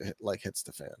when shit hits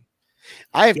the fan.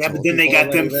 I've but then they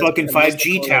got them fucking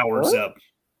 5G towers up.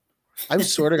 I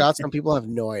swear to God, some people have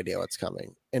no idea what's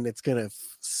coming, and it's gonna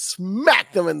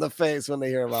smack them in the face when they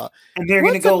hear about. And they're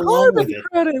gonna go along with it.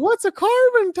 Credit? What's a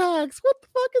carbon tax? What the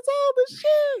fuck is all this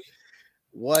shit?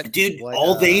 What, dude?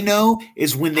 All they know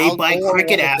is when they buy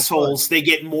cricket assholes, they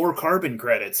get more carbon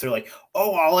credits. They're like,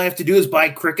 oh, all I have to do is buy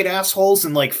cricket assholes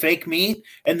and like fake meat,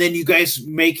 and then you guys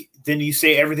then you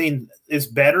say everything is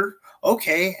better.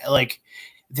 Okay, like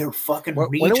they're fucking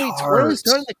retards. When are we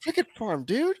starting the cricket farm,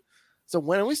 dude? So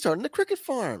when are we starting the cricket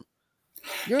farm?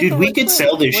 Dude, we could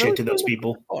sell this shit to those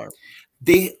people.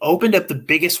 They opened up the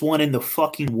biggest one in the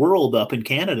fucking world up in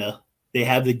Canada. They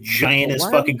have the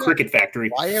giantest fucking cricket factory.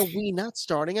 Why are we not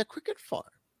starting a cricket farm?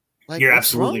 Like, you're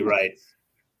absolutely right.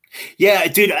 Yeah,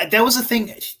 dude, that was a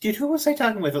thing. Dude, who was I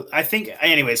talking with? I think,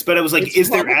 anyways, but it was like, is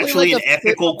there actually an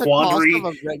ethical quandary? Of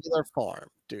a regular farm,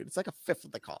 dude. It's like a fifth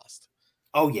of the cost.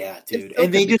 Oh, yeah, dude.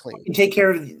 And they just take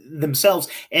care of themselves.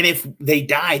 And if they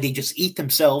die, they just eat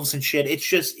themselves and shit.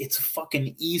 It's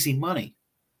fucking easy money.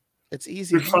 It's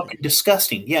easy. They're fucking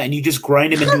disgusting. Yeah, and you just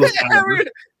grind them into a powder.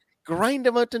 Grind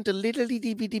them out into little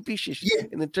itty pieces. Yeah.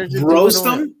 And it turns roast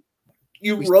them.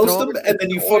 You roast them and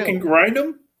then you fucking grind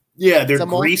them. Yeah, they're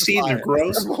greasy. They're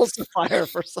gross. Emulsifier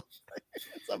for something.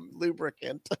 Some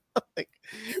lubricant. Like,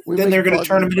 then they're going to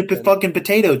turn them into fucking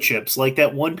potato chips like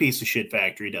that one piece of shit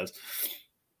factory does.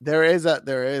 There is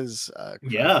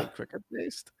cricket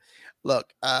based.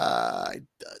 Look,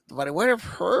 what I would have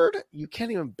heard, you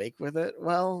can't even bake with it.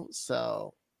 Well,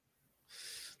 so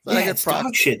it's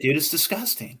dog shit, dude. It's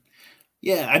disgusting.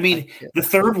 Yeah, I mean, the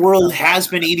third world has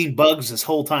been eating bugs this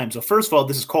whole time. So first of all,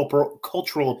 this is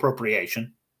cultural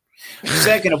appropriation.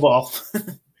 Second of all,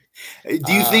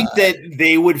 do you think that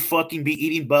they would fucking be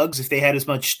eating bugs if they had as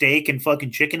much steak and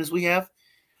fucking chicken as we have?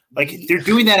 Like, they're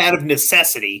doing that out of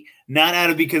necessity, not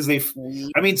out of because some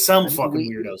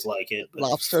fucking weirdos like it. But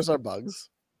lobsters are bugs.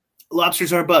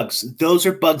 Lobsters are bugs. Those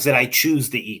are bugs that I choose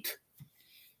to eat.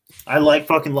 I like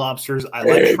fucking lobsters. I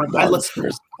like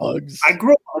shrimp. Bugs. I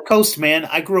grew up on the coast, man.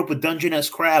 I grew up with Dungeness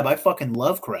crab. I fucking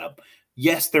love crab.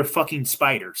 Yes, they're fucking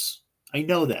spiders. I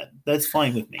know that. That's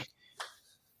fine with me.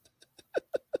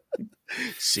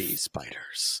 Sea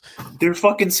spiders. They're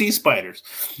fucking sea spiders.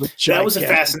 That was a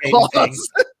fascinating thing.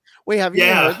 Wait, have you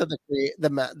heard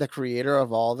that the creator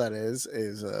of all that is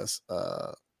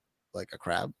like a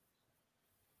crab?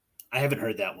 I haven't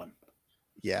heard that one.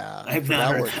 Yeah, I have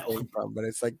not heard that one. But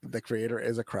it's like the creator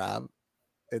is a crab.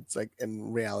 It's like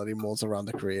in reality molds around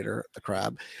the creator, the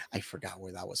crab. I forgot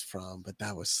where that was from, but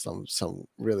that was some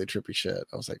really trippy shit.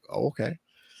 I was like, oh, okay.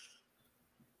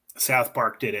 South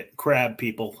Park did it. Crab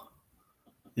people.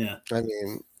 Yeah. I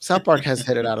mean, South Park has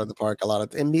hit it out of the park a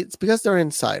lot. It's because they're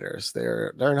insiders.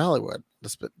 They're in Hollywood.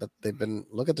 They've been,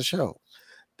 look at the show.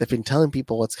 They've been telling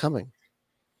people what's coming.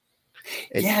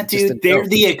 Dude, they're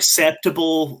the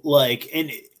acceptable, like, and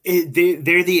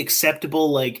they're the acceptable,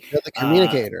 like, they're the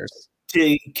communicators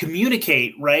to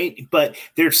communicate, right? But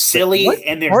they're silly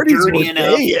and they're dirty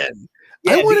enough. Yeah,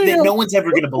 no one's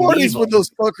ever going to believe them.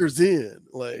 Those fuckers in,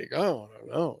 like, I don't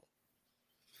know.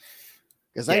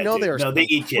 Because I know they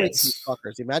eat kids.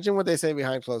 Fuckers. Imagine what they say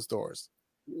behind closed doors.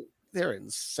 They're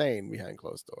insane behind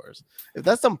closed doors. If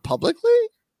that's done publicly,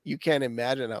 you can't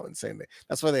imagine how insane they.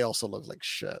 That's why they also look like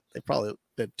shit. They probably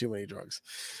did too many drugs.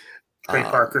 Trey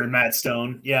Parker and Matt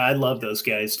Stone. Yeah, I love those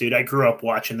guys, dude. I grew up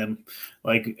watching them.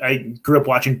 Like, I grew up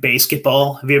watching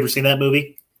Basketball. Have you ever seen that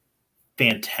movie?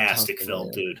 Fantastic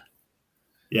film, dude.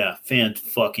 Yeah,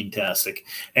 fan-fucking-tastic.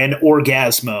 And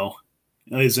Orgasmo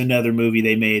is another movie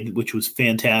they made, which was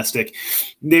fantastic.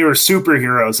 They were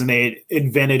superheroes, and they had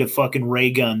invented a fucking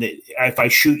ray gun that if I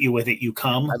shoot you with it, you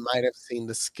come. I might have seen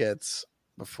the skits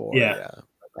before. Yeah.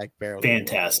 Like barely.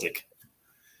 Fantastic.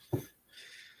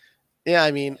 Yeah,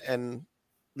 I mean, and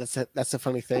that's the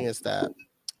funny thing is that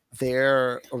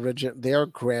they're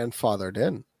grandfathered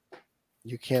in.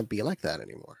 You can't be like that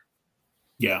anymore.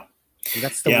 Yeah. And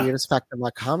that's the weirdest fact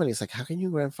about comedy. It's like, how can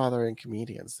you grandfather in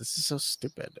comedians? This is so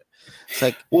stupid. It's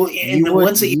like, well, and the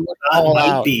ones that you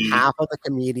might be half of the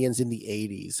comedians in the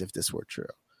 80s, if this were true.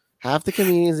 Half the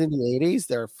comedians in the 80s,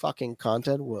 their fucking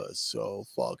content was so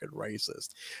fucking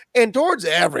racist. And towards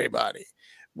everybody,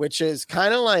 which is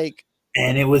kind of like.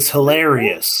 And it was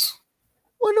hilarious.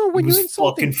 Well, no, when you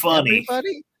insult funny.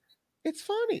 Everybody, it's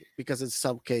funny. Because in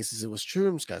some cases it was true.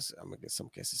 In some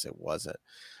cases it wasn't,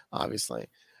 obviously.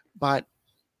 But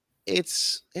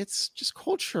it's just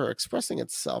culture expressing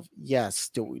itself. Yes,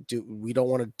 we don't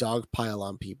want to dogpile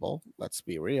on people. Let's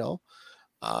be real.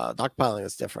 Dogpiling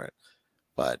is different.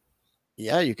 But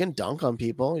Yeah, you can dunk on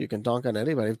people. You can dunk on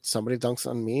anybody. If somebody dunks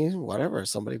on me, whatever.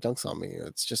 Somebody dunks on me.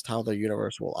 It's just how the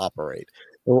universe will operate.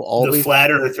 It will The always, flat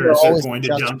earthers are always going to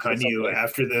justice dunk for on you somebody.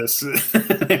 after this.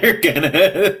 They're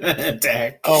gonna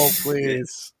attack. Oh,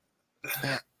 please.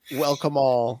 Welcome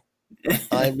all.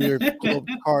 I'm your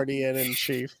Globecardian in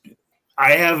chief.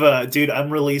 I have dude,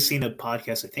 I'm releasing a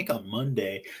podcast, I think on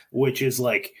Monday, which is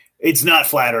like, it's not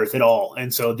flat earth at all.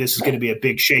 And so this is going to be a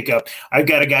big shakeup. I've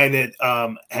got a guy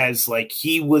that has like,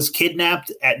 he was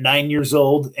kidnapped at 9 years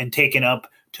old and taken up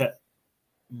to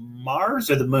Mars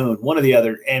or the moon, one or the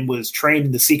other, and was trained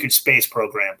in the secret space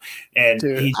program. And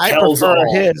Dude, he I tells prefer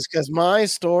all his because my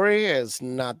story is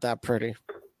not that pretty.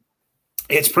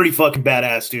 It's pretty fucking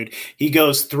badass, dude. He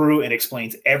goes through and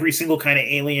explains every single kind of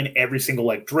alien, every single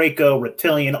like Draco,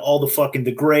 reptilian, all the fucking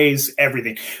the Greys,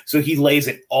 everything. So he lays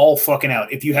it all fucking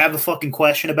out. If you have a fucking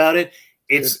question about it,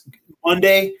 it's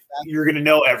Monday. You're gonna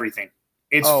know everything.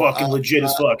 It's fucking legit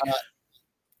as fuck.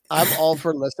 I'm all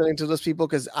for listening to those people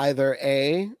because either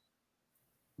A,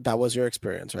 that was your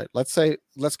experience, right? Let's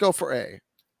go for A.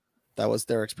 That was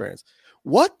their experience.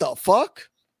 What the fuck?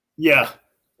 Yeah.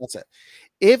 That's it.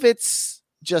 If it's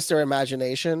just their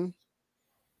imagination,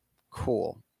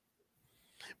 cool.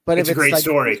 But it's if a great like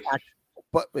story.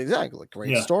 But exactly,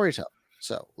 great storytelling.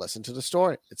 So listen to the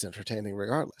story. It's entertaining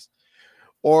regardless.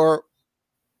 Or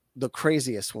the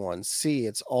craziest one, see,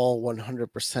 it's all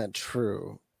 100%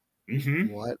 true.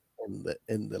 Mm-hmm. What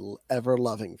in the ever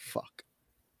loving fuck?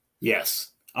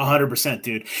 Yes, 100%,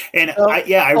 dude. And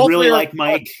I really like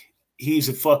Mike. He's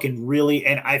a fucking really,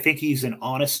 and I think he's an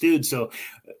honest dude. So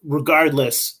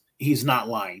regardless, he's not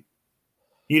lying.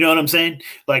 You know what I'm saying?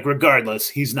 Like, regardless,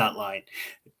 he's not lying.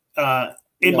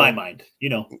 In my mind, you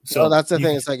know. So that's the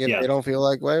thing. It's like if they don't feel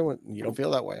like way, you don't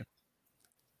feel that way.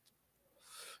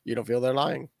 You don't feel they're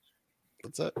lying.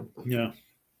 That's it. Yeah.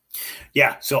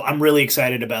 Yeah, so I'm really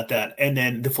excited about that. And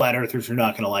then the flat earthers are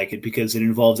not going to like it because it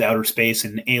involves outer space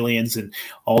and aliens and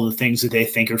all the things that they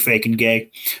think are fake and gay.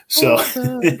 So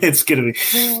it's going to be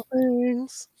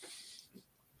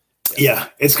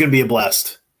it's going to be a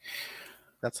blast.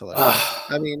 That's hilarious.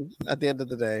 I mean, at the end of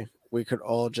the day, we could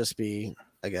all just be,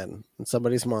 again, in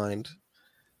somebody's mind,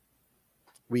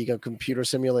 we got computer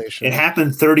simulation. It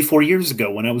happened 34 years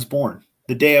ago when I was born,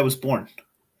 the day I was born.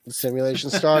 The simulation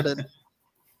started.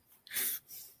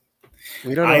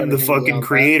 We don't know I'm the fucking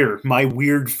creator. That. My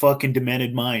weird fucking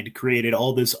demented mind created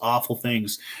all this awful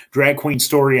things. Drag Queen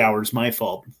Story Hour is my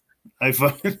fault.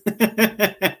 Well,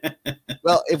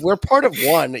 if we're part of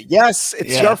one, yes,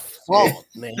 it's your fault,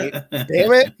 Nate.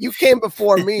 Damn it. You came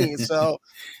before me, so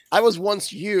I was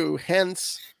once you,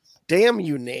 hence, damn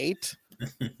you, Nate.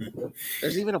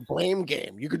 There's even a blame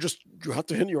game. You have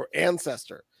to hit your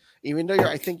ancestor. Even though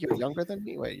I think you're younger than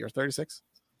me. Wait, you're 36?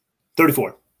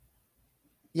 34.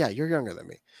 Yeah, you're younger than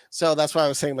me. So that's why I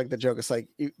was saying, like, the joke is like,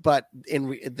 but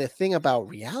the thing about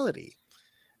reality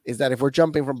is that if we're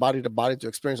jumping from body to body to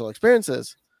experience all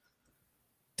experiences,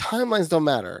 timelines don't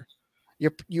matter.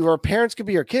 Your parents could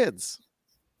be your kids.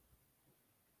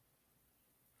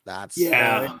 That's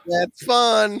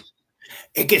fun.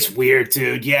 It gets weird,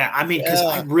 dude. Yeah, I mean, because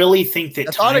I really think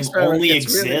that time only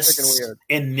exists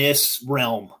in this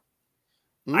realm.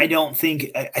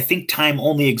 Mm-hmm. I think time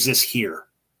only exists here.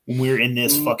 We're in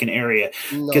this fucking area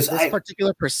because this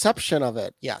particular perception of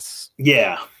it. Yes.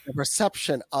 Yeah. The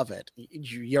perception of it.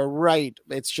 You're right.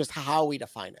 It's just how we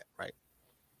define it, right?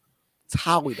 It's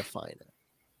how we define it.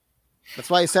 That's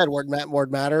why I said word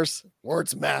matters.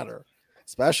 Words matter,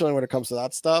 especially when it comes to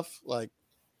that stuff. Like,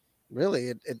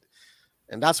 really,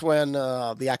 and that's when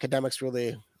the academics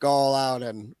really go all out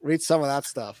and read some of that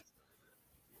stuff.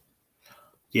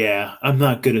 Yeah, I'm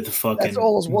not good at the fucking. That's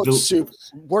almost word soup.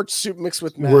 Word soup mixed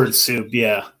with math. Word soup,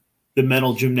 yeah. The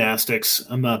mental gymnastics.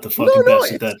 I'm not the fucking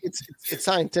best at that. It's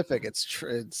scientific.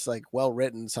 It's like well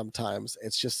written. Sometimes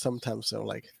it's just sometimes so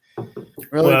like.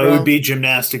 Really, well, it would be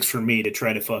gymnastics for me to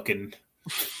try to fucking.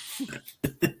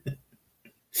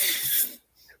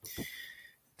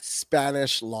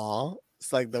 Spanish law.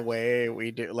 It's like the way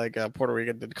we do, like Puerto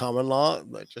Rican did common law.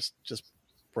 Like just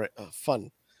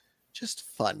fun, just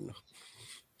fun.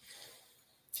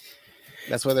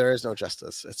 That's why there is no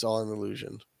justice. It's all an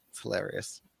illusion. It's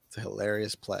hilarious. It's a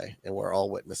hilarious play, and we're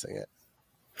all witnessing it.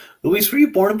 Luis, were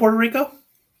you born in Puerto Rico?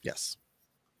 Yes.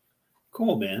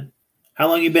 Cool, man. How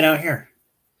long you been out here?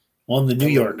 Well, in the New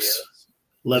Yorks.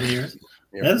 11 years?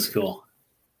 That's cool.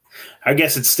 I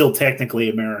guess it's still technically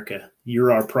America.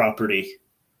 You're our property.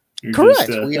 You're correct.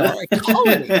 We are a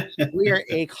colony. We are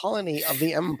a colony of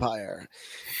the empire.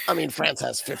 I mean, France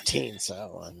has 15,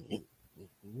 so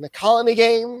in the colony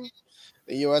game,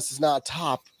 the U.S. is not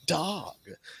top, dog.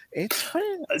 It's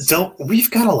France.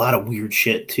 We've got a lot of weird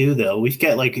shit too, though. We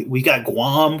got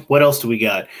Guam. What else do we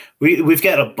got? We've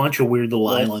got a bunch of weird little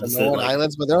islands.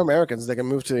 Islands, but they're Americans. They can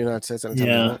move to the United States anytime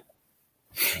they want.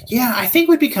 Yeah, I think it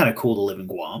would be kind of cool to live in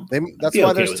Guam. That's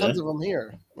why there's tons of them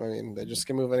here. I mean, they just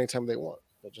can move anytime they want.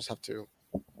 They just have to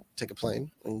take a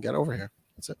plane and get over here.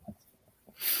 That's it.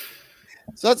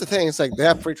 So that's the thing. It's like they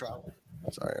have free travel.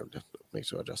 Sorry, I'll just make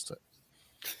sure I adjust it.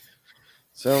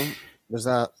 So there's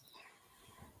that.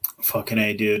 Fucking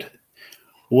A, dude.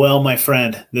 Well, my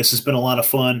friend, this has been a lot of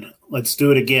fun. Let's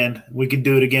do it again. We can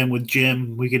do it again with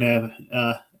Jim. We can have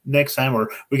next time, or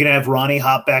we can have Ronny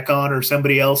hop back on, or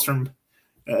somebody else from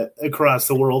across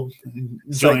the world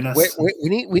join us.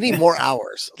 We need more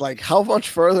hours. Like, how much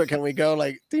further can we go?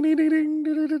 Like, ding, ding, ding, ding,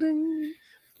 ding, ding, ding.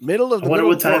 Middle of the. I wonder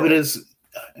what time it is.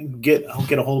 I'll get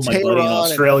a hold of my buddy in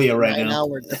Australia right now. 9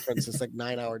 hour difference. It's like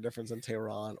 9 hour difference in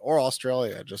Tehran or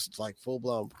Australia, just like full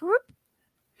blown.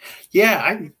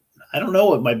 Yeah, I don't know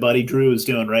what my buddy Drew is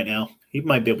doing right now. He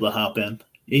might be able to hop in.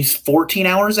 He's 14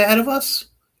 hours ahead of us.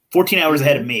 14 hours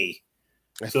ahead of me.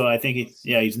 So I think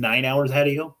he's 9 hours ahead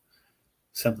of you.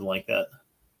 Something like that.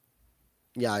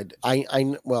 Yeah,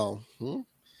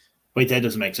 Wait, that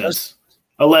doesn't make sense.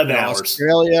 11 hours.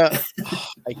 Australia,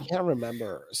 I can't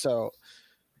remember. So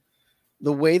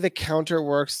the way the counter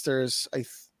works, there's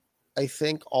I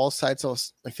think one side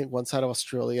of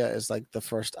Australia is like the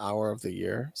first hour of the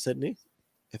year. Sydney,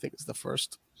 I think is the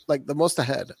first, like the most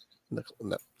ahead.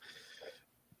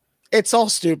 It's all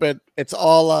stupid. It's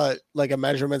all like a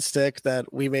measurement stick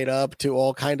that we made up to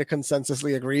all kind of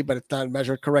consensusly agree, but it's not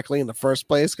measured correctly in the first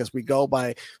place because we go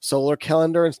by solar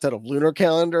calendar instead of lunar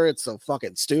calendar. It's so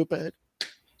fucking stupid.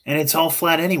 And it's all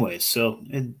flat anyways, so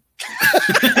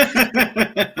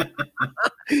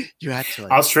you actually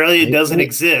Australia doesn't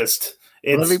exist.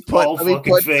 It's let me put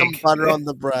fake. Some butter on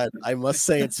the bread. I must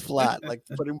say it's flat, like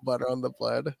putting butter on the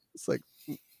bread. It's like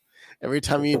every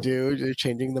time you do, you're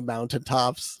changing the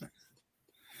mountaintops.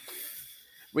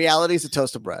 Reality is a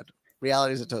toast of bread.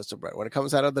 Reality is a toast of bread. When it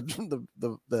comes out of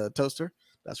the toaster,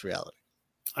 that's reality.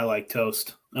 I like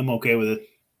toast. I'm okay with it.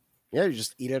 Yeah, you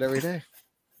just eat it every day.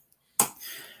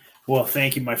 Well,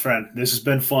 thank you, my friend. This has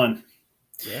been fun.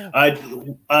 Yeah.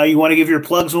 You want to give your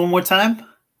plugs one more time?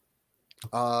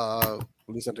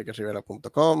 Listen to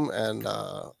Rivera.com and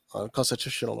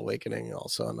Constitutional Awakening,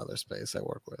 also another space I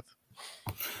work with.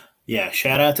 Yeah,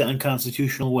 shout out to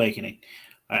Unconstitutional Awakening.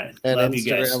 All right, and love Instagram,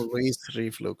 you guys.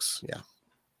 Reflux. Yeah.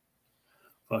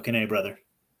 Fucking A, brother.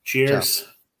 Cheers.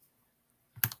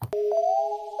 Ciao.